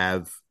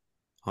have,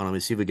 hold on, let me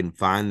see if we can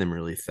find them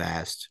really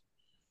fast.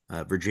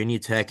 Virginia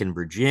Tech and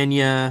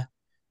Virginia.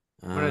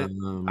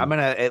 I'm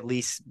gonna at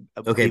least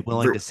be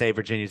willing to say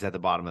Virginia's at the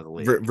bottom of the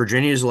league.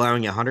 Virginia is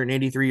allowing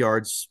 183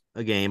 yards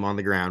a game on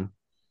the ground.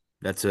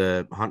 That's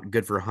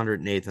good for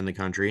 108th in the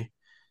country.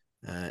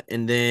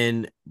 And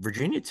then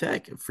Virginia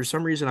Tech, for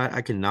some reason,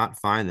 I cannot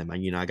find them.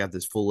 I got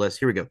this full list.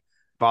 Here we go.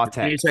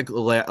 Virginia Tech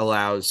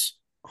allows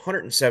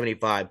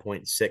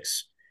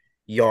 175.6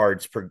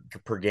 yards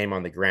per game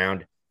on the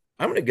ground.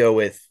 I'm going to go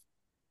with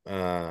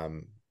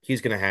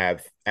he's going to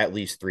have at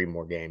least 3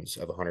 more games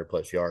of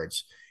 100+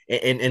 yards,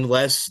 and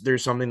unless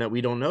there's something that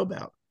we don't know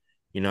about,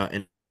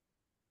 and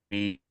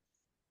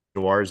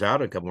Jawar's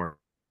out a couple more.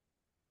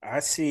 I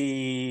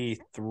see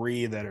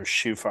 3 that are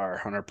shoe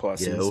fire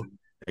 100+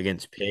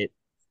 against Pitt.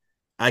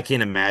 I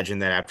can't imagine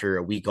that after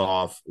a week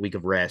of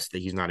rest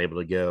that he's not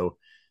able to go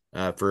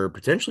for a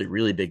potentially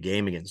really big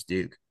game against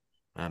Duke.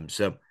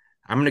 So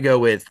I'm going to go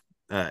with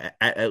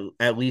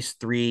at least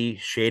 3,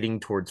 shading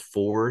towards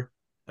 4.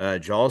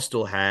 Jaws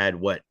still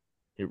had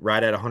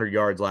right at 100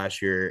 yards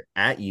last year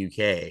at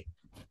UK.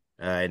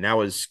 And that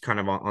was kind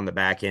of on the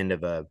back end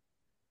of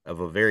of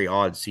a very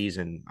odd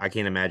season. I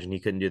can't imagine he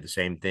couldn't do the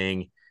same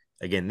thing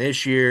again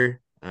this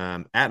year.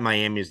 At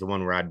Miami is the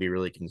one where I'd be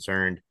really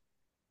concerned.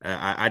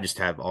 I just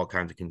have all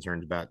kinds of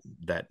concerns about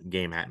that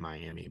game at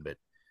Miami. But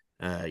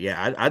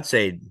yeah, I'd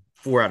say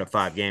 4 out of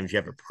 5 games, you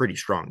have a pretty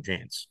strong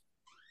chance.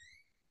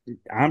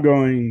 I'm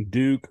going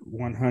Duke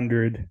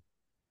 100,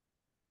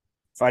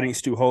 fighting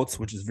Stu Holtz,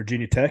 which is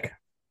Virginia Tech.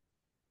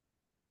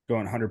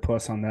 Going 100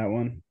 plus on that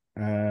one.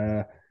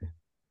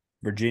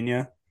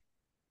 Virginia,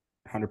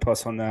 100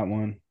 plus on that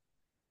one.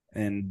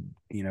 And,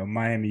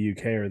 Miami,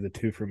 UK are the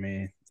two for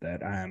me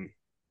that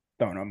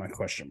don't know my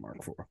question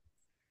mark for.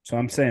 So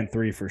I'm saying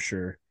 3 for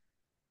sure.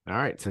 All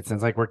right. So it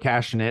sounds like we're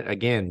cashing it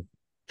again.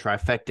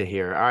 Trifecta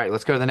here. All right.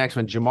 Let's go to the next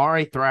one.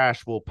 Jamari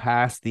Thrash will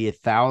pass the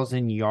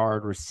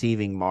 1,000-yard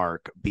receiving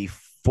mark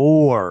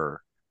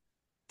before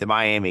the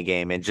Miami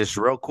game. And just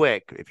real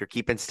quick, if you're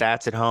keeping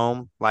stats at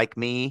home like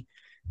me,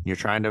 you're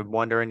trying to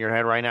wonder in your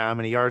head right now, how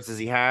many yards does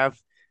he have?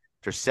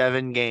 After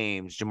 7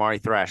 games,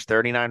 Jamari Thrash,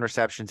 39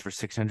 receptions for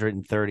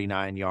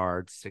 639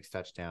 yards, 6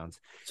 touchdowns.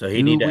 So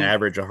he need to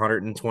average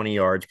 120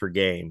 yards per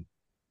game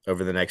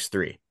over the next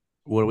 3.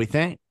 What do we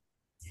think?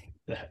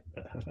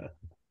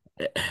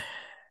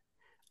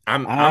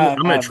 I'm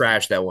gonna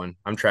trash that one.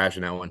 I'm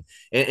trashing that one,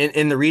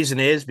 and the reason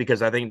is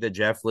because I think that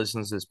Jeff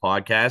listens to this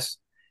podcast.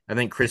 I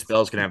think Chris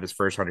Bell's gonna have his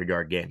first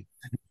 100-yard game.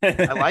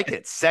 I like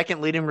it. Second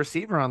leading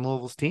receiver on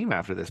Louisville's team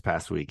after this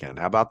past weekend.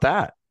 How about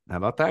that?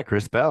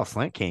 Chris Bell,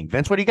 Slant King.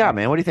 Vince, what do you got,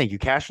 man? What do you think? You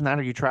cashing that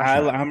or you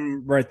trashing that?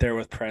 I'm right there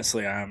with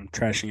Presley. I'm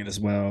trashing it as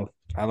well.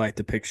 I like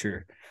the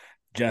picture.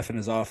 Jeff in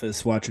his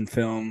office watching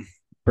film,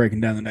 breaking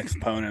down the next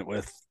opponent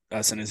with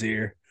us in his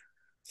ear,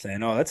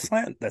 saying, "Oh, that's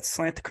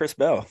slant to Chris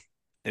Bell.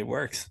 It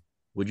works."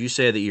 Would you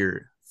say that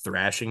you're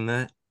thrashing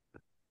that?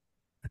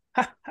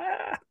 All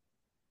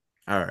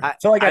right. I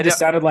feel like I just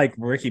sounded like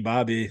Ricky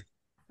Bobby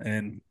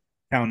and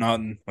Cal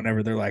Naughton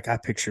whenever they're like, "I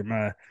picture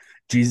my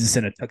Jesus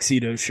in a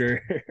tuxedo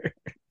shirt."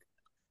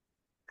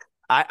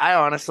 I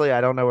honestly, I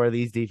don't know where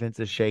these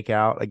defenses shake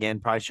out. Again,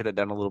 probably should have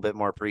done a little bit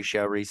more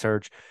pre-show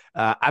research.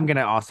 I'm going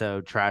to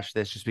also trash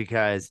this just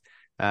because,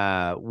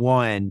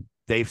 one,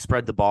 they've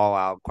spread the ball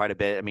out quite a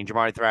bit. I mean,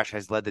 Jamari Thrash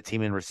has led the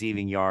team in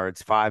receiving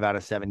yards 5 out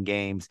of 7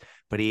 games,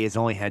 but he has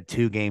only had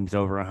 2 games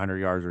over 100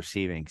 yards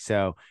receiving.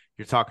 So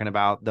you're talking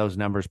about those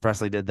numbers.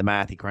 Presley did the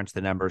math. He crunched the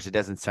numbers. It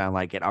doesn't sound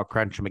like it. I'll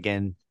crunch them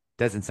again.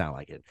 Doesn't sound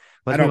like it.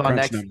 Let's move on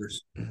next.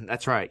 Numbers.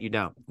 That's right. You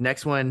don't.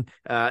 Next one.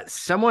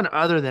 Someone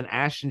other than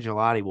Ashton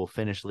Gelati will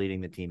finish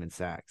leading the team in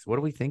sacks. What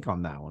do we think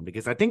on that one?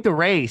 Because I think the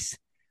race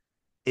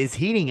is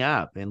heating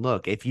up. And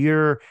look, if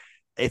you're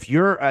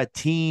a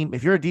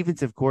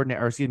defensive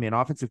coordinator, or excuse me, an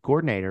offensive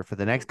coordinator for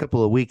the next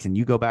couple of weeks, and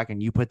you go back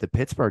and you put the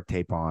Pittsburgh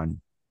tape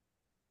on,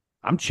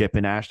 I'm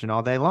chipping Ashton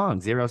all day long.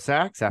 0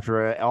 sacks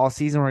after all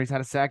season where he's had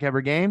a sack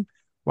every game.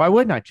 Why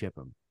wouldn't I chip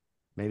him?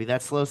 Maybe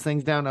that slows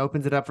things down,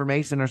 opens it up for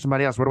Mason or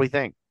somebody else. What do we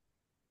think?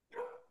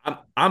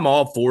 I'm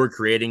all for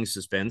creating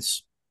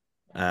suspense.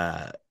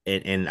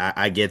 And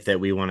I get that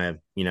we want to,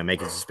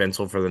 make it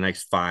suspenseful for the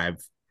next 5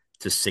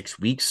 to 6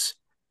 weeks.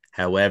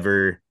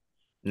 However,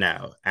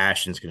 no,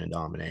 Ashton's going to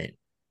dominate.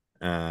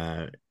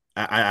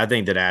 I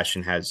think that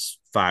Ashton has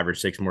 5 or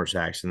 6 more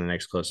sacks than the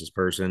next closest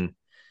person.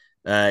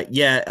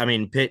 Yeah, I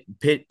mean,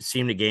 Pitt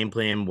seemed to game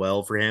plan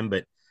well for him,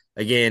 but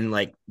again,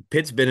 like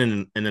Pitt's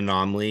been an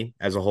anomaly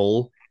as a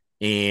whole.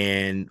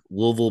 And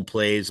Louisville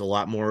plays a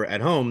lot more at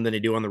home than they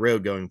do on the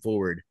road going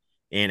forward.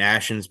 And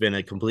Ashton's been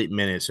a complete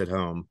menace at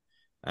home.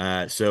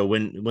 So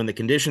when the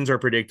conditions are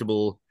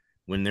predictable,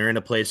 when they're in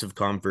a place of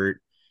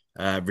comfort,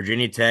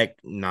 Virginia Tech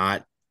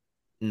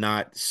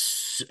Virginia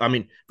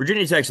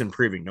Tech's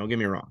improving. Don't get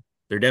me wrong;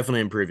 they're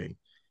definitely improving,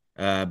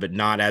 but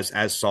not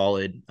as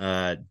solid.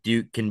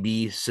 Duke can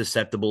be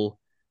susceptible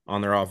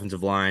on their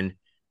offensive line.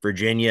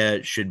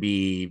 Virginia should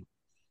be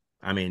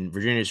a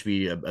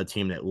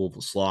team that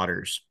Louisville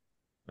slaughters.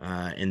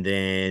 And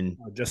then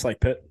just like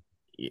Pitt.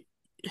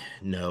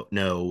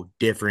 No,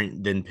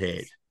 different than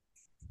Pitt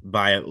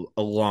by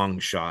a long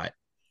shot.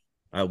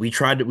 We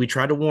tried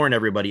to warn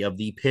everybody of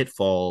the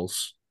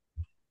pitfalls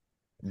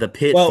of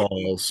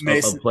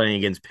playing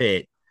against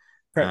Pitt.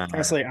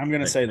 Presley, I'm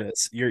going to say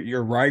this: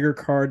 your Riger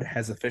card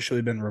has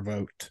officially been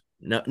revoked.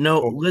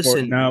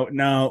 Listen.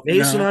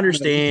 Mason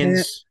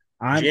understands.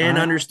 Jen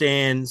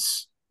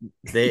understands.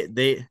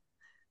 They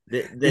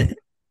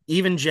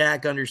even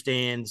Jack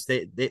understands.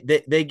 They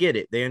get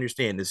it. They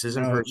understand this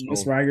isn't personal.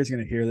 Miss Riger's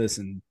going to hear this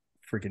and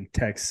freaking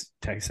text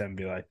him and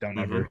be like, "Don't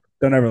ever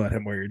let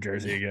him wear your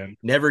jersey again.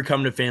 Never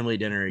come to family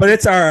dinner again." But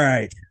it's all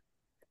right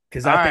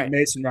because I think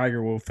Mason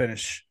Riger will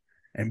finish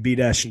and beat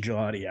Ashton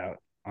Gelati out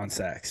on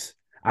sacks.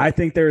 I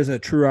think there is a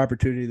true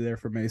opportunity there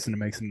for Mason to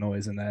make some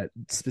noise in that,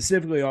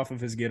 specifically off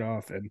of his get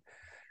off and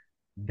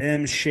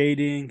them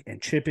shading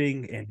and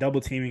chipping and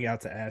double teaming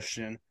out to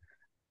Ashton.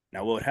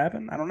 Now, will it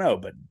happen? I don't know,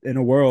 but in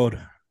a world,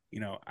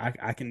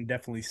 I can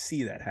definitely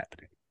see that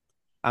happening.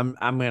 I'm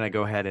gonna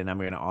go ahead and I'm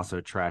gonna also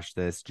trash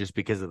this just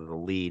because of the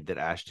lead that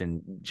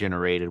Ashton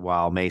generated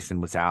while Mason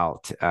was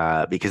out.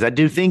 Because I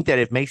do think that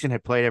if Mason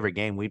had played every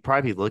game, we'd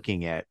probably be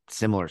looking at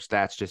similar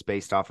stats just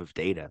based off of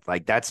data.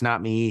 Like that's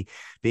not me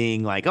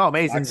being like, oh,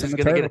 Mason's just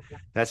gonna get it.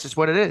 That's just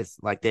what it is.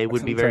 Like they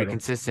would be very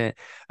consistent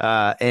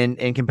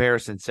in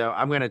comparison. So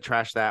I'm gonna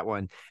trash that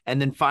one. And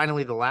then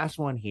finally the last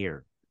one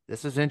here.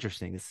 This is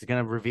interesting. This is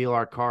gonna reveal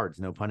our cards,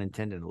 no pun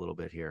intended, a little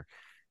bit here.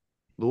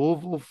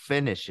 Louisville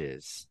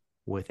finishes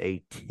with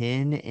a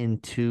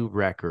 10-2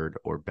 record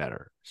or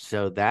better.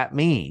 So that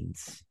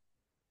means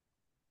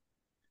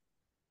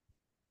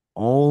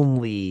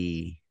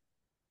only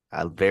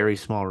a very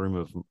small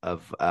room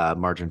of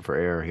margin for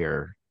error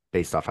here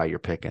based off how you're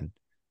picking.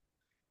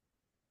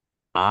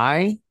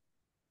 I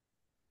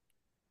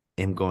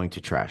am going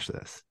to trash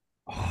this.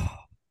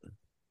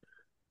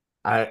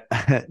 I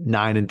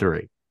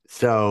 9-3.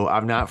 So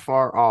I'm not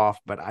far off,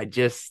 but I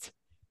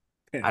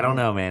don't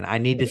know, man. I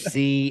need to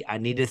see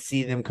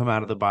them come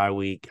out of the bye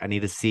week. I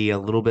need to see a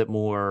little bit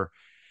more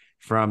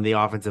from the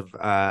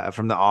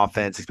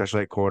offense,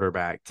 especially at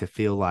quarterback, to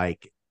feel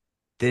like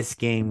this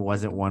game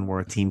wasn't one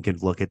where a team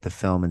could look at the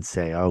film and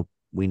say, "Oh,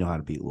 we know how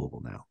to beat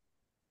Louisville now."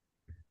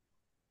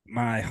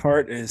 My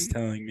heart is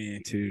telling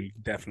me to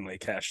definitely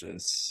cash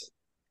this,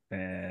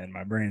 and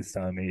my brain's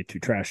telling me to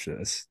trash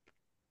this.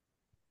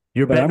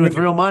 You're betting with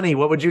real money.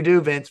 What would you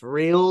do, Vince?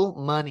 Real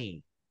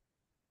money.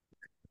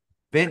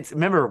 Vince,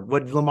 remember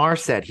what Lamar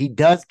said. He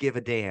does give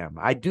a damn.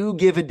 I do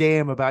give a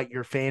damn about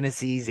your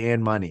fantasies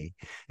and money.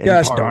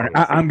 Gosh darn it.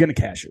 I'm going to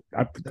cash it.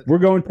 We're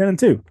going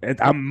 10-2.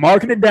 I'm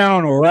marking it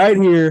down right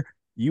here.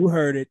 You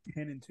heard it,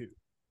 10-2.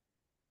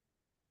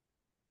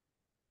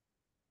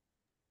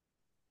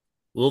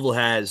 Louisville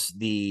has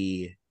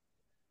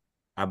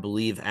I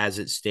believe as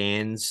it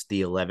stands,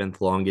 the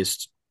 11th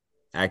longest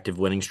active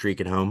winning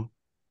streak at home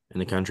in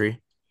the country.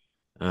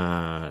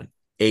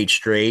 8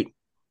 straight.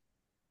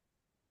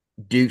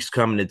 Duke's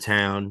coming to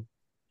town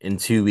in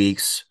 2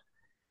 weeks.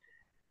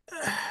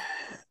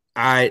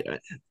 I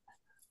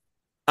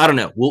don't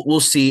know.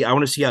 We'll see. I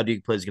want to see how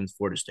Duke plays against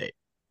Florida State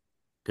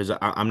because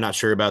I'm not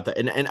sure about that,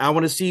 and I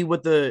want to see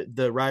what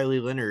the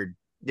Riley Leonard.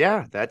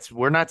 Yeah,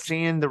 we're not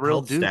seeing the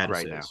real Duke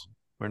right now.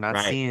 We're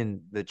not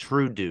seeing the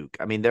true Duke.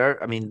 I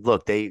mean,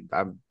 look, they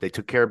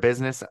took care of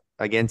business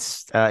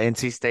against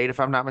NC State,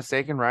 if I'm not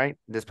mistaken, right,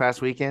 this past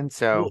weekend.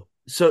 So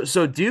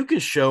Duke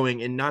is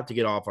showing, and not to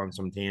get off on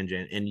some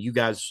tangent, and you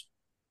guys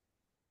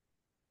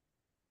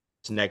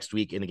next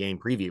week in the game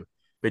preview,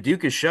 but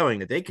Duke is showing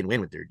that they can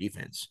win with their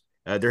defense.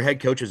 Their head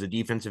coach is a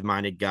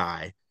defensive-minded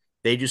guy.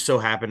 They just so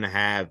happen to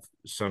have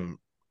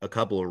a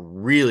couple of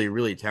really,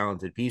 really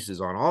talented pieces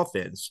on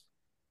offense.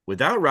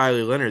 Without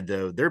Riley Leonard,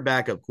 though, their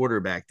backup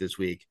quarterback this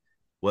week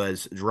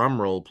was,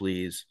 drum roll,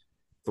 please,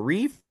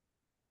 3.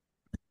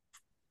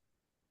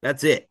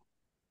 That's it.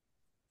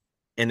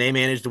 And they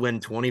managed to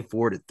win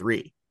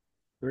 24-3.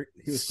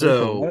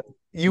 So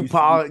we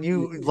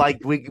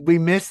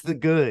missed the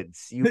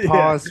goods. You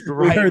paused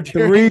right.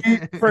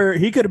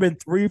 He could have been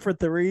 3 for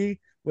 3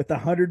 with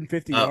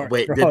 150 yards.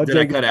 Wait, did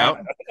I cut out?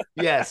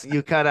 Yes,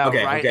 you cut out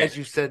as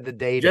you said the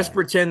data. Just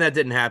pretend that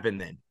didn't happen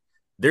then.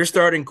 Their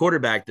starting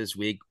quarterback this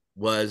week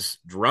was,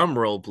 drum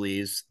roll,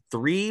 please,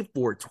 3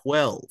 for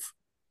 12.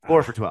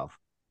 4 for 12.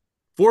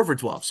 4 for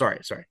 12. Sorry.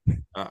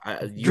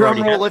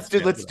 Drum roll. Let's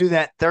do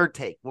that third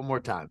take one more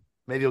time.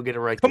 Maybe you'll get it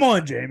right. Come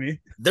on, Jamie.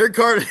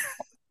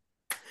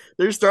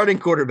 Their starting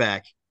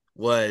quarterback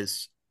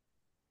was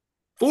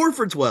 4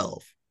 for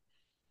 12,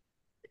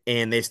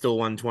 and they still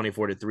won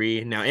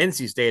 24-3. Now,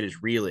 NC State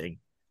is reeling.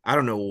 I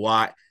don't know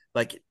why.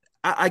 Like,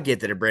 I get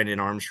that Brendan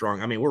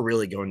Armstrong. I mean, we're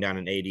really going down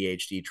an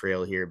ADHD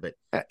trail here, but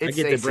I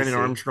get that Brendan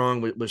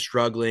Armstrong was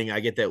struggling. I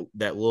get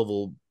that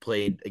Louisville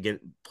played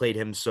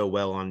him so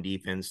well on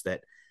defense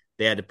that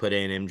they had to put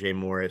in MJ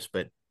Morris.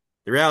 But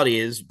the reality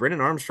is,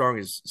 Brendan Armstrong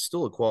is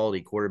still a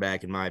quality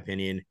quarterback, in my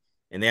opinion,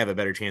 and they have a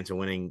better chance of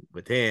winning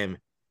with him.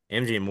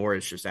 MJ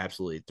Morris just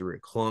absolutely threw a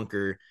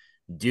clunker.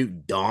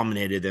 Duke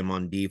dominated them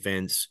on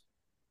defense.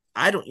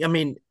 I don't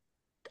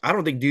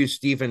think Duke's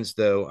defense,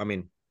 though. I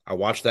mean, I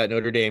watched that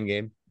Notre Dame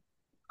game.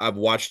 I've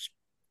watched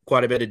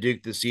quite a bit of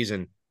Duke this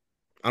season.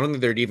 I don't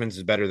think their defense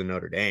is better than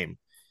Notre Dame.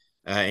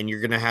 And you're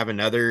going to have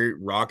another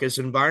raucous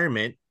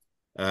environment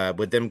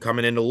with them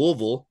coming into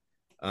Louisville.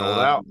 Sold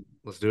out.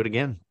 Let's do it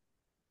again.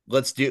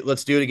 Let's do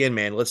it again,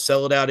 man. Let's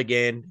sell it out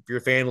again. If you're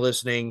a fan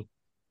listening,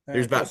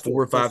 there's about 4,000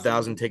 or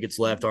 5,000 tickets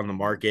left on the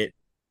market.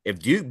 If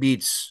Duke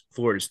beats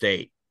Florida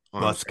State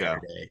on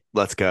Saturday,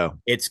 let's go.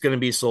 It's going to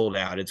be sold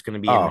out. It's going to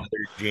be another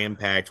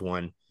jam-packed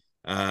one.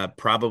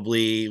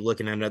 Probably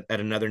looking at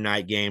another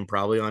night game,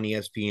 probably on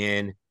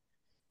ESPN.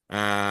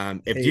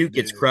 If Duke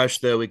gets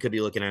crushed, though, we could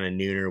be looking at a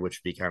nooner, which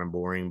would be kind of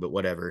boring, but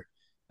whatever.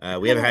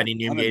 We haven't had any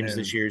noon games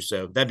this year,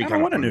 so that'd be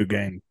kind of fun. A new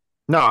game.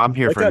 No, I'm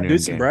here for a noon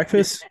game.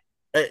 Breakfast.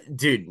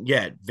 Dude,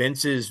 yeah,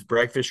 Vince's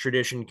breakfast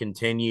tradition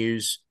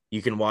continues.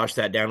 You can wash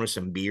that down with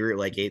some beer at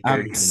like 8:30 in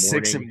I'm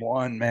the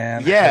morning. 6-1,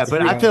 man. Yeah,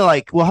 but I feel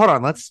like, well, hold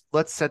on. Let's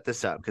set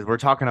this up because we're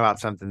talking about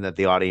something that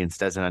the audience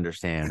doesn't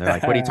understand. They're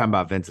like, "What are you talking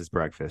about, Vince's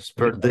breakfast?"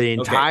 For the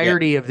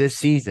entirety of this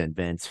season,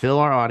 Vince, fill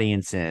our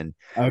audience in.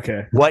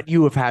 Okay. What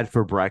you have had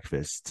for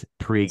breakfast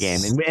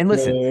pregame, and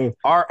listen,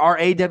 our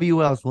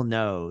AWLs will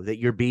know that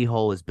your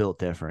beehole is built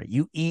different.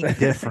 You eat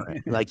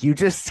different. Like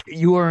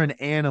you are an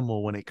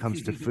animal when it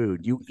comes to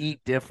food. You eat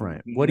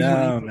different. What do you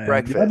eat for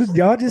breakfast?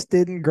 Y'all just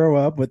didn't grow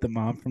up with a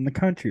mom from the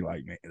country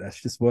like me.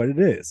 That's just what it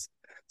is.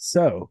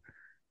 So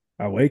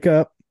I wake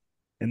up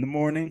in the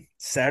morning,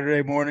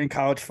 Saturday morning,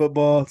 college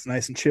football. It's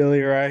nice and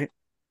chilly, right?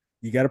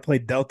 You got to play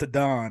Delta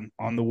Dawn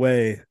on the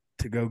way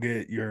to go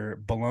get your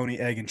bologna,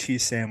 egg, and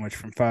cheese sandwich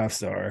from 5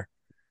 Star.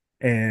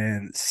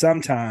 And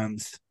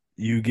sometimes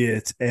you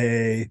get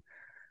a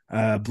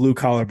blue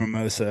collar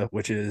mimosa,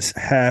 which is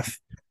half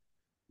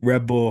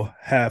Red Bull,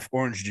 half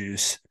orange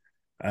juice.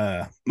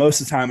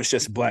 Most of the time, it's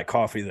just black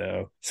coffee,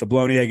 though. So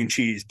bologna, egg, and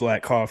cheese,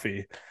 black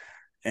coffee,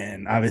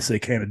 and obviously a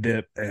can of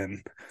dip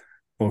and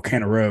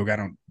can of Rogue. I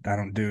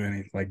don't do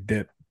any like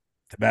dip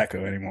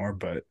tobacco anymore,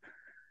 but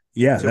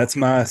yeah, so that's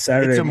my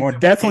Saturday morning.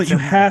 Definitely, you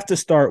have to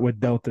start with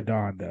Delta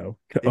Dawn though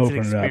to open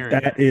it up.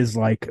 That is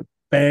like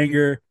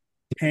banger.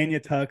 Tanya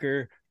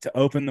Tucker to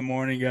open the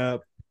morning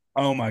up.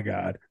 Oh my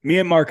God, me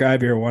and Mark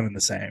Ivy are one and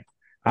the same.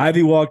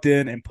 Ivy walked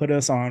in and put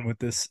us on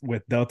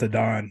with Delta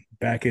Dawn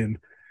back in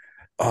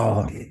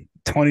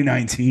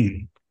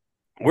 2019.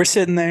 We're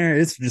sitting there.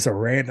 It's just a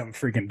random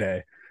freaking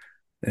day.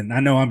 And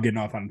I know I'm getting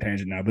off on a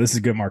tangent now, but this is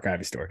a good Mark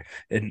Ivy story.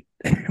 And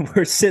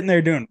we're sitting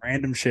there doing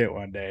random shit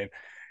one day.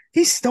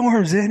 He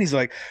storms in. He's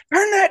like,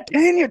 turn that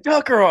Tanya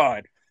Tucker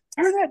on.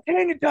 Turn that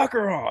Tanya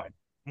Tucker on.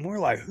 And we're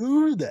like,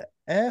 who the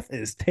F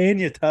is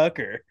Tanya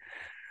Tucker?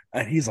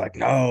 And he's like,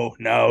 no.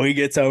 He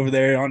gets over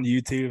there on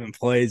YouTube and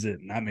plays it.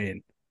 And I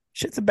mean,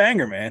 shit's a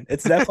banger, man.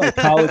 It's definitely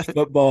college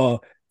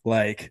football.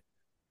 Like,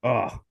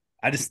 I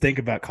just think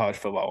about college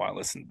football while I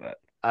listen to that.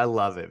 I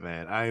love it,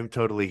 man. I am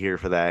totally here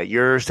for that.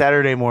 Your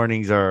Saturday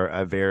mornings are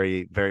a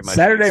very, very much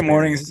Saturday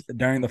mornings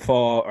during the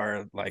fall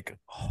are like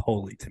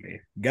holy to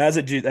me. Guys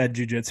at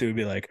jiu-jitsu would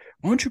be like,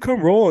 why don't you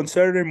come roll on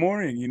Saturday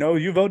morning? You know,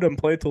 UVO doesn't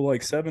play till like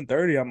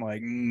 7:30. I'm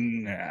like,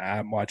 nah,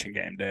 I'm watching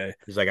game day.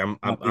 He's like, I'm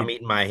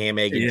eating my ham,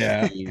 egg,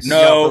 and cheese.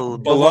 No,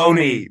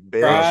 bologna.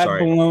 Fried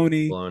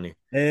bologna,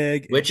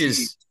 egg, which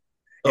is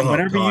and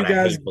whenever you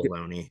guys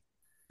bologna.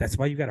 That's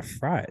why you gotta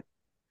fry it.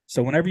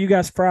 So whenever you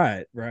guys fry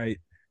it, right?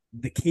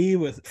 The key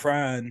with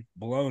frying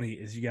bologna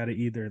is you got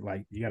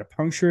to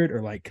puncture it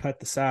or like cut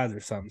the sides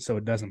or something so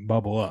it doesn't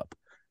bubble up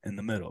in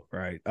the middle,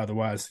 right?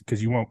 Otherwise,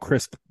 because you won't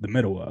crisp the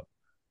middle up,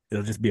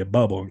 it'll just be a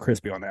bubble and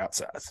crispy on the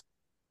outsides.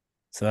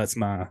 So that's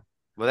my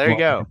there you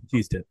go.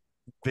 Cheese tip.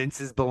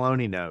 Vince's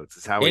bologna notes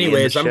is how we.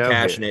 Anyways, I'm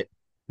cashing it.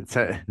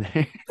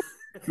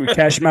 We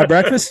cash my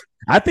breakfast.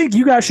 I think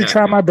you guys should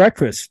try my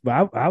breakfast.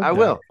 I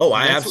will. Oh,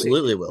 I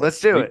absolutely will. Let's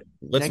do it.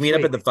 Let's meet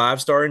up at the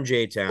 5-Star in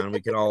J-Town. We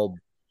can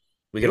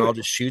all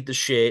just shoot the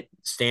shit,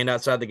 stand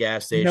outside the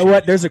gas station. You know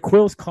what? There's a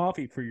Quill's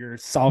coffee for your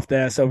soft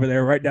ass over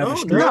there right down the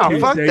street. No,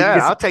 fuck that.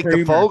 I'll take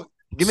the Folgers.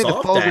 Give me the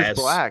Folgers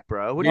Black,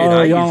 bro. What do you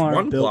I use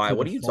one ply.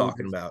 What are you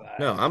talking about?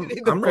 No, I'm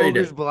ready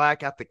to Folgers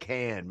Black out the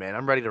can, man.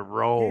 I'm ready to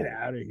roll. Get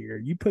out of here.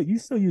 You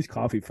still use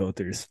coffee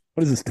filters.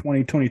 What is this,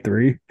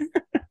 2023?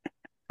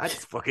 I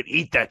just fucking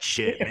eat that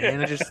shit, man.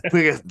 I just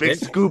take a big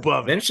scoop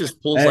of it. Vince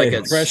just pulls like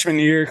a freshman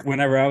year.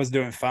 Whenever I was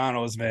doing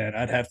finals, man,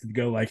 I'd have to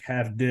go like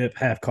half dip,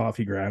 half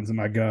coffee grinds in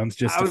my gums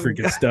just to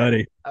freaking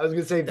study. I was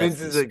gonna say Vince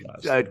is a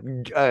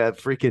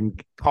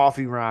freaking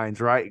coffee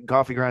grinds right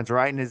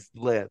in his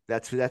lip.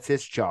 That's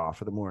his chaw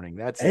for the morning.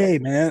 Hey,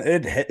 man,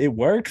 it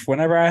worked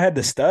whenever I had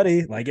to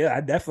study. Like I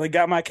definitely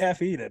got my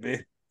caffeine at me.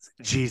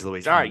 Jeez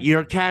Louise. All right,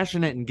 you're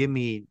cashing it and give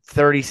me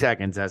 30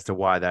 seconds as to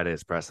why that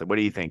is, Presley. What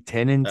do you think?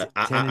 10 and 10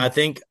 I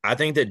think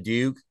that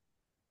Duke,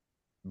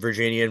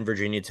 Virginia, and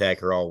Virginia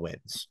Tech are all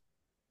wins.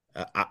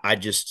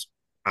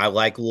 I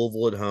like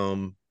Louisville at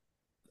home.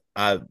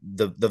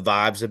 The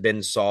vibes have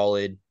been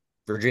solid.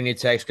 Virginia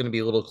Tech's going to be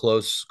a little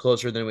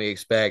closer than we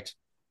expect.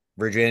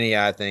 Virginia,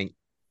 I think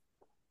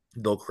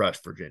they'll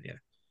crush Virginia,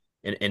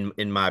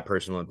 in my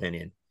personal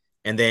opinion.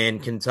 And then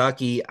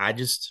Kentucky,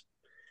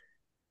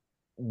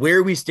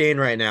 where we stand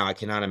right now, I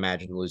cannot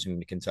imagine losing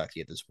to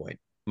Kentucky at this point.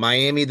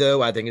 Miami,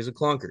 though, I think is a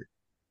clunker.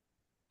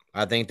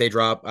 I think they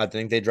drop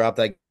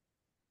that.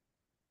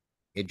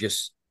 It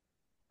just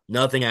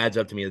nothing adds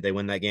up to me that they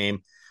win that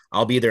game.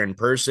 I'll be there in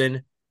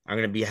person. I'm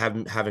going to be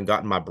having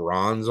gotten my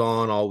bronze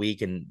on all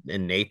week in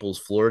Naples,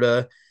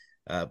 Florida,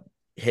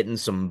 hitting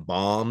some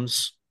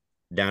bombs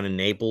down in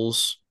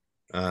Naples.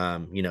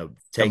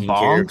 Taking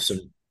care of some.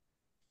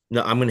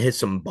 No, I'm going to hit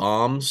some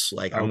bombs.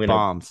 Like I'm going to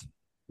bombs.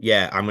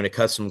 Yeah, I'm going to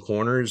cut some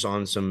corners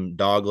on some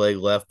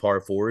dogleg left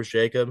par fours,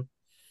 Jacob.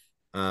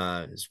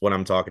 Is what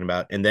I'm talking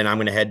about. And then I'm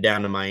going to head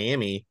down to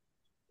Miami,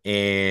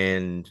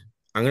 and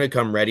I'm going to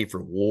come ready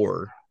for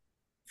war.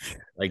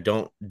 Like,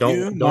 don't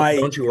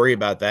you worry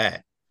about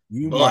that.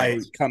 You might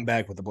come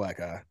back with a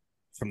black eye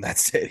from that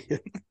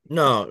stadium.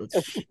 No,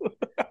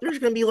 there's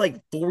going to be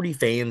like 40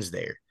 fans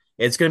there.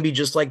 It's going to be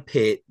just like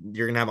Pitt.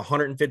 You're going to have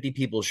 150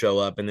 people show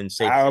up and then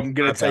say, I'm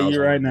going to tell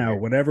you right now, there.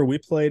 whenever we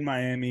played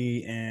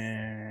Miami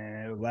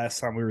and last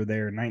time we were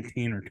there,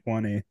 19 or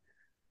 20, it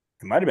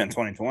might have been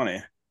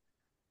 2020.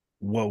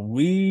 What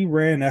we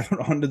ran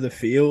out onto the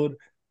field,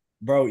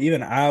 bro,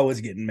 even I was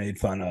getting made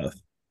fun of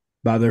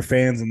by their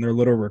fans and their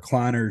little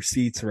recliner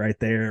seats right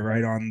there,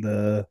 right on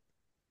the,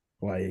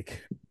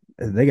 like,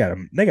 they got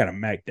a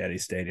Mac Daddy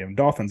Stadium.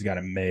 Dolphins got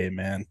it made,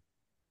 man.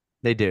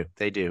 They do.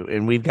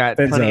 And we've got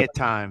plenty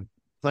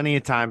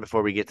of time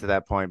before we get to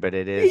that point, but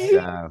it is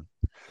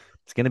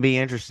it's going to be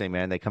interesting,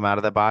 man. They come out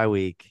of the bye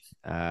week,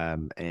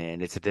 and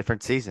it's a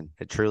different season.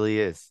 It truly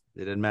is.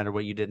 It doesn't matter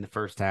what you did in the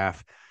first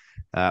half.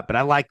 But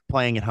I like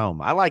playing at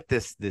home. I like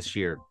this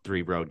year,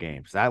 3 road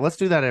games. Let's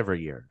do that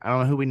every year. I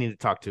don't know who we need to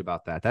talk to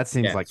about that. That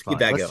seems like fun.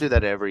 Let's do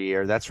that every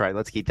year. That's right.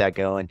 Let's keep that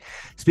going.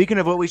 Speaking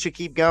of what we should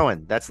keep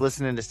going, that's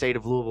listening to State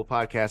of Louisville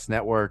Podcast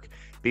Network.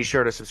 Be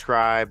sure to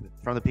subscribe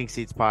from the Pink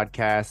Seats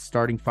Podcast,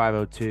 Starting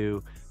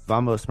 502,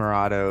 Vamos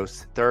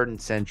Morados, Third and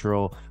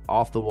Central,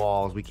 Off the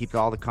Walls. We keep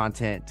all the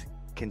content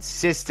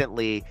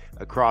consistently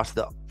across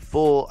the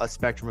full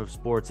spectrum of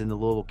sports in the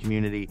Louisville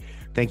community.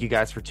 Thank you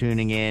guys for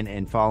tuning in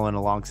and following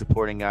along,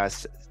 supporting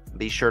us.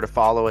 Be sure to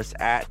follow us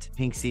at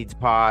Pink Seeds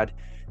Pod.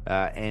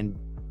 And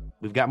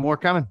we've got more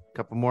coming. A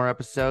couple more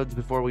episodes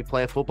before we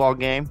play a football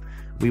game.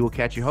 We will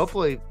catch you.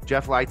 Hopefully,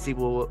 Jeff Lightsey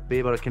will be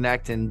able to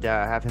connect and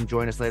have him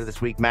join us later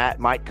this week. Matt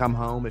might come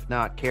home. If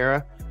not,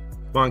 Kara.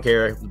 Come on,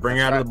 Kara. Bring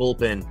her out of the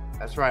bullpen.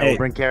 That's right. Hey, we'll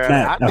bring Kara.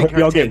 Matt, I hope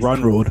y'all get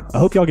run ruled. I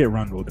hope y'all get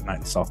run ruled tonight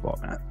in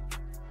softball, Matt.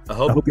 I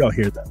hope y'all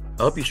hear that.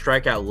 I hope you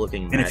strike out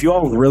looking. And if you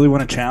all really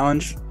want to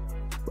challenge,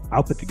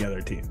 I'll put together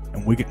a team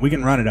and we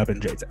can run it up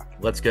in J-Town.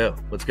 Let's go.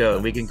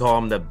 And we can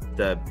call them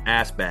the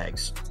ass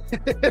bags.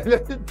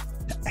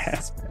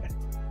 Ass bag.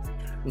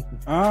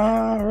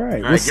 All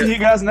right. We'll see you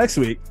guys next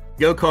week.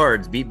 Go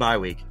Cards. Beat bye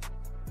week.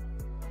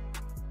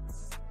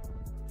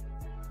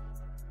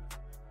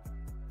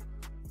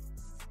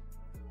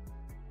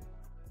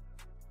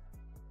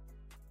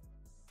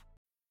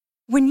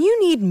 When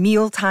you need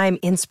mealtime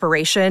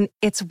inspiration,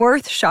 it's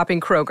worth shopping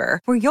Kroger,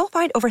 where you'll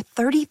find over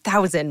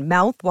 30,000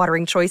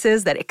 mouth-watering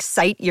choices that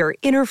excite your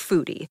inner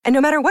foodie. And no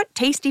matter what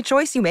tasty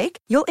choice you make,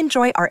 you'll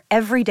enjoy our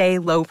everyday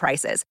low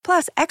prices,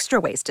 plus extra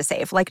ways to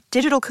save, like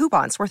digital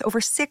coupons worth over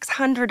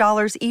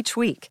 $600 each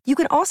week. You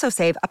can also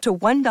save up to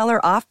 $1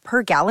 off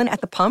per gallon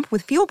at the pump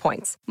with fuel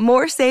points.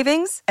 More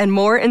savings and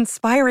more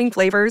inspiring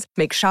flavors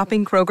make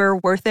shopping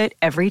Kroger worth it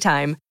every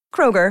time.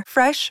 Kroger,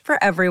 fresh for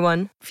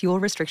everyone. Fuel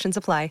restrictions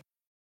apply.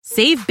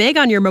 Save big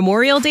on your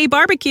Memorial Day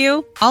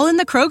barbecue, all in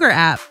the Kroger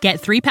app. Get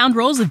 3-pound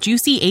rolls of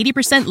juicy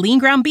 80% lean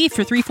ground beef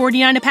for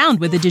 $3.49 a pound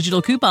with a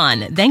digital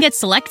coupon. Then get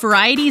select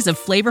varieties of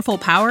flavorful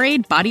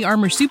Powerade, Body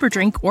Armor Super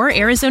Drink, or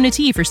Arizona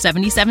tea for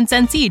 77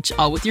 cents each,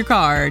 all with your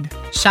card.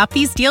 Shop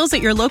these deals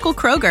at your local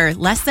Kroger,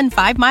 less than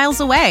 5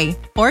 miles away.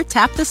 Or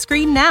tap the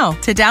screen now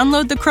to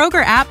download the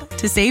Kroger app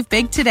to save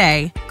big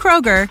today.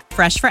 Kroger,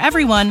 fresh for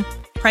everyone.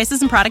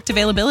 Prices and product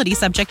availability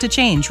subject to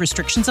change.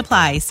 Restrictions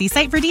apply. See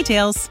site for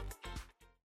details.